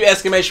though. If you do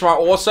exclamation mark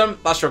awesome,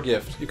 that's your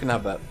gift. You can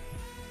have that.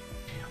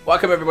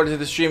 Welcome everybody to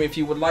the stream. If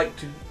you would like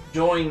to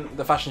join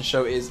the fashion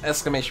show, it is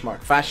exclamation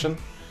mark fashion.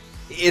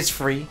 It is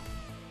free.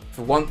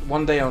 For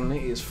one day only.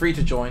 It is free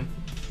to join.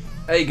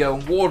 There you go.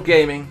 Ward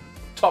Gaming.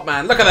 Top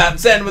man. Look at that.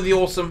 Zen with the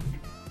awesome.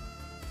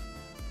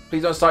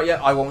 Please don't start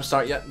yet. I won't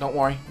start yet. Don't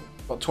worry.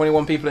 Got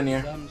 21 people in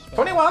here.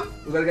 21?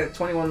 We've got to get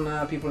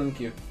 21 people in the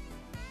queue.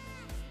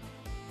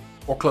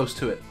 Or close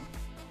to it.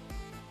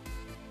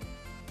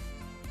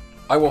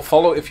 I will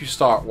follow if you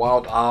start.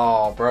 Wild.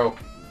 Oh, bro.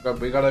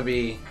 We gotta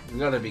be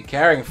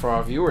caring for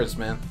our viewers,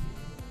 man.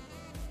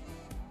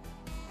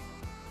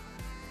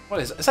 What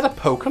is that a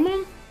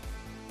Pokemon?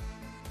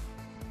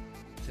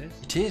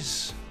 It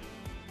is.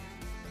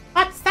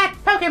 What's that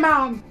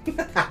Pokemon?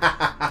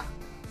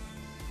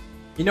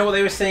 You know what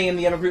they were saying in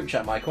the other group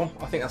chat, Michael?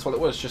 I think that's what it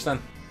was just then.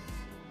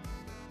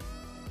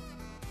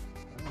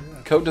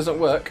 Code doesn't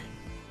work.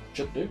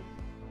 Should do.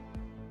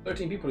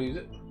 13 people use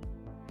it.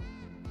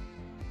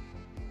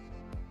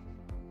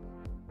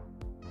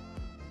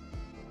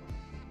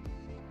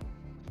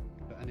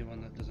 But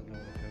anyone that doesn't know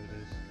what the code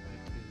is,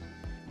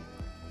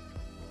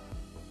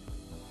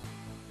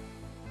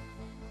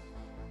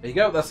 There you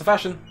go, that's the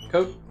fashion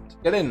code.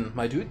 Get in,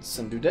 my dudes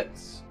and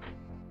dudettes.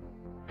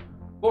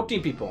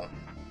 14 people.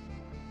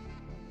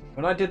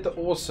 When I did the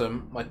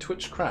awesome, my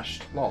Twitch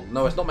crashed. Lol.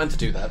 No, it's not meant to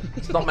do that.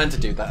 It's not meant to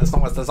do that. It's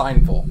not what it's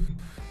designed for.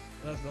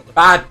 that's not the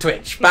Bad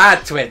Twitch.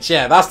 Bad Twitch.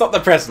 Yeah, that's not the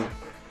present.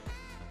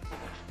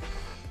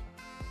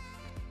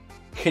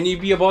 Can you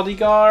be a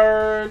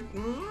bodyguard?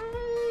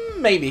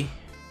 Maybe.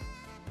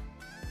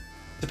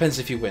 Depends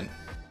if you win.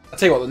 I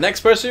tell you what, the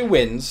next person who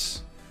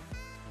wins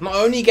not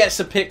only gets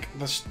to pick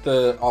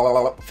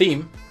the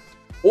theme,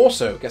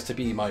 also gets to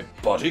be my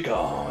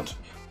bodyguard.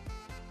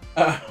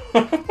 Are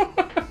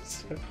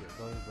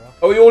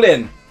we all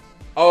in?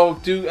 I'll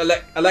do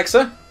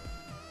Alexa.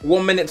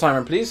 1 minute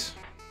timer, please.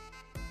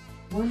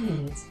 1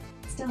 minute.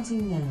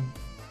 Starting now.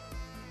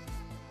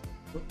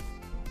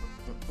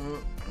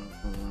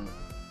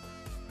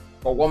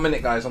 Oh, 1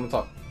 minute, guys, on the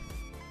top.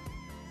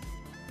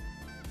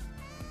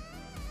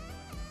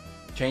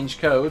 Change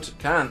code.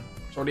 Can.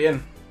 It's already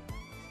in.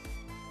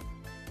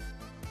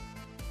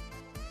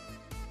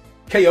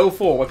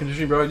 KO4. Welcome to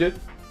stream, bro. I did.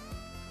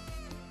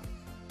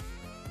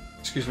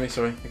 Excuse me.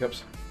 Sorry.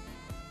 Hiccups.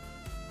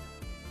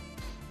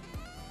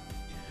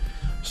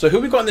 So who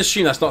we got in this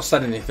stream that's not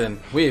said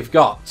anything? We've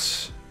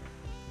got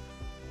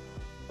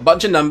a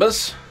bunch of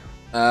numbers.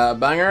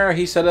 Banger.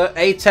 He said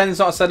A10's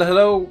not said a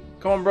hello.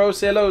 Come on, bro.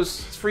 Say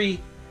hellos. It's free.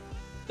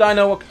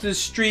 Dino. Welcome to the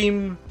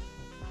stream.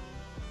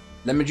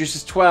 Lemon Juice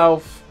is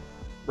 12.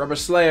 Rubber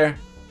Slayer,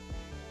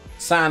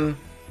 San,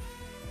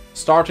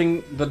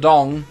 starting the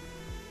dong.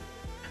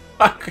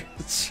 Welcome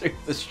to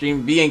the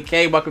stream.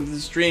 B&K, welcome to the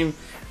stream.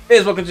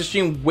 Fizz, welcome to the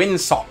stream.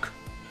 Windsock,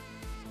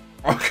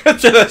 welcome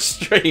to the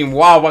stream.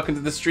 Wow, welcome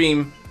to the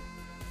stream.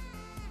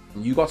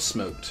 You got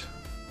smoked.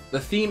 The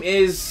theme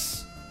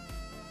is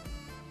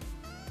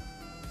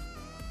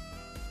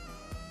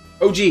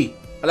OG.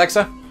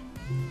 Alexa,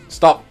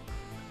 stop.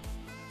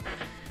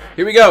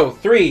 Here we go.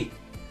 3,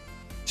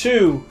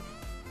 2,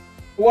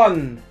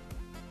 1.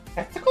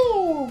 Let's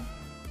go.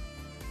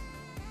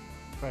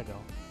 Fredo.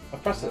 I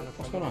pressed it.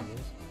 What's going on?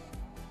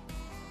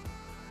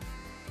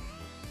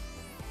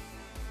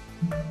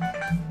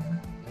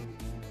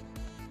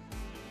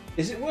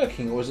 Is it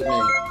working or is it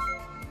me?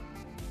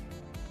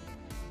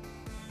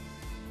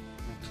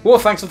 Whoa,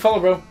 thanks for the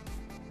follow, bro.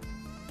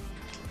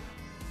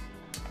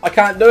 I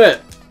can't do it.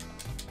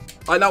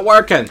 I'm not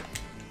working.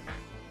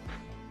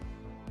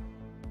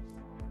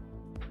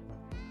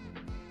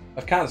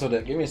 I've cancelled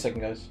it. Give me a second,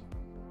 guys.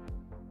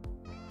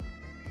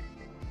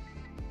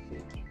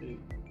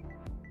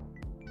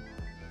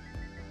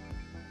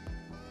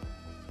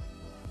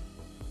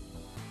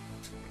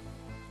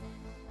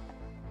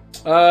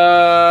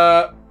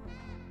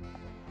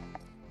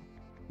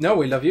 No,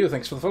 we love you.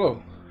 Thanks for the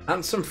follow.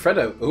 Handsome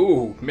Fredo.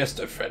 Ooh,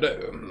 Mr.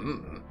 Fredo.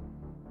 Mm.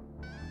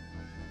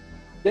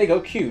 There you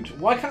go, cute.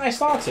 Why can't I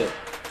start it?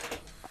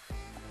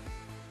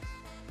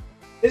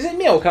 Is it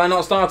me or can I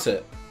not start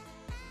it?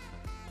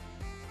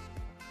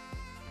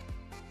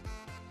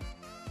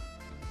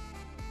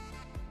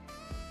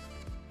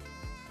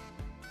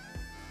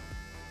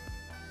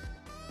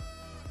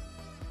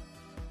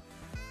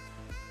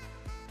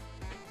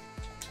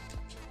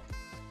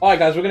 Alright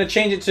guys, we're going to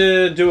change it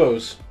to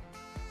duos.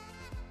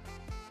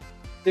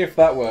 See if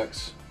that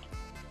works.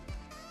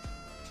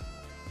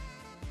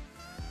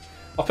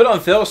 I'll put it on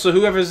Phil, so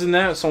whoever's in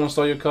there, someone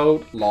stole your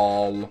code.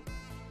 Lol.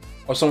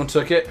 Or someone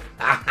took it.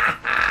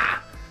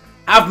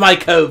 Have my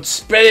code,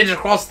 spread it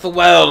across the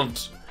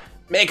world.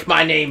 Make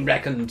my name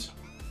reckoned.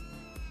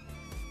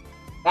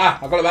 Ah,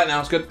 I got it back now,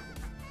 it's good.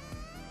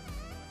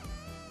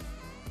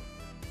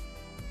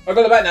 I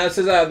got it back now, it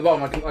says at the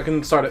bottom, I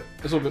can start it.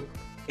 It's all good.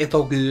 It's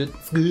all good.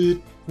 It's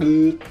good.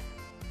 Good.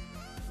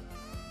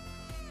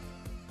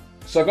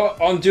 So I got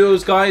on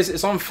duos, guys.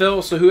 It's on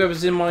Phil, so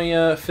whoever's in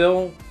my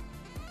Phil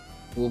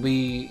will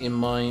be in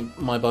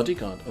my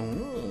bodyguard.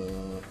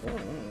 Oh.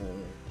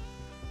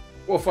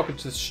 Well, fucking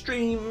to the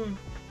stream.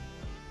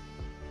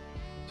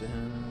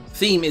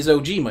 Theme is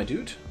OG, my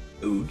dude.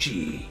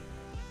 OG.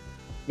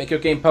 Make your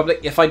game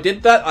public. If I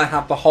did that, I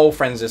have the whole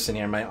friends list in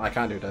here, mate. I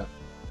can't do that.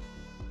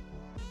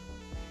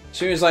 As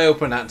soon as I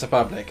open that to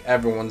public,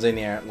 everyone's in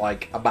here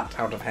like a bat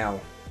out of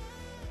hell.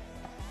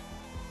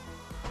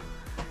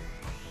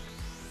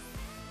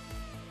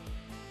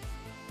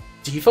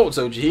 Default's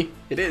OG.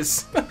 It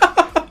is.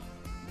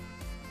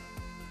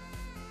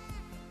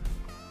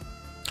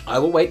 I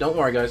will wait, don't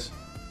worry guys.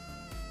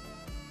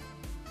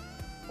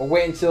 I'll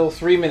wait until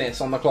 3 minutes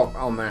on the clock.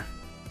 On there.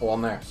 Oh,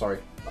 on there, sorry.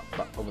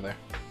 Over there.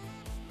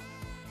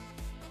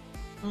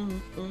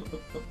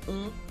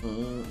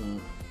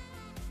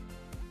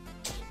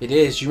 It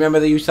is. You remember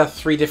they used to have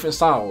 3 different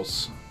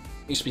styles?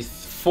 It used to be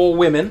 4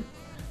 women,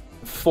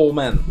 4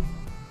 men.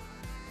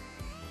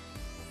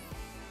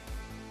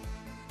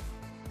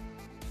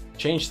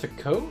 Change the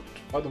code?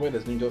 By the way,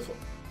 there's new default.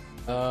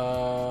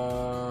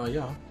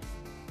 Yeah.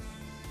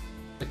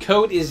 The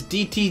code is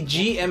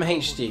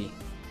DTGMHD.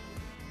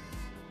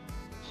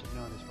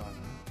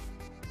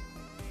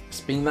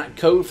 It's been that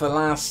code for the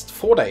last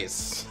 4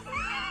 days.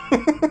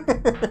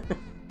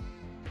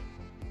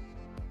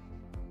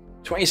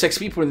 26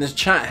 people in this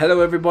chat.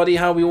 Hello everybody,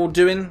 how are we all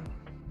doing?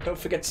 Don't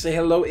forget to say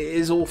hello, it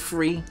is all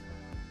free.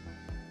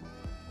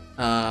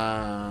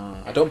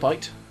 I don't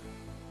bite.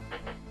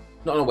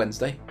 Not on a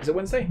Wednesday. Is it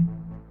Wednesday?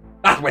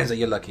 Ah, Wednesday,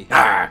 you're lucky.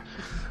 Ah.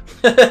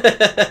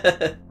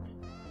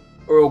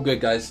 We're all good,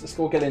 guys. Let's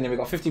go get in here. We've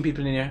got 15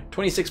 people in here.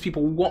 26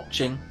 people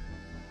watching.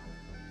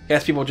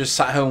 Guess people just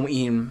sat home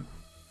eating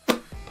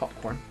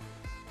popcorn.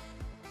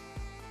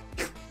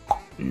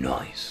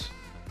 Nice.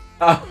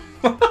 Oh.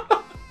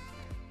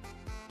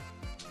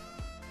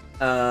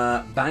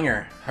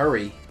 Banger.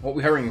 Hurry. What are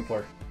we hurrying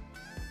for?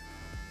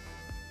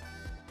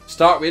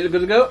 Start. We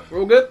good to go? We're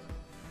all good?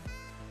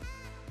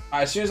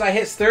 Alright, as soon as I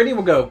hit 30,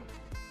 we'll go.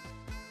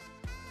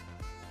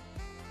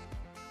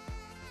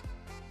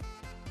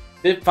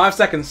 5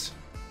 seconds.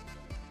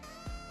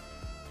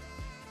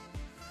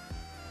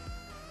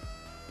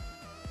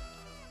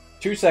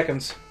 2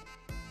 seconds.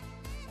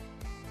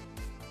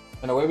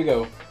 And away we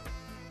go.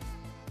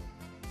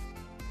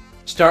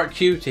 Start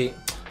QT.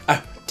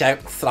 Oh,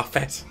 don't fluff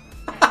it.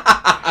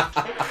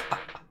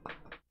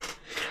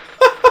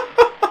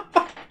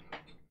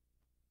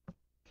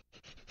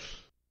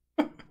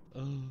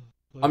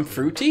 I'm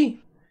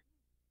fruity.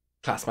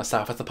 Class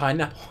myself as a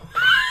pineapple.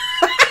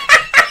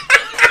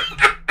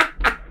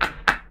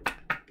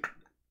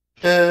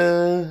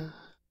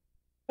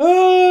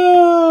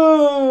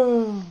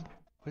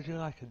 Would you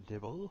like a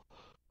dibble?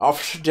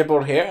 Off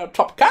dibble here,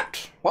 top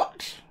cat.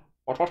 What?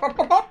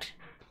 What?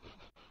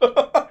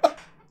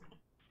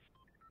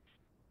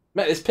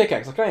 Mate, this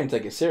pickaxe, I can't even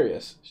take it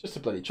serious. It's just a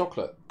bloody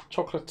chocolate.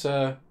 Chocolate,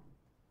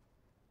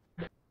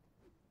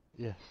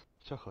 Yes,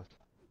 chocolate.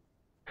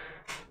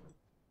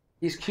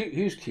 He's cute.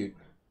 Who's cute?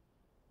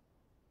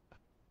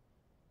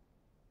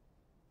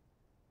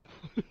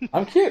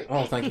 I'm cute.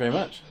 Oh, thank you very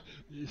much.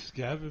 You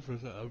scared me for a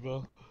second,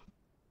 bro.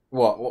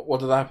 What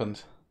did happen?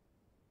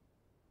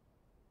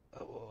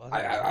 Well,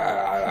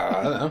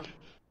 I don't know.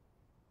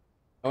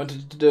 I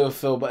wanted to do a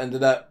fill, but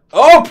ended up...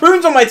 Oh,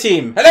 Prune's on my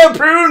team! Hello,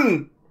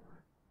 Prune!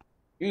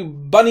 You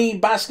bunny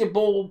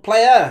basketball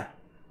player!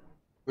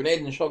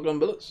 Grenade and shotgun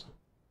bullets.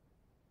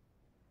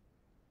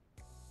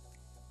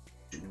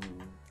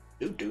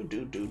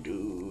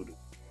 Do.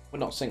 We're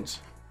not sings.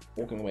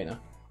 Walking away now.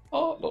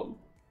 Oh, lol.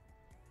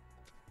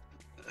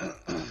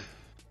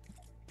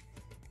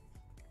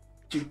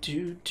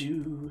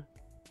 do.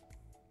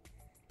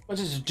 What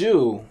did it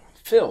do?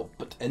 Phil,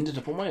 but ended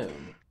up on my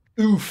own.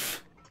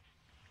 Oof.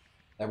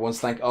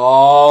 Everyone's like,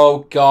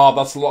 oh god,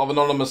 that's a lot of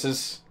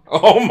anonymouses.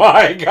 Oh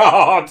my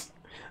god.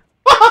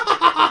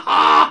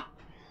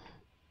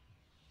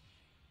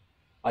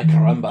 I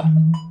caramba.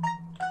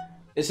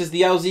 This is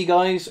the LZ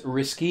guys,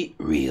 Risky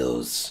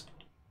Reels.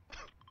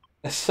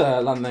 Let's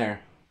land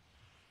there.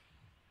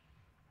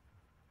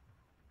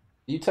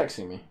 Are you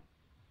texting me?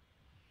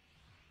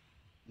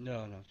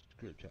 No,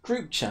 group chat.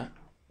 Group chat?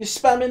 You're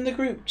spamming the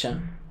group chat?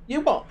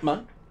 You what,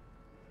 mate?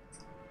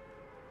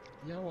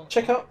 Yeah, what?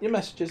 Check out your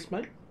messages,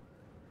 mate.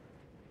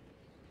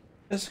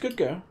 That's a good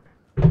girl.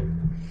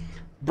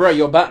 Bro,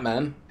 you're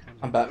Batman.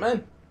 I'm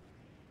Batman.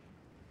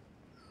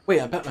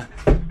 Wait, I'm Batman.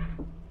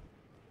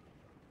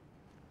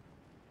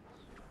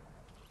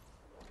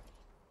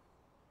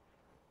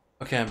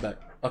 Okay, I'm back.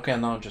 Okay,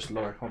 now I'm just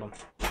lower. Hold on.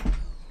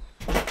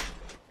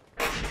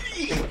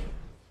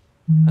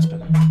 That's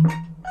better.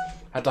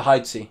 Had to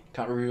hide, see.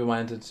 Can't reveal my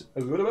identity.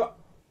 Can't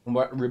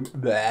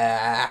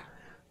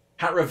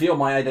reveal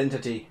my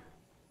identity.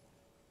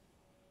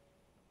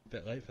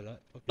 Bit late for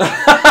that.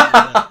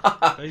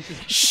 Okay.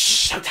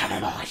 Shh! Don't tell me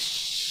more.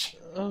 Shh.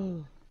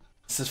 Oh.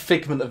 This is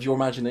figment of your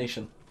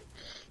imagination.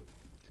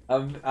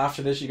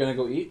 After this, you're gonna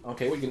go eat.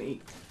 Okay, what are you gonna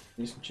eat?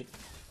 Need some chicken.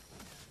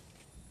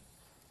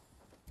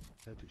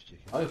 I hope it's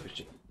chicken. I hope it's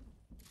chicken.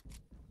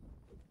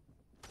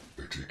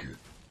 Chicken.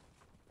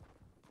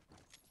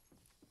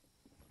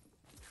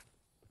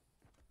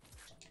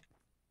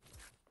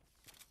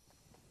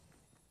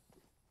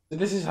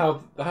 This is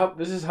how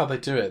they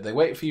do it. They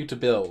wait for you to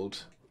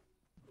build.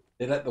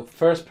 They let the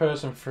first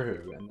person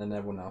through, and then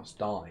everyone else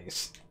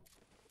dies.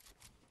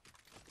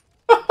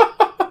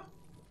 That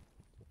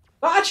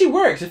actually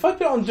works. If I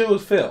put it on dual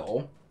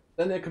fill,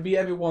 then it could be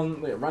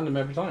everyone like, random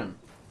every time.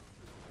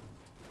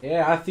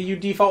 Yeah, I see you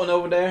defaulting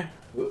over there.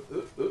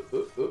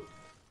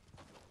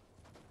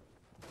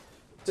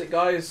 That's it,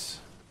 guys.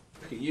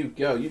 Look at you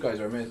go. You guys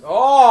are amazing.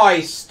 Oh, I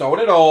stole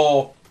it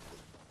all.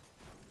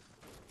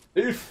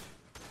 Oof.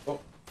 Oh,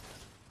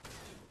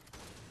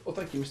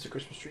 thank you, Mr.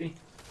 Christmas Tree.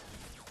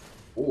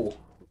 Oh,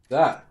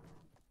 that.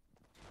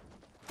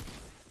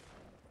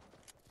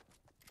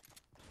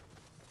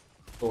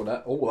 Oh,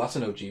 that. Oh, that's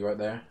an OG right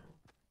there.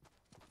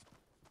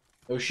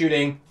 No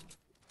shooting.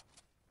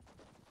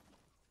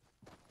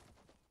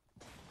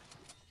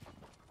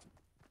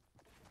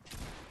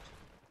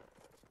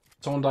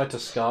 Someone died to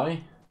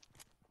Sky.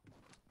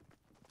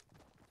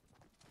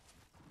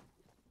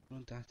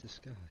 Someone died to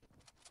Sky.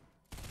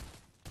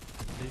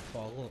 They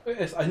fall up.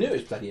 Yes, I knew it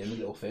was bloody him, the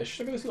little fish.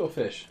 Look at this little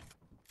fish.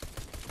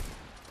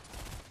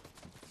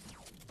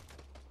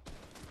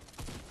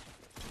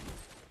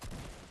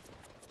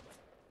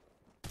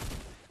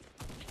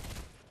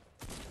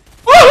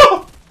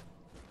 Oh!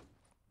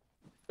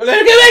 Don't let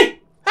him get me!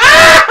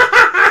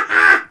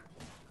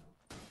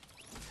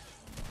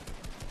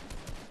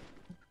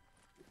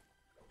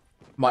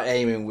 My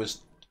aiming was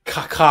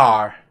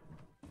kakar.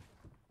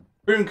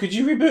 Boom, could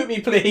you reboot me,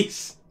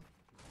 please?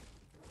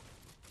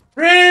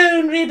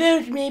 Rune,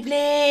 reboot me,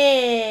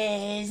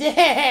 please.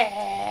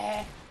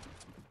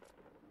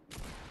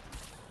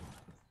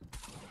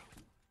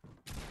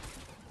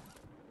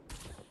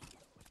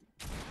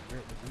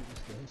 great rebooting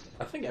skills.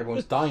 I think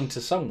everyone's dying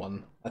to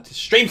someone. That is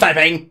stream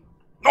typing!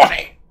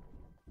 Naughty!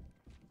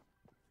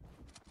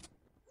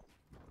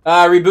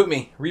 Reboot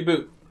me.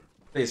 Reboot.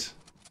 Please.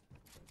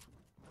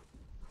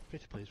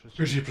 Pretty please.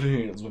 Pretty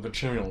please, with a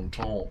cherry on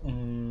top.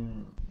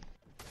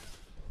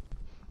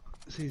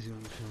 It's easy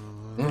on the show.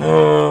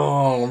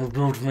 Oh,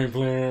 reboot me,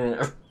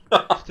 please.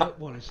 Step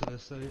one is to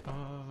say,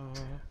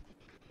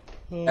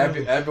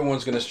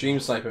 Everyone's gonna stream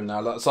snipe him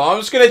now. So I'm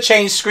just gonna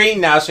change screen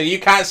now so you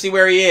can't see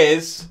where he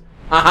is.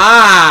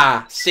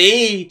 Aha!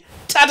 See?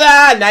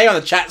 Ta-da! Now you're on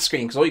the chat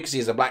screen because all you can see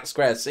is a black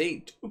square.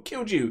 See? Who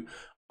killed you?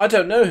 I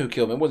don't know who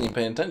killed me. I wasn't even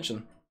paying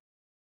attention.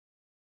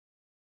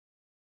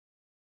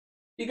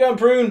 You going,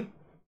 Prune?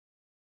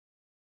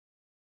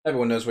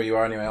 Everyone knows where you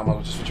are anyway. I might as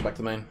well just switch you back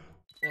to main.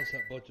 Once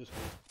that bud just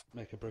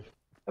make a brew.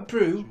 A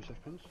brew? 2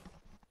 seconds.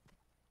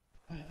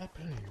 I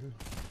play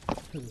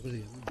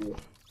you.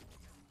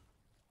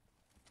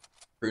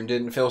 Prune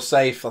didn't feel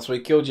safe. That's why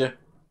he killed you.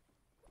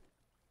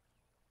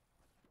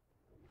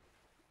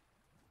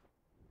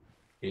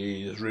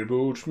 Please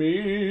reboot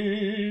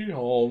me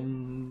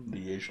on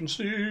the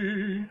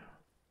agency.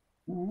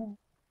 Ooh.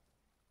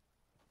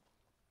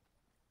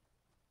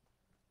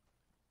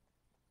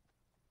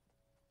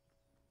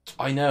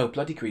 I know,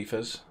 bloody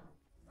griefers.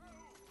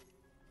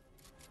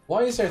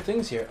 Why is there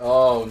things here?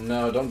 Oh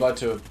no, don't die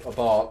to a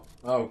bot.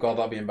 Oh god,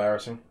 that'd be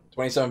embarrassing.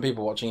 27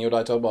 people watching you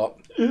die to a bot.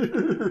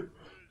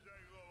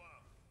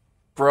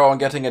 Bro, I'm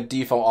getting a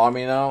default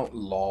army now.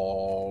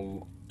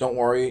 Lol. Don't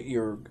worry,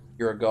 you're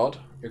a god.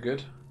 You're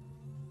good.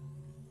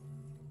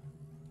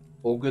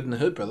 All good in the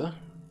hood, brother.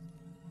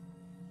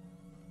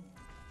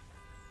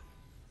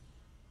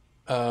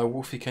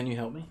 Wolfie, can you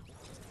help me?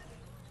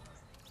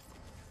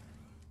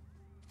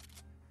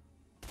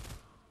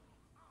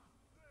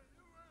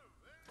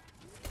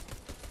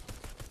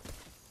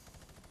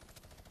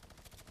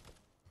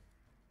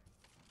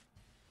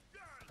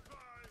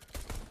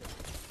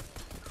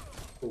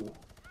 Ooh.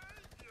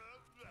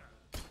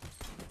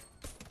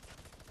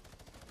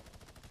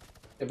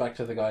 Get back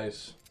to the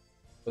guys.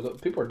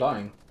 People are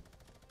dying.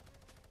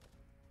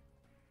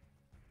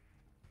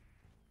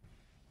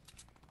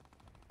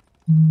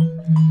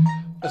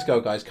 Let's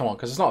go, guys. Come on,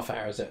 because it's not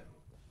fair, is it?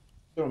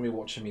 You don't want me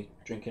watching me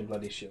drinking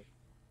bloody shit.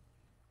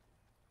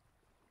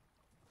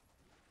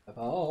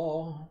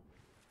 Oh,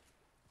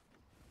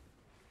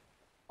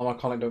 my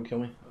iconic, don't kill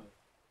me.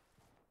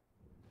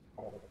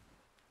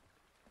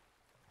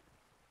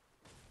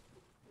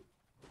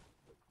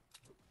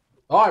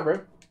 Alright,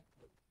 bro.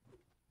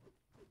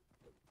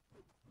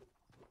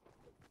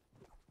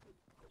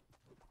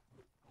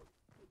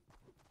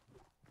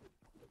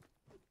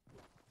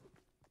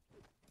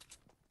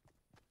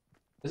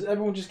 Is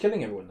everyone just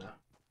killing everyone now?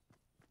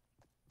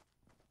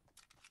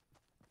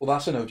 Well,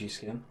 that's an OG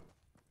skin.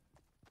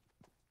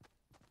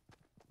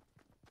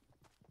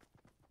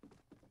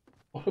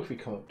 What have we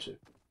come up to?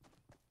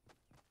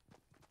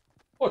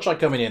 Or try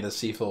coming in the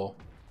C4.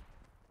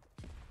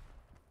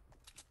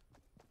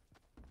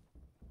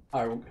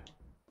 Alright,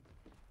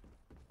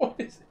 what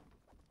is it?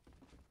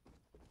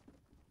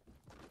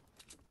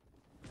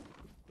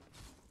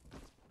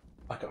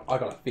 I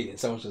got a feeling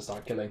someone's gonna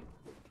start killing.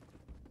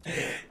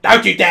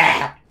 Don't you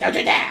dare! Don't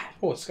you dare!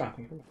 Oh, it's Sky.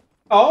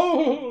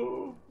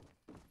 Oh!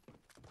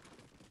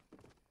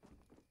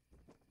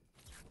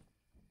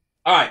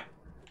 Alright.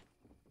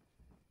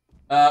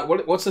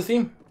 What's the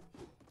theme?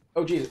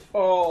 Oh, Jesus.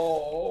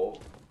 Oh!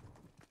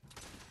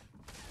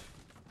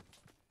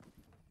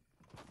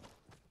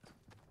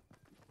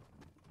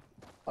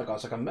 Oh god,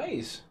 it's like a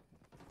maze.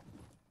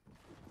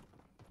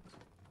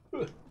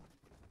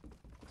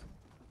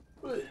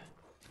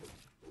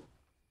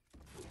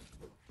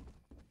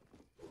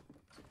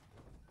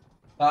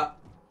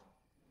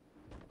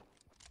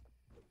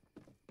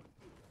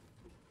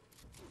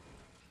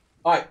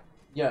 Alright.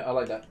 Yeah, I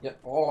like that. Yeah.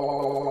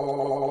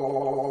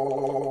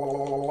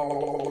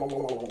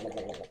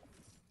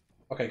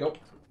 Okay, go.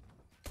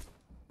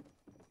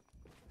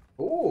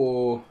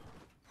 Ooh.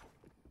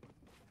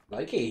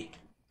 Likey.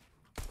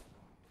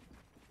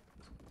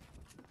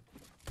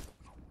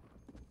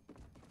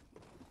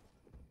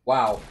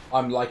 Wow,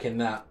 I'm liking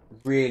that.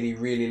 Really,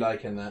 really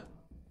liking that.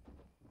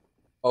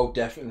 Oh,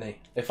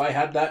 definitely. If I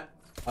had that,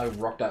 I would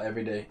rock that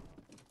every day.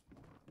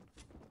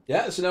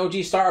 Yeah, it's an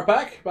OG starter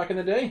pack back in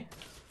the day.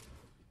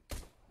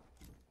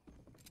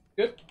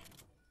 Good.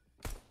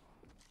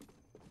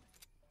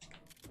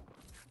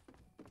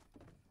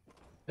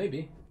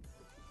 Maybe.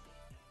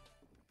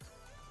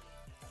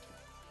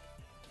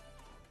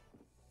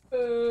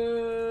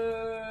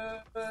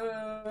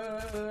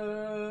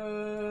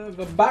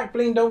 The back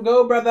bling don't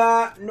go,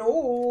 brother.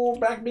 No,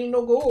 back bling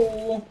no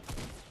go.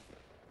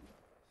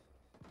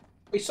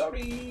 We're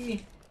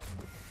sorry.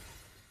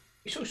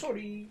 We're so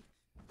sorry.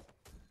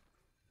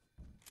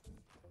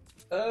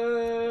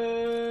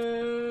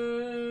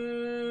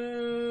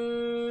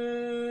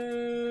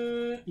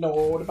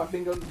 No, the back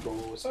bling don't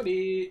go.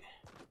 Sorry.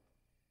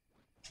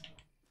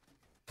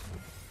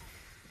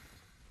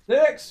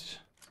 Next.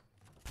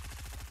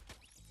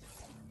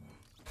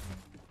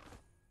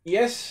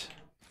 Yes.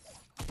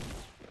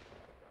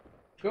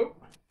 Go.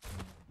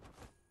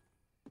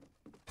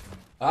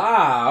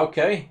 Ah,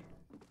 okay.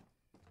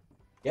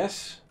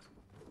 Yes.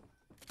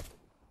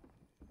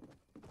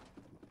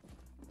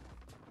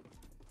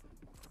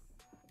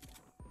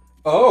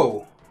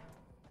 Oh.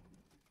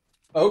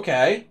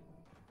 Okay.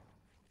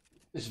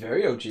 This is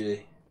very OG.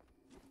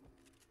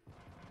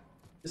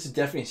 This is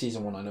definitely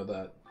season 1, I know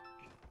that.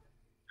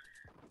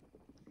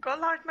 Go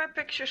like my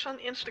pictures on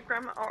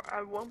Instagram or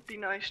I won't be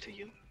nice to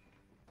you.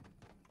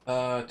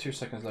 2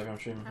 seconds left, I'm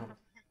streaming.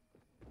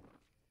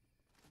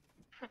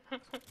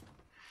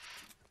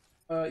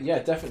 Yeah,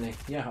 definitely.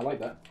 Yeah, I like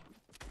that.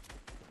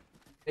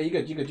 Yeah, you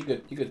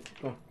good.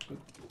 Go on.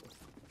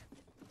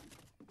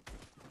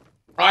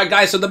 Alright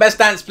guys, so the best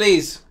dance,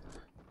 please.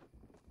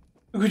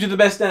 Who could do the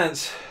best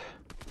dance?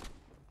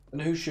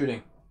 And who's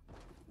shooting?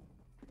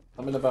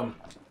 I'm in the bum.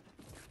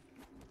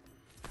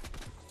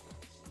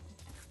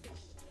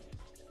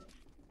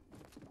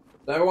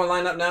 So everyone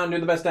line up now and do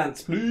the best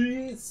dance.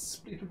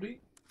 Please. Please.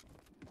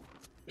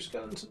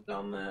 Skeleton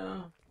down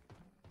there.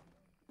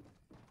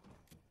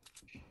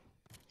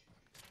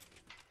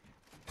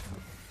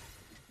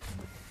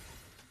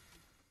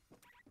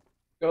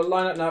 Go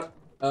line up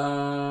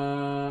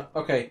now.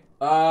 Okay.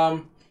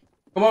 Come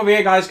over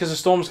here, guys, because the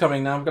storm's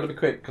coming now. I've got to be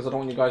quick because I don't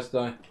want you guys to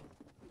die.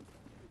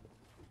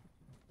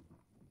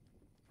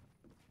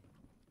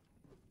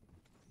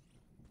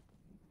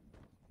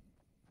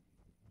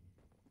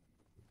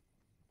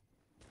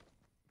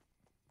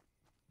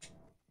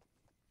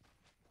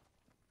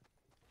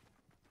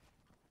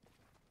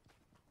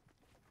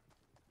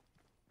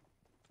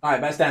 Alright,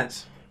 best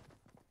dance.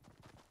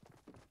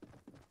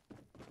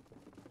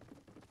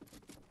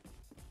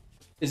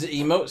 Is it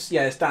emotes?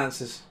 Yeah, it's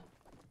dances.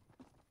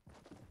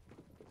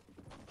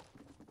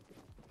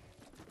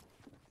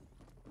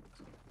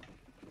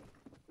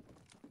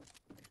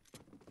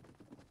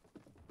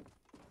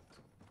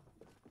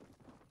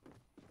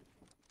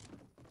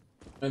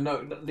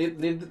 No,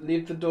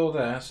 leave the door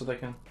there so they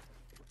can...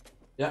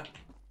 Yeah.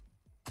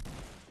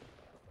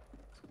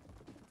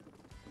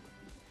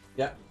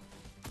 Yeah.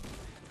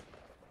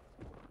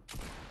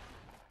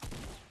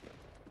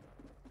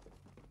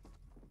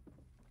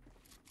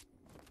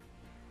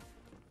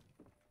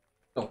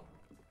 Oh.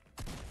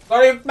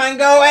 Sorry,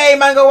 Mango! Hey,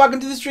 Mango, welcome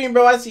to the stream,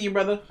 bro. I see you,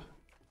 brother.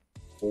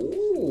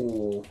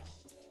 Ooh.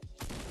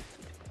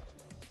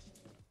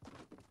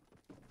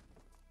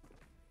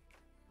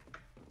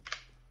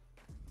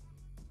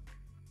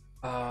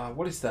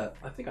 What is that?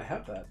 I think I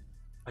have that.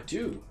 I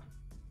do.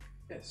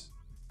 Yes.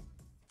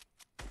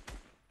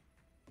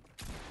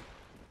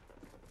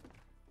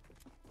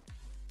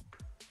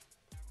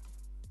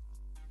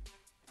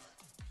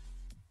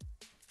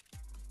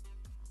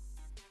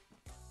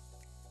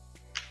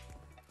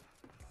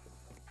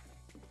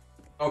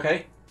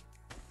 Okay.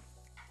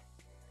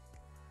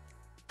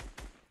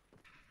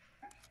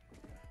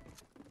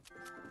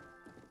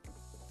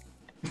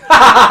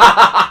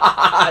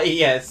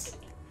 Yes.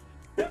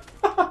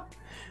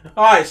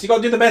 Alright, so you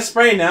gotta do the best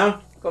spray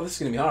now. God, this is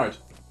gonna be hard.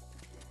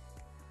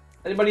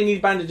 Anybody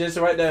need bandages?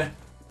 They're right there.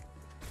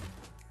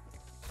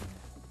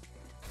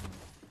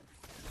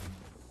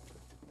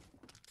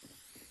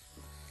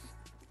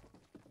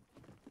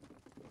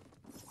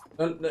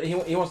 No,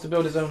 he wants to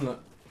build his own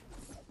look.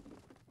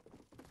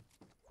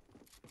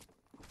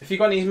 If you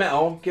got any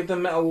metal, give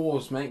them metal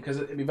walls, mate, because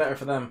it'd be better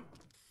for them.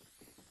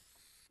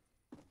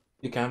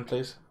 You can,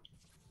 please.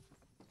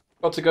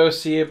 Got to go,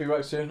 see you, be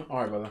right soon.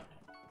 Alright, brother.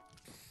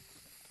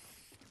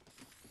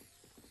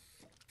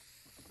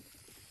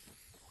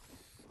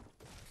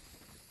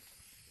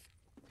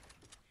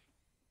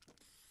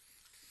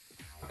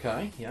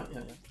 Okay, yeah.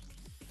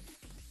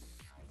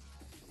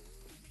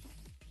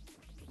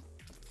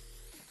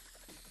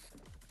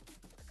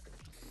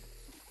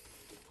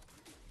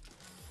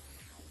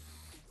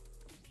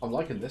 I'm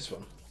liking this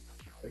one.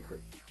 Very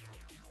quick.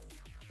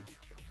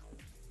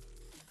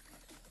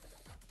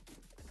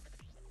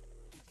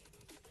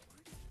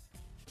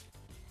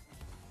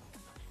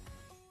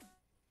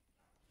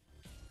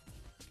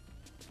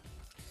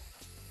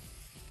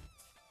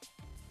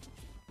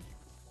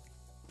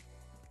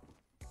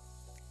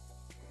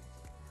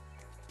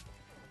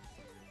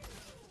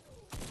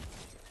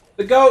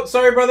 The goat!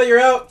 Sorry, brother, you're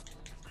out!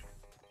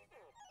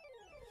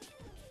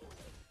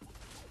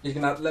 You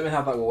can let me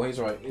have that wall. He's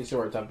alright. He's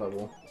alright to have that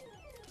wall.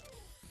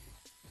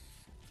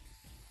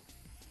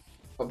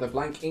 Got the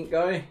blank ink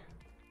guy.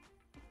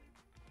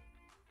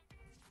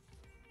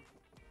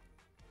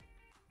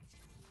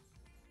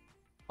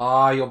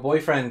 Ah, your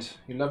boyfriend.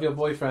 You love your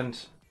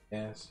boyfriend.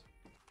 Yes.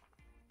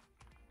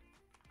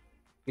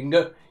 You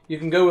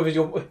can go with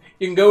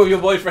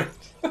your boyfriend.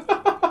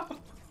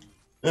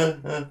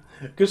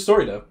 Good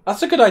story though.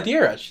 That's a good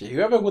idea actually.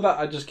 Whoever with that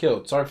I just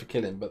killed, sorry for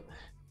killing, but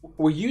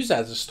we'll use that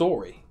as a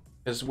story.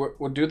 Because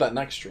we'll do that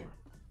next stream.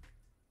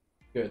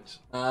 Good.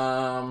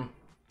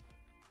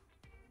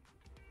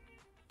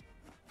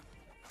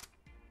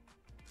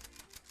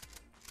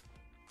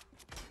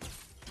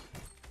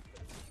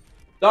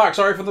 Dark,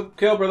 sorry for the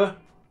kill, brother.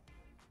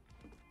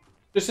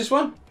 Just this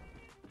one?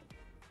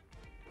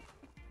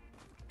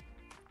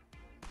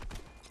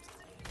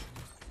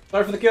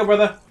 Sorry for the kill,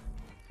 brother.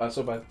 That's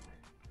so bad.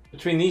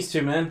 Between these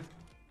two, man.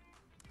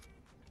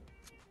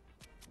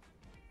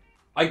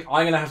 I'm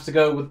gonna have to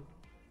go with...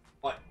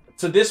 Like,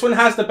 so this one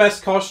has the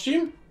best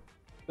costume.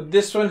 But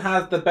this one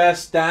has the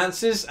best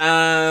dances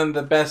and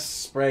the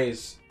best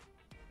sprays.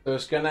 So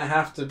it's gonna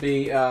have to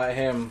be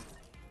him.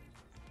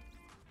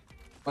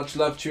 Much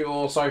love to you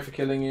all. Sorry for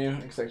killing you,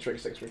 etc,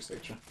 etc,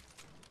 etc.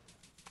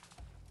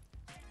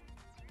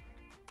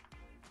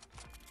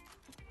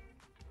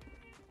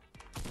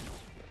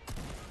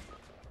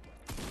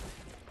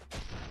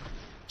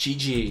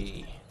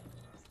 GG.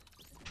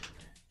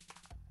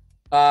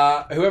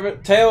 Whoever...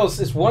 Tails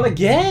is won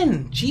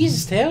again!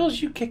 Jesus,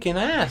 Tails, you kicking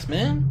ass,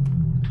 man.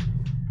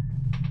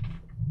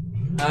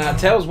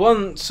 Tails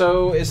won,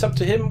 so it's up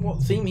to him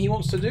what theme he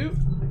wants to do.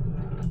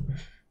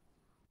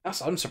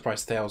 I'm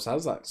surprised Tails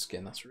has that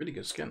skin. That's a really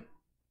good skin.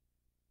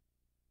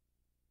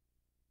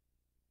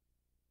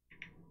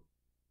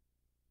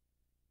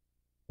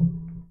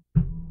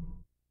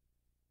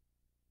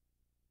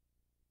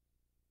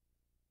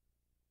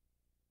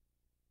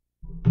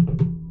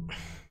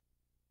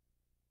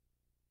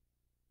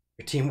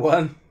 Your team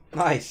won.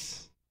 Nice.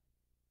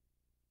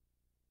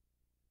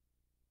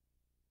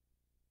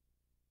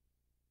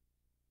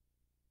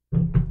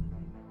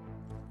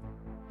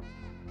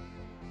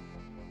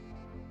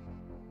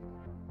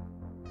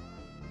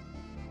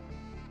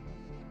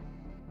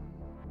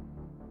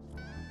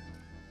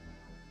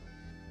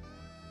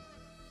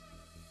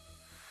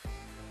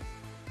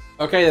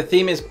 Okay, the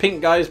theme is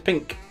pink, guys.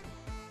 Pink.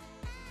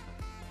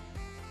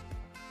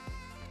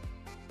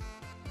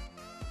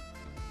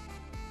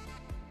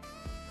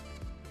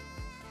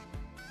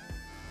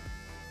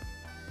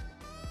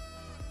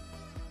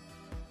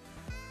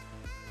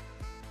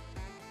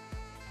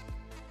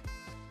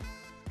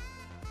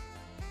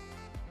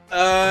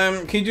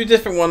 Can you do a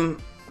different one?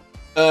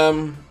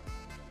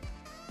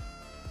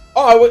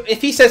 Oh,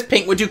 if he says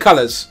pink, we'll do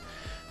colors.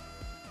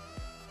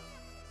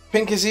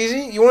 Pink is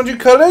easy. You want to do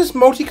colors?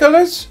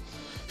 Multicolors?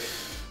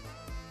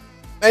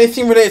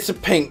 Anything related to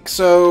pink,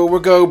 so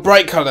we'll go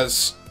bright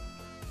colors.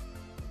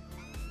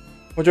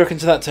 What do you reckon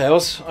to that,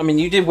 Tails? I mean,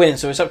 you did win,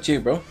 so it's up to you,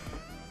 bro.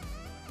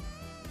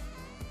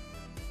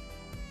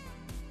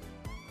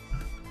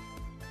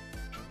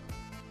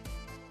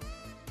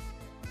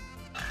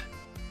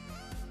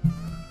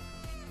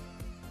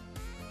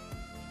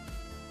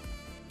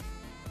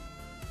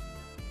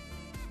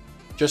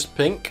 Just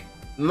pink?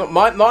 Not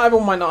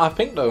everyone might not have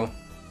pink, though.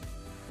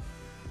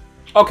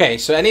 Okay,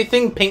 so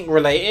anything pink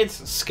related,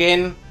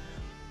 skin,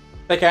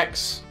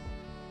 pickaxe,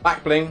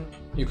 back bling,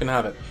 you can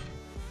have it.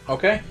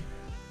 Okay?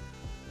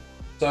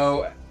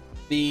 So,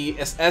 the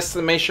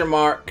exclamation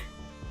mark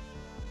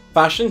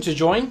fashion to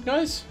join,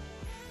 guys?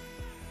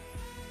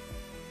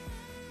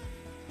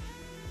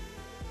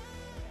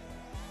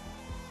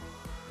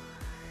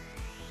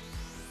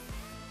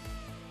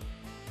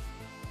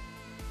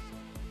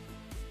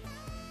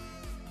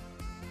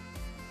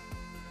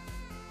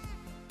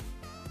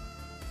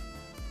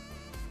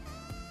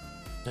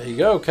 There you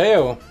go,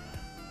 KO.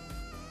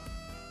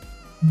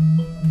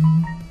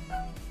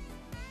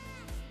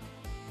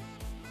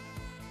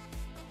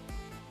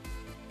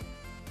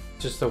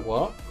 Just a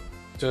what?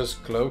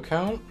 Just glow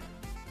count?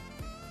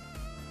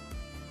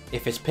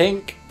 If it's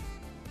pink,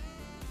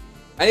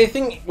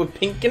 anything with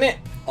pink in it,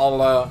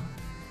 I'll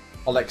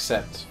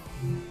accept.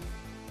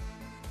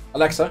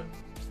 Alexa,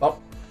 stop.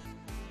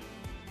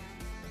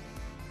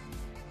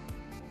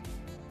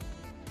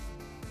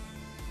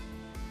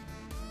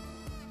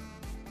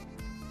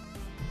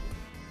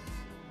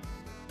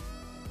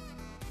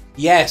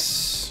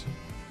 Yes,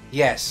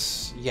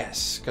 yes,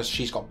 yes, because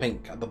she's got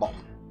pink at the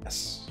bottom.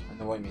 Yes, I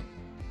know what I mean.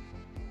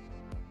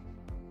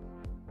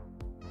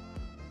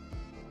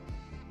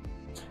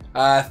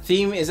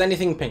 Theme is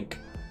anything pink.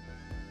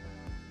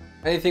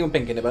 Anything with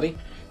pink in it, buddy.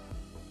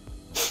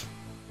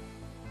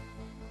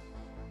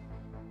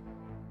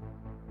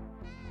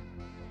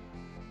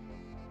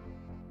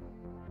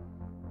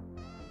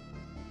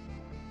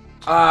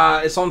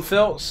 It's on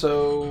Phil,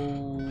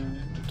 so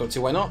don't see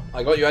why not.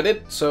 I got you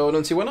added, so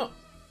don't see why not.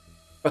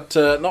 But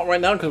not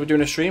right now because we're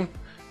doing a stream.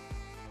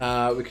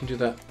 We can do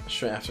that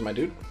straight after, my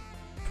dude.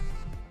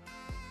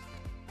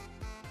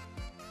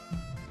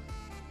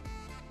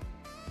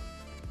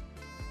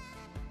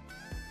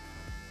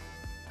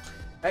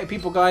 Hey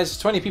people, guys,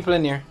 20 people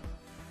in here.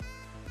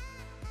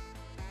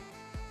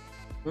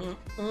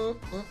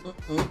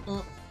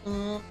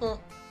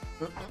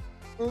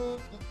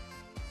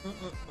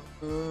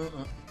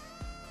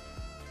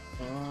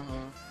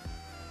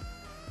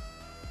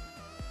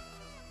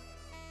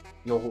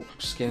 Your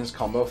skin's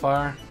combo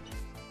fire.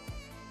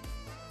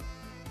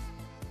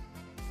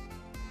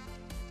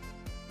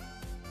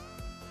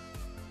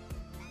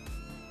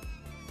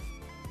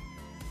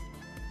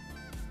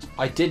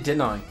 I did,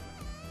 didn't I?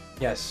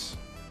 Yes.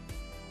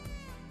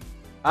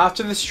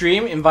 After the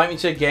stream, invite me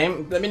to a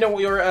game. Let me know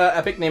what your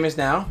epic name is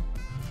now.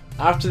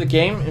 After the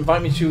game,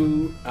 invite me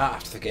to...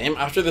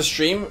 after the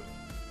stream,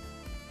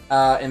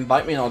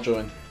 invite me and I'll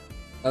join.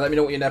 Let me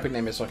know what your epic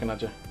name is so I can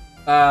add you.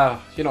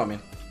 You know what I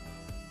mean.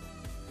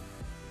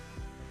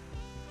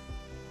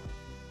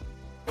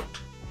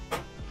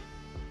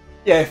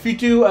 Yeah, if you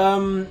do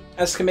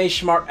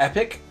exclamation mark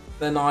epic,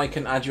 then I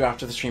can add you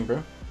after the stream,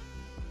 bro.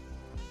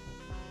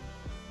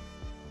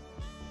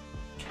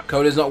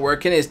 Code is not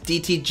working. It's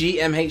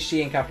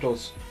DTGMHG in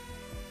capitals.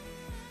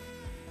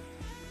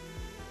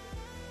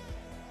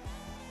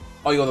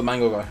 Oh, you're the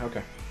mango guy.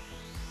 Okay.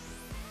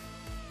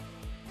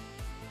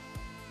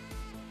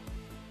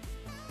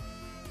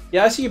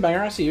 Yeah, I see you,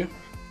 Banger. I see you.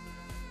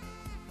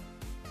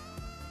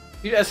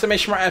 If you do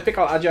exclamation mark epic,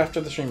 I'll add you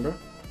after the stream, bro.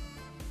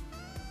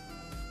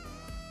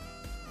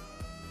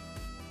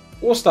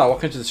 All Star,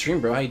 welcome to the stream,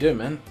 bro. How you doing,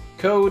 man?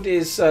 Code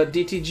is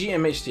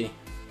DTGMHD.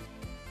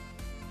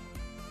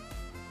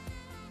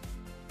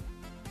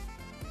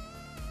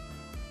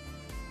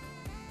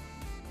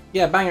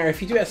 Yeah, Banger,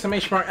 if you do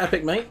exclamation mark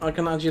epic, mate, I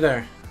can add you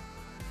there.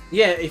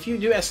 Yeah, if you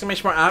do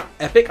exclamation mark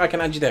epic, I can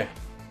add you there.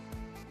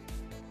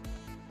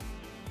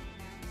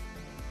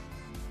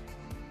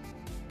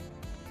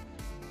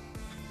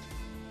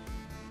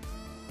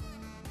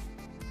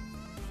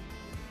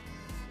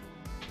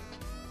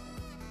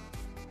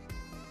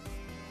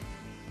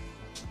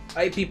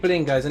 Eight people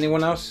in, guys.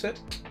 Anyone else?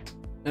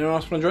 Anyone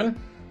else want to join?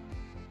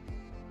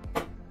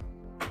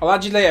 I'll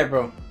add you later,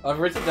 bro. I've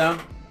written it down.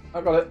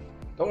 I got it.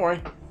 Don't worry.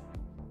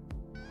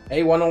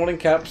 A1 all in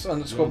caps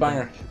underscore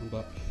Banger. I'm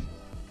back.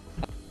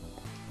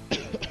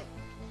 What's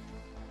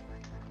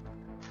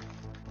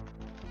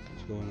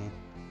going on?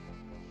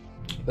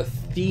 The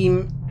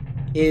theme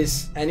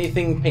is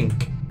anything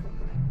pink.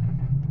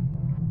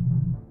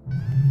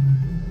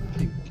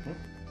 Pink.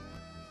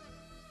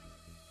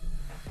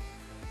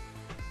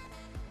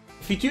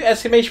 If you do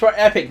exclamation mark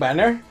epic,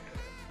 Banner.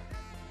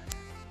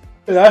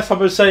 That's how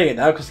I'm saying it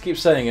now because I keep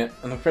saying it,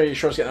 and I'm pretty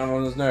sure it's getting on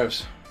everyone's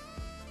nerves.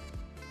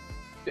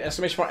 Do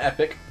exclamation mark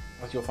epic,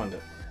 as you'll find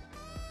it.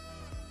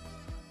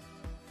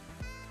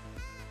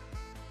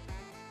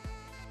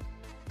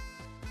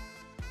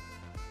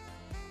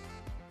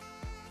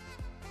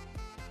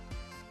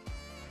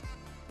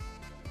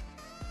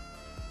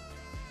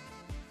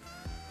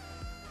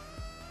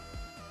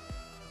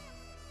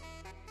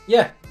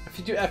 Yeah, if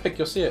you do epic,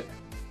 you'll see it.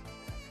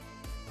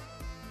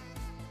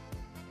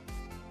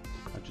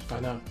 I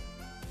know.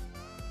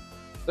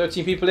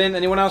 13 people in.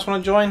 Anyone else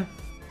want to join?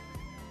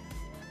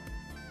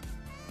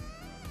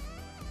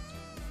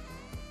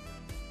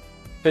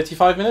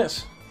 $55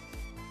 minutes.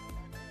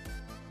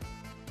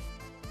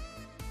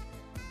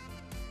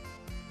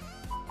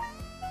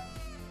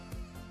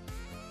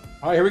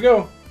 Alright, here we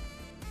go.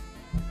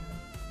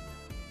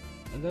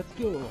 And let's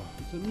go.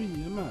 It's a me,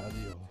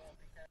 Mario.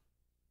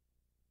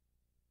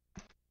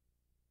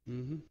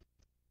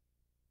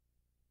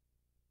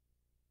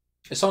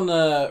 It's on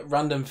a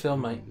random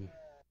film, mate.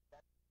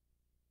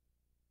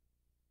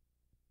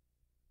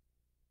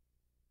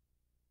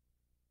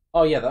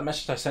 Oh yeah, that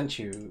message I sent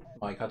you,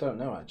 Mike, I don't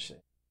know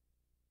actually.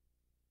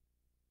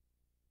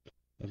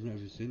 I've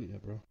never seen it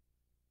yet, bro.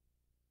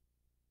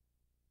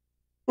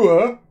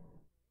 What?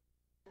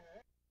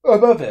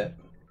 Above it.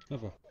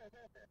 Never.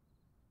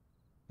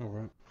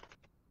 Alright.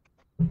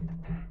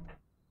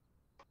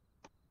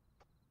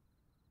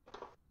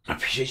 I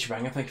appreciate you,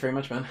 Banger. Thank you very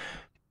much, man.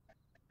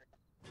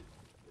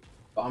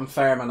 But I'm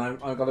fair, man.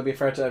 I've got to be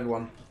fair to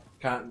everyone.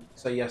 Can't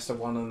say yes to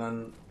one and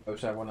then go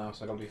to everyone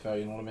else. I got to be fair,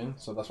 you know what I mean?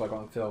 So that's why I got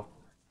on Phil.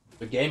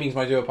 The gaming's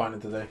my duo partner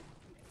today.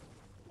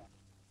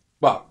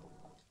 Well,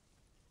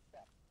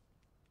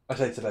 I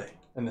say today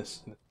in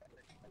this.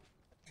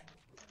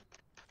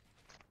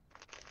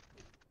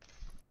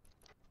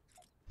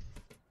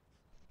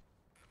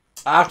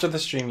 After the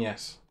stream,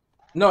 yes.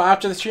 No,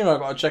 after the stream, I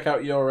got to check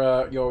out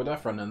your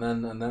death run and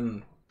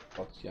then.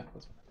 Oh, yeah.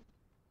 That's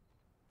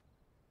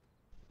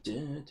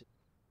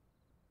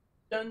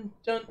dun,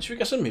 dun. Should we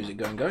get some music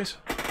going, guys?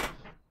 I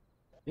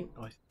think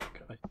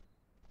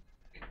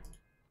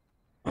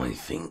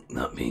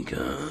that'd be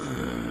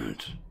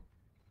good.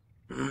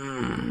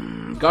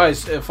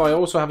 Guys, if I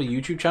also have a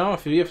YouTube channel,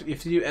 if you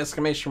do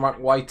exclamation mark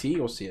YT,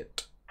 you'll see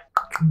it.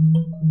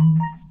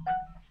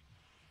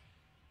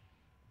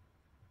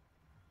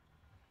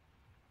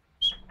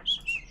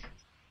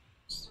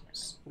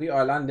 We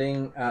are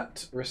landing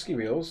at Risky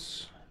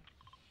Reels.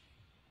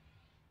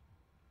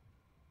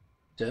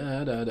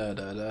 Da da da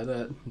da da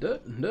da da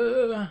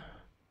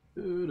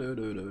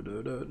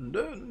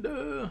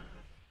da.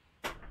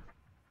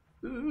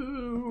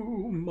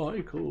 Ooh,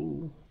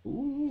 Michael.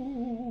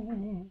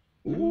 Ooh.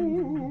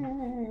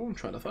 Ooh. I'm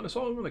trying to find a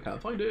song and I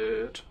can't find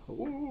it.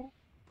 Ooh.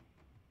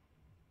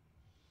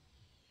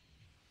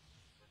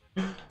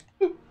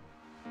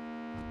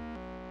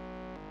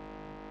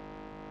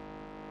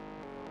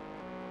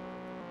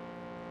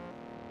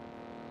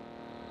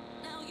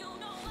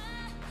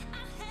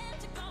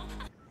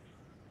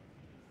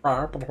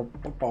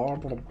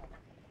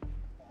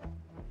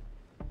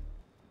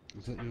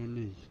 Is that your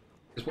knee?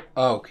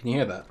 Oh, can you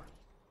hear that?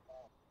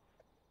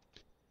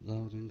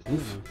 Loud and clear.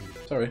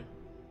 Sorry.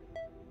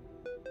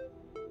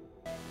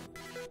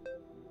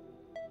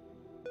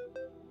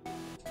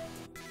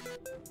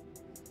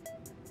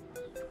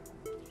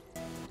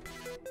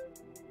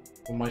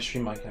 Well, my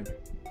stream mic can be.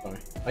 Sorry.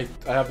 I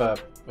have a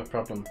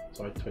problem.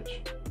 Sorry,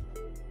 Twitch.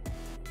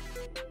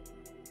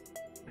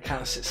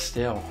 can't sit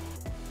still.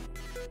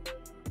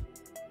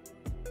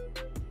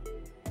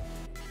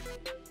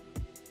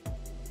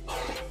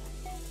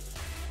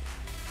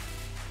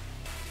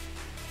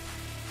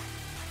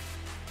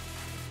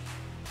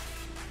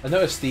 I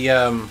noticed the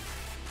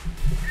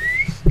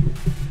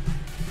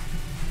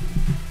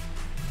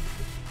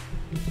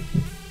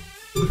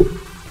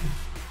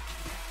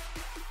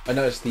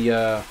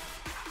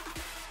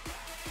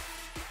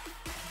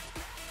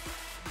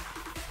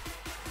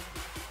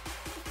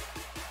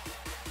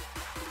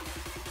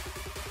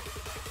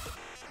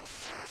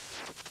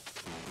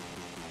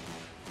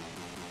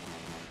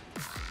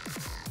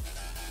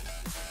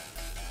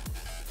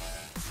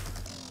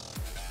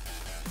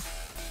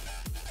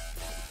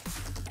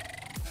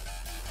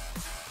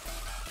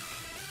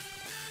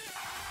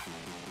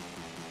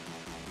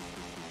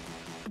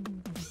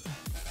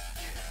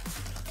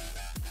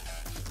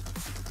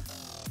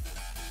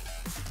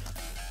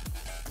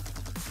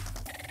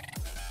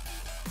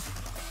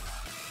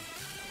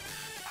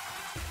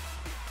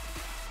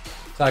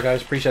Sorry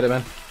guys, appreciate it,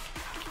 man.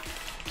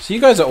 So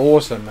you guys are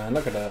awesome, man.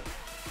 Look at that.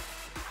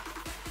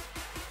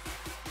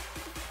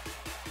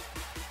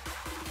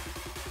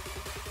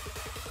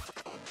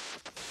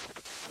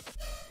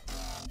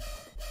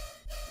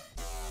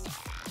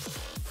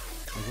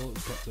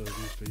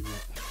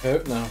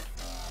 Oh no.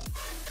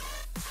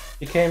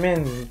 He came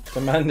in,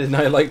 demanded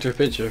I liked your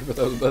picture, but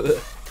that was about it.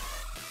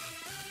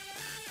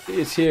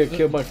 He's here,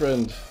 killed my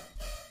friend.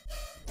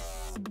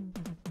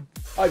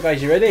 Alright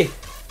guys, you ready?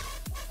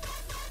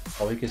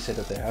 Oh, we can sit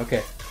up there.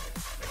 Okay.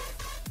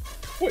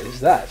 What is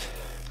that?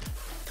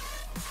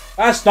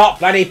 That's not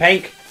bloody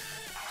pink!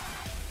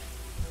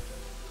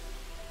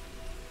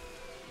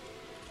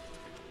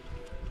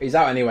 He's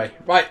out anyway.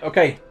 Right,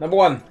 okay. Number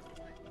one.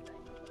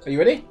 Are you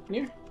ready?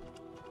 You?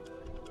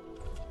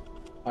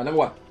 Alright, number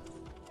one.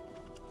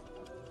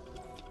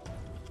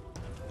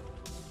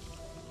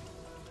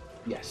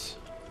 Yes.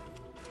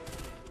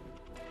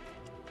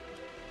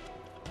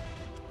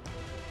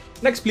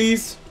 Next,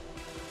 please.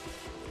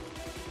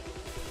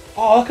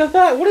 Oh, look at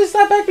that! What is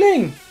that back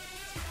bling?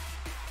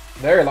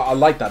 Very, I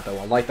like that though.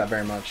 I like that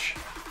very much.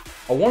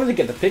 I wanted to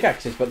get the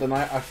pickaxes, but then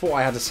I thought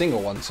I had a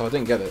single one, so I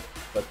didn't get it.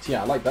 But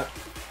yeah, I like that.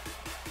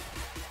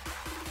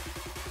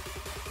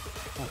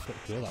 That's pretty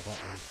cool, that one.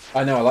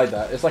 I know, I like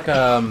that. It's like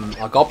a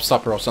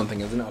gobstopper or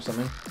something, isn't it, or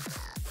something?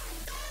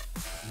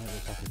 Yeah, it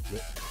looks like a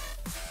drip.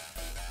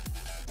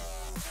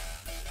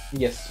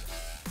 Yes.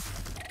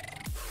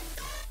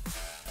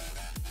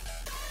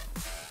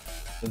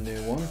 The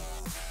new one.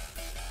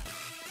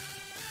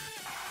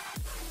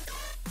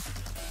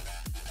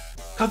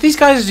 God, these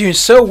guys are doing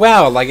so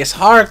well. Like, it's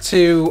hard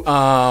to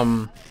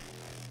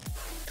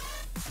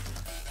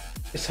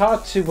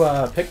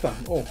pick them.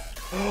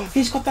 Oh,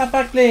 he's got that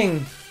back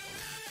bling.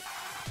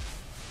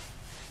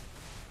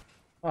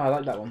 Oh, I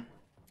like that one.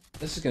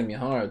 This is gonna be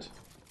hard.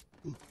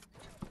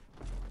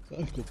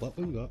 That's a good black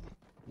one, that.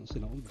 I've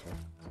seen that one before.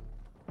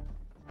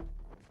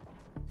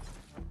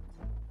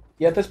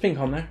 Yeah, there's pink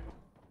on there.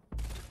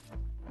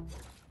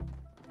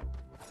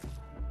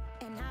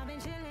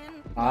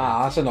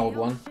 Ah, that's an old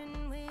one.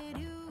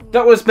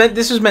 That was meant.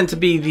 This was meant to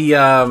be the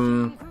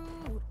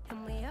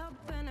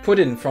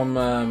Puddin from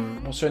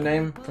what's her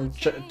name? From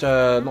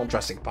not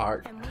Jurassic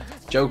Park,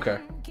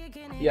 Joker.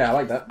 Yeah, I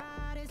like that.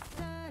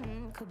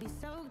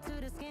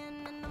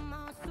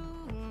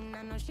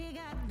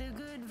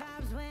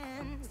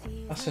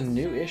 That's a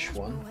new-ish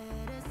one.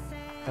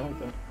 I like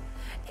that.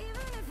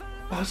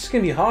 Oh, this is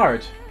gonna be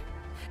hard.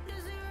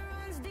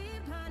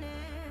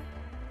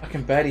 I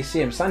can barely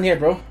see him. Stand here,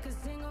 bro.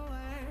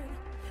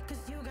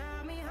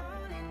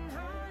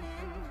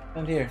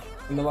 Stand here,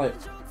 in the light.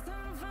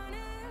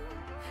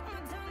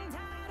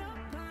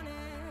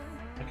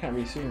 I can't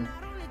really see him.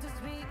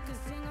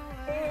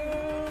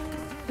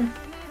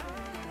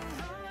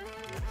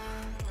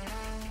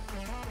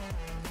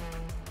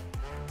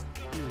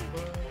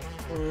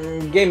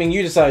 Gaming,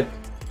 you decide.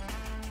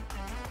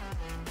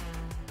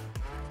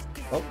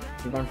 Oh,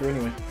 you're going through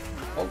anyway.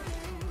 Oh.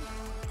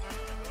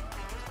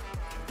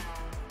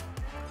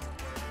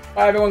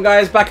 Alright everyone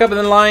guys, back up in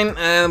the line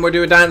and we'll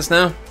do a dance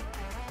now.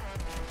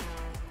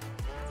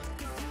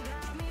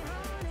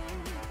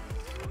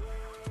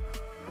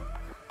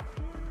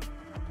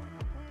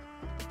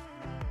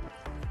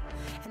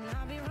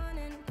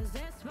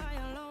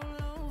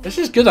 This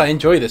is good, I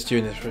enjoy this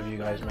doing this with you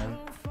guys, man.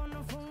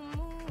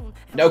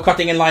 No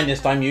cutting in line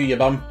this time, you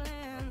bum.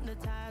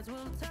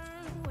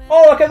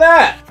 Oh, look at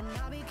that!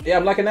 Yeah,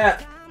 I'm liking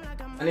that.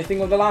 Anything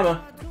with the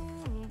llama?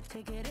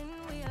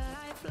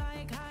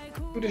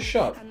 Who just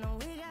shot?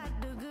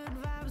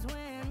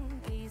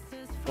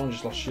 Someone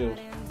just lost shield.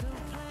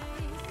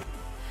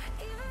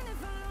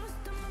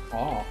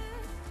 Oh.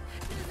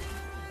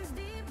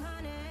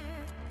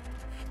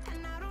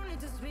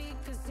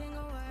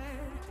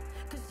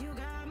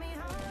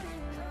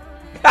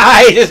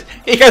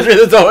 he goes through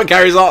the door and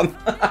carries on.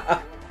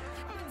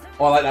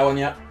 Oh, I like that one,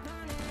 yeah.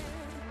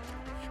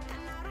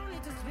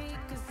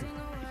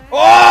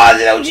 Oh,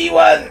 the OG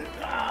one!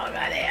 Oh,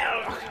 god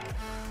damn.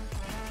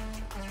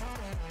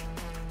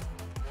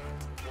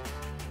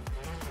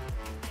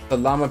 The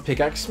llama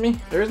pickaxe me?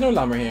 There is no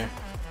llama here.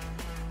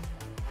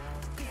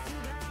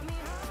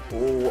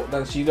 Oh, what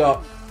dance you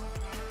got?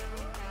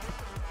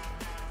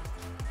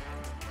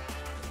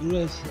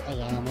 There is a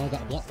llama,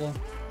 that black one.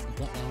 The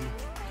black llama.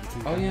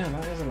 Oh yeah,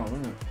 that is a llama,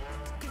 isn't it?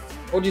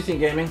 What do you think,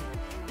 gaming?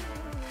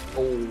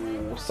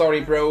 Oh, sorry,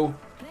 bro.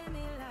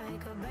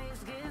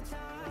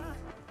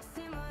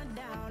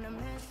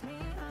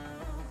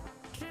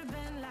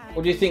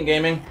 What do you think,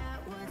 gaming?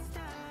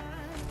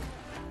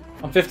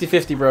 I'm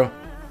 50-50, bro.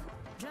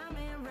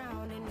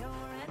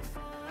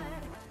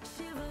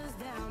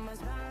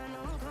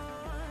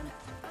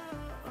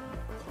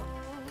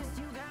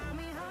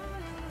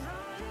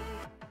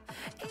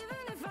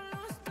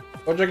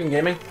 What do you reckon,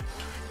 gaming?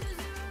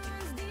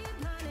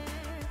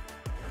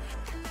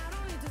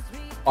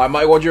 Alright,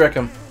 Mike, what do you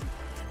reckon?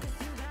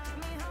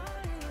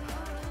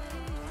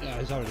 Yeah,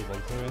 he's already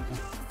won for it.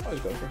 Oh, he's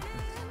going for it.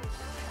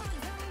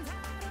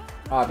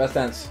 Alright, best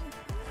dance.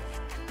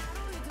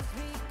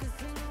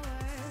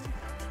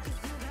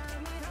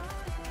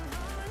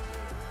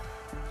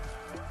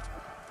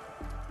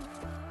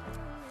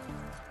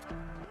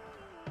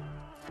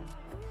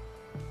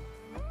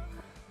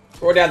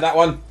 Already had that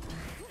one.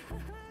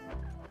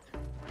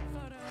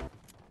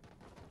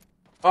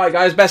 Alright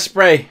guys, best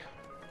spray.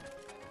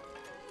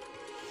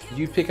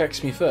 You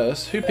pickaxe me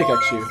first. Who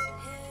pickaxe you?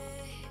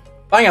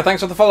 Banger,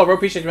 thanks for the follow, bro.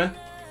 Appreciate you, man.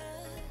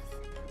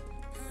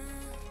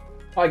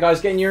 Alright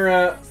guys, get in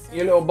your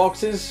little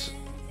boxes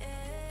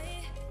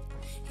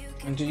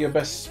and do your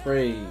best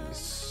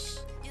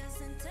sprays.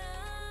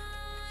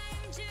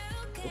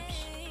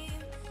 Oops.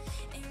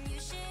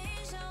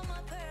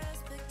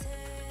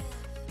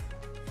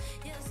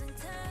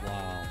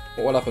 Wow.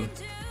 What happened?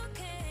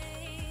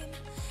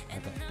 I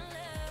got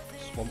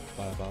swamped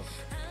by about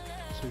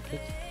 2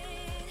 kids.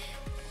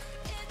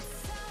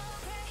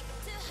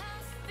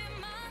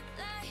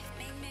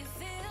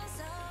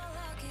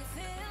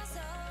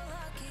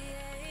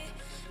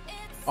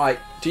 Alright,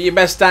 do your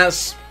best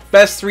dance.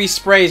 Best 3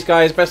 sprays,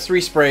 guys. Best 3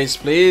 sprays,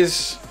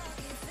 please.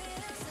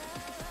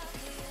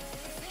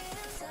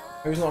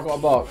 Who's not got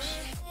a box?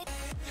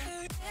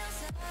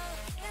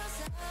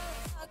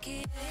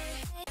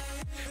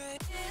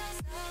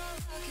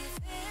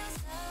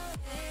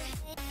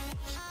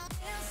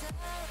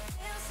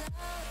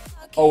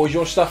 Oh, was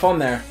your stuff on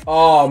there?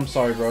 Oh, I'm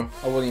sorry, bro.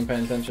 I wasn't even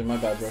paying attention. My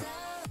bad, bro.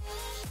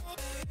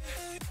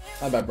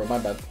 My bad, bro. My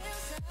bad.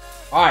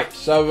 Alright,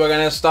 so we're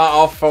gonna start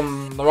off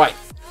from the right.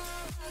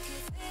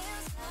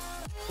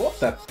 What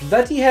the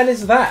bloody hell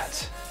is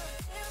that?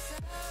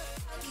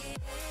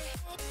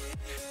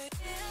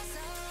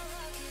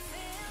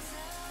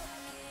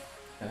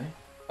 Okay.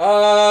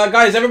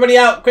 Guys, everybody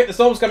out! Quick, the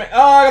storm's coming.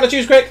 Oh, I gotta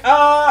choose quick.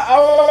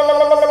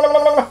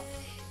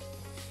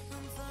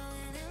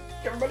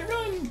 Everybody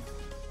run!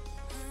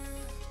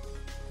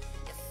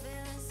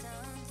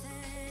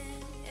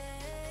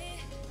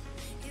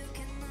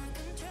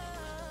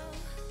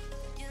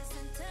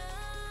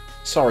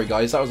 Sorry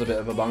guys, that was a bit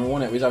of a bummer,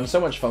 wasn't it? We was having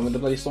so much fun when the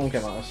bloody storm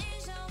came at us.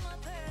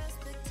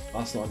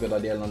 That's not a good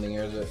idea landing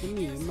here, is it?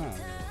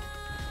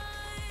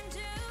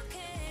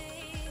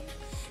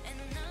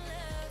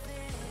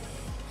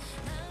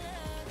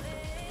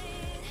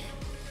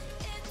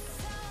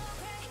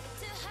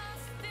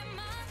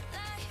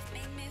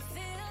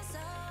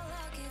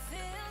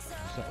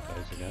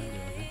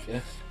 Yeah.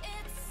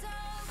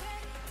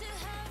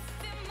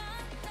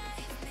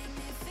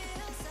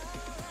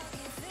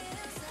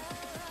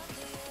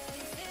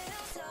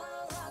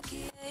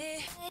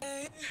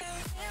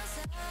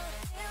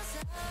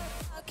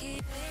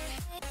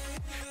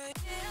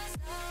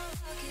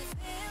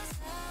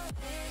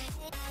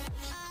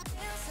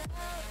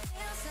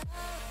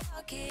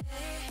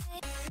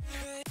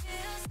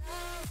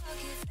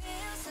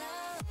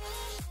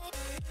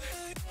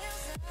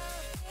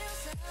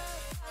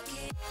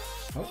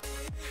 Oh.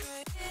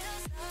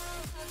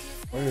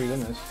 Where are you doing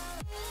this?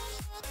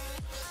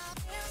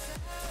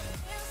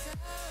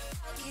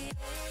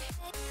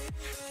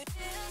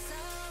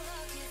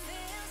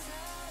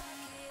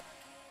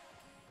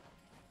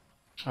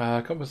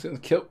 A couple of things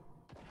killed.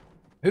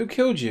 Who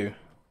killed you?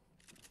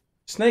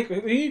 Snake,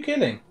 who are you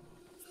killing?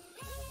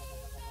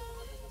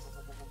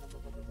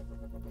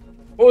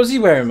 What was he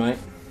wearing, mate?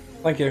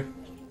 Thank you.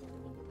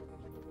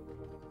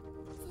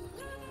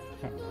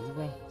 Can't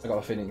remember. I got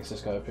a feeling it's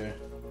this guy up here.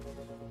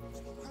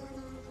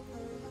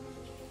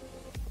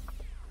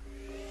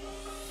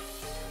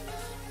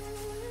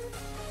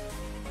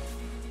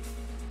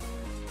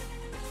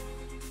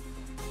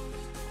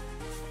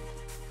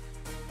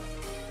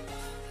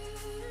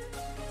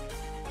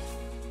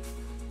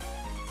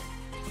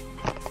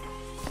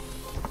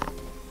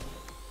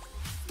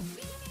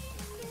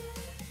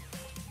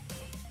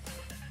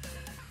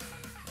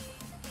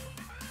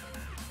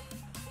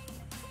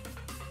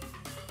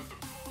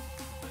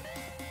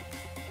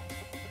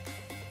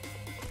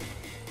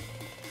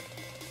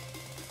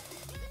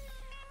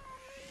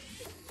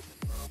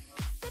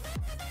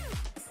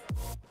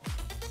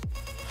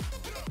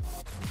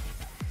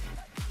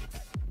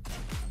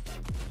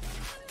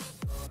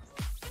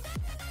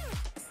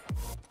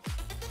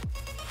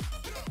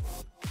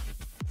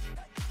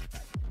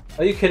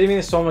 Are you kidding me?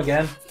 This song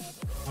again?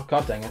 Oh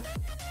god dang it.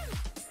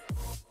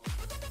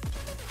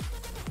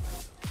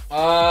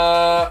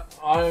 I'm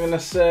gonna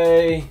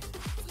say...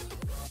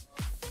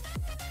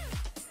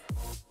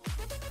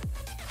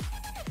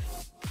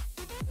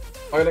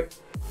 I'm gonna...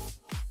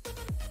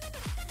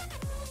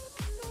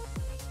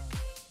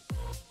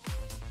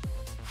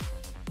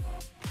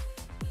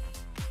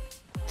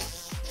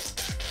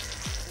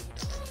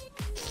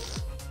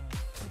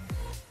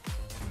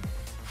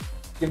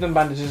 Give them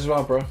bandages as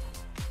well, bro.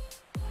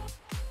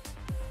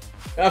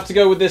 I have to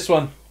go with this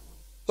one.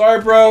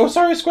 Sorry, bro.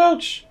 Sorry,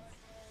 Squelch.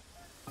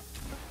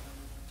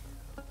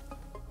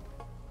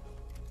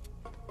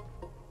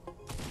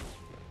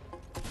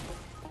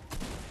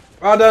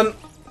 Well done.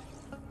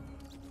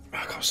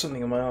 I got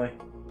something in my eye.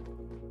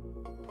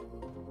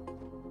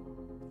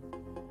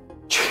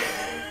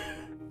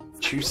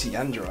 Juicy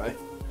and dry.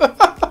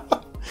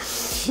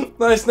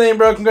 Nice name,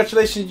 bro.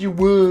 Congratulations, you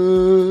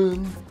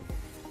won.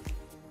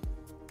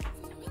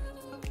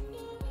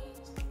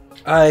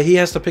 He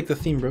has to pick the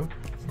theme, bro.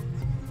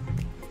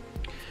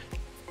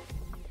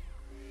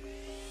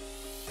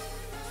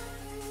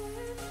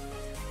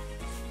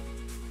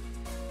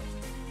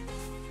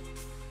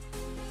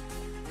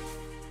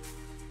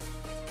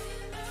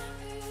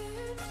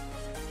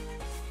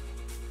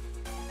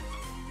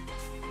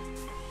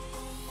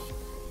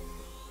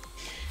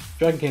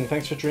 Dragon King,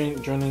 thanks for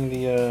joining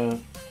the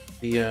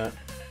thing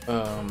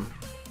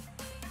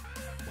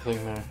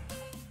there.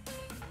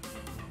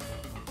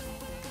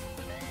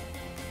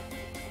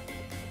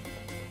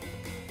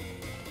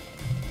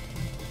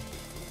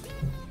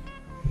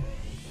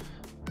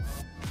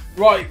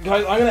 Right,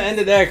 guys, I'm gonna end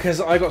it there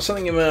because I got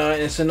something in my eye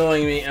and it's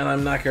annoying me and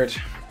I'm knackered.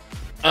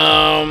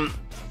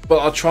 But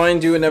I'll try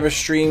and do another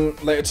stream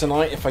later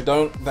tonight. If I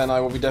don't, then I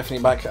will be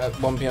definitely back at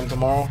 1 PM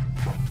tomorrow.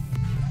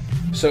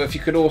 So if you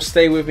could all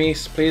stay with me,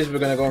 please. We're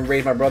gonna go and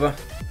raid my brother.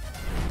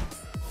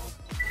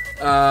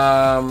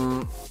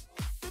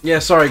 Yeah,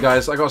 sorry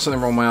guys, I got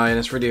something wrong with my eye and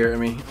it's really hurting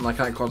me and I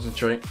can't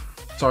concentrate.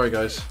 Sorry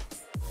guys.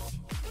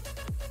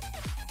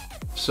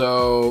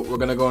 So we're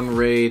gonna go and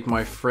raid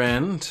my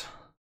friend.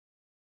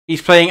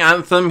 He's playing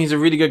Anthem. He's a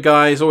really good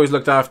guy. He's always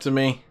looked after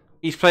me.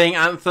 He's playing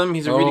Anthem.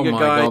 He's a really good guy.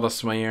 Oh my god,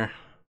 that's my ear.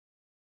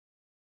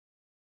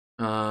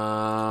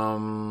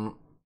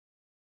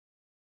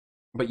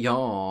 But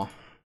yeah.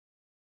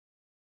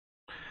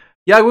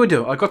 Yeah, I will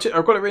do. I've got it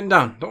written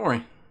down. Don't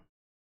worry.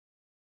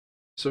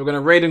 So we're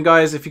gonna raid him,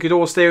 guys. If you could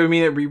all stay with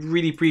me, we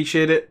really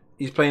appreciate it.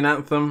 He's playing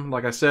Anthem,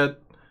 like I said.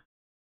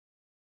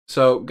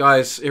 So,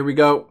 guys, here we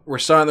go. We're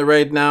starting the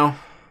raid now.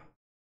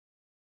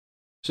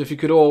 So if you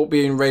could all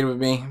be in raid with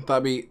me,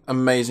 that'd be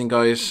amazing,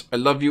 guys. I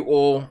love you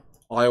all.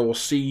 I will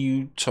see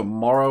you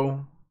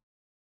tomorrow.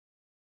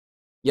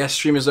 Yes,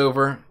 stream is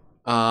over.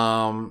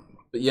 But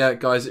yeah,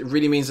 guys, it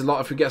really means a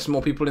lot if we get some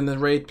more people in the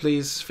raid,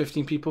 please.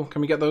 15 people.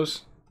 Can we get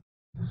those?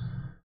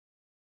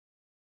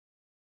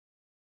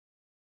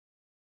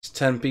 It's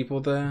 10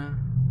 people there.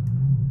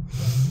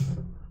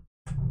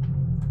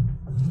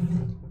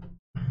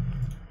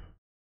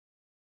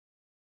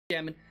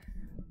 Here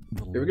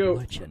we go.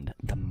 Legend,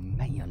 the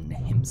man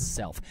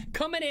himself,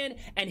 coming in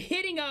and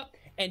hitting up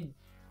and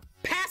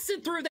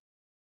passing through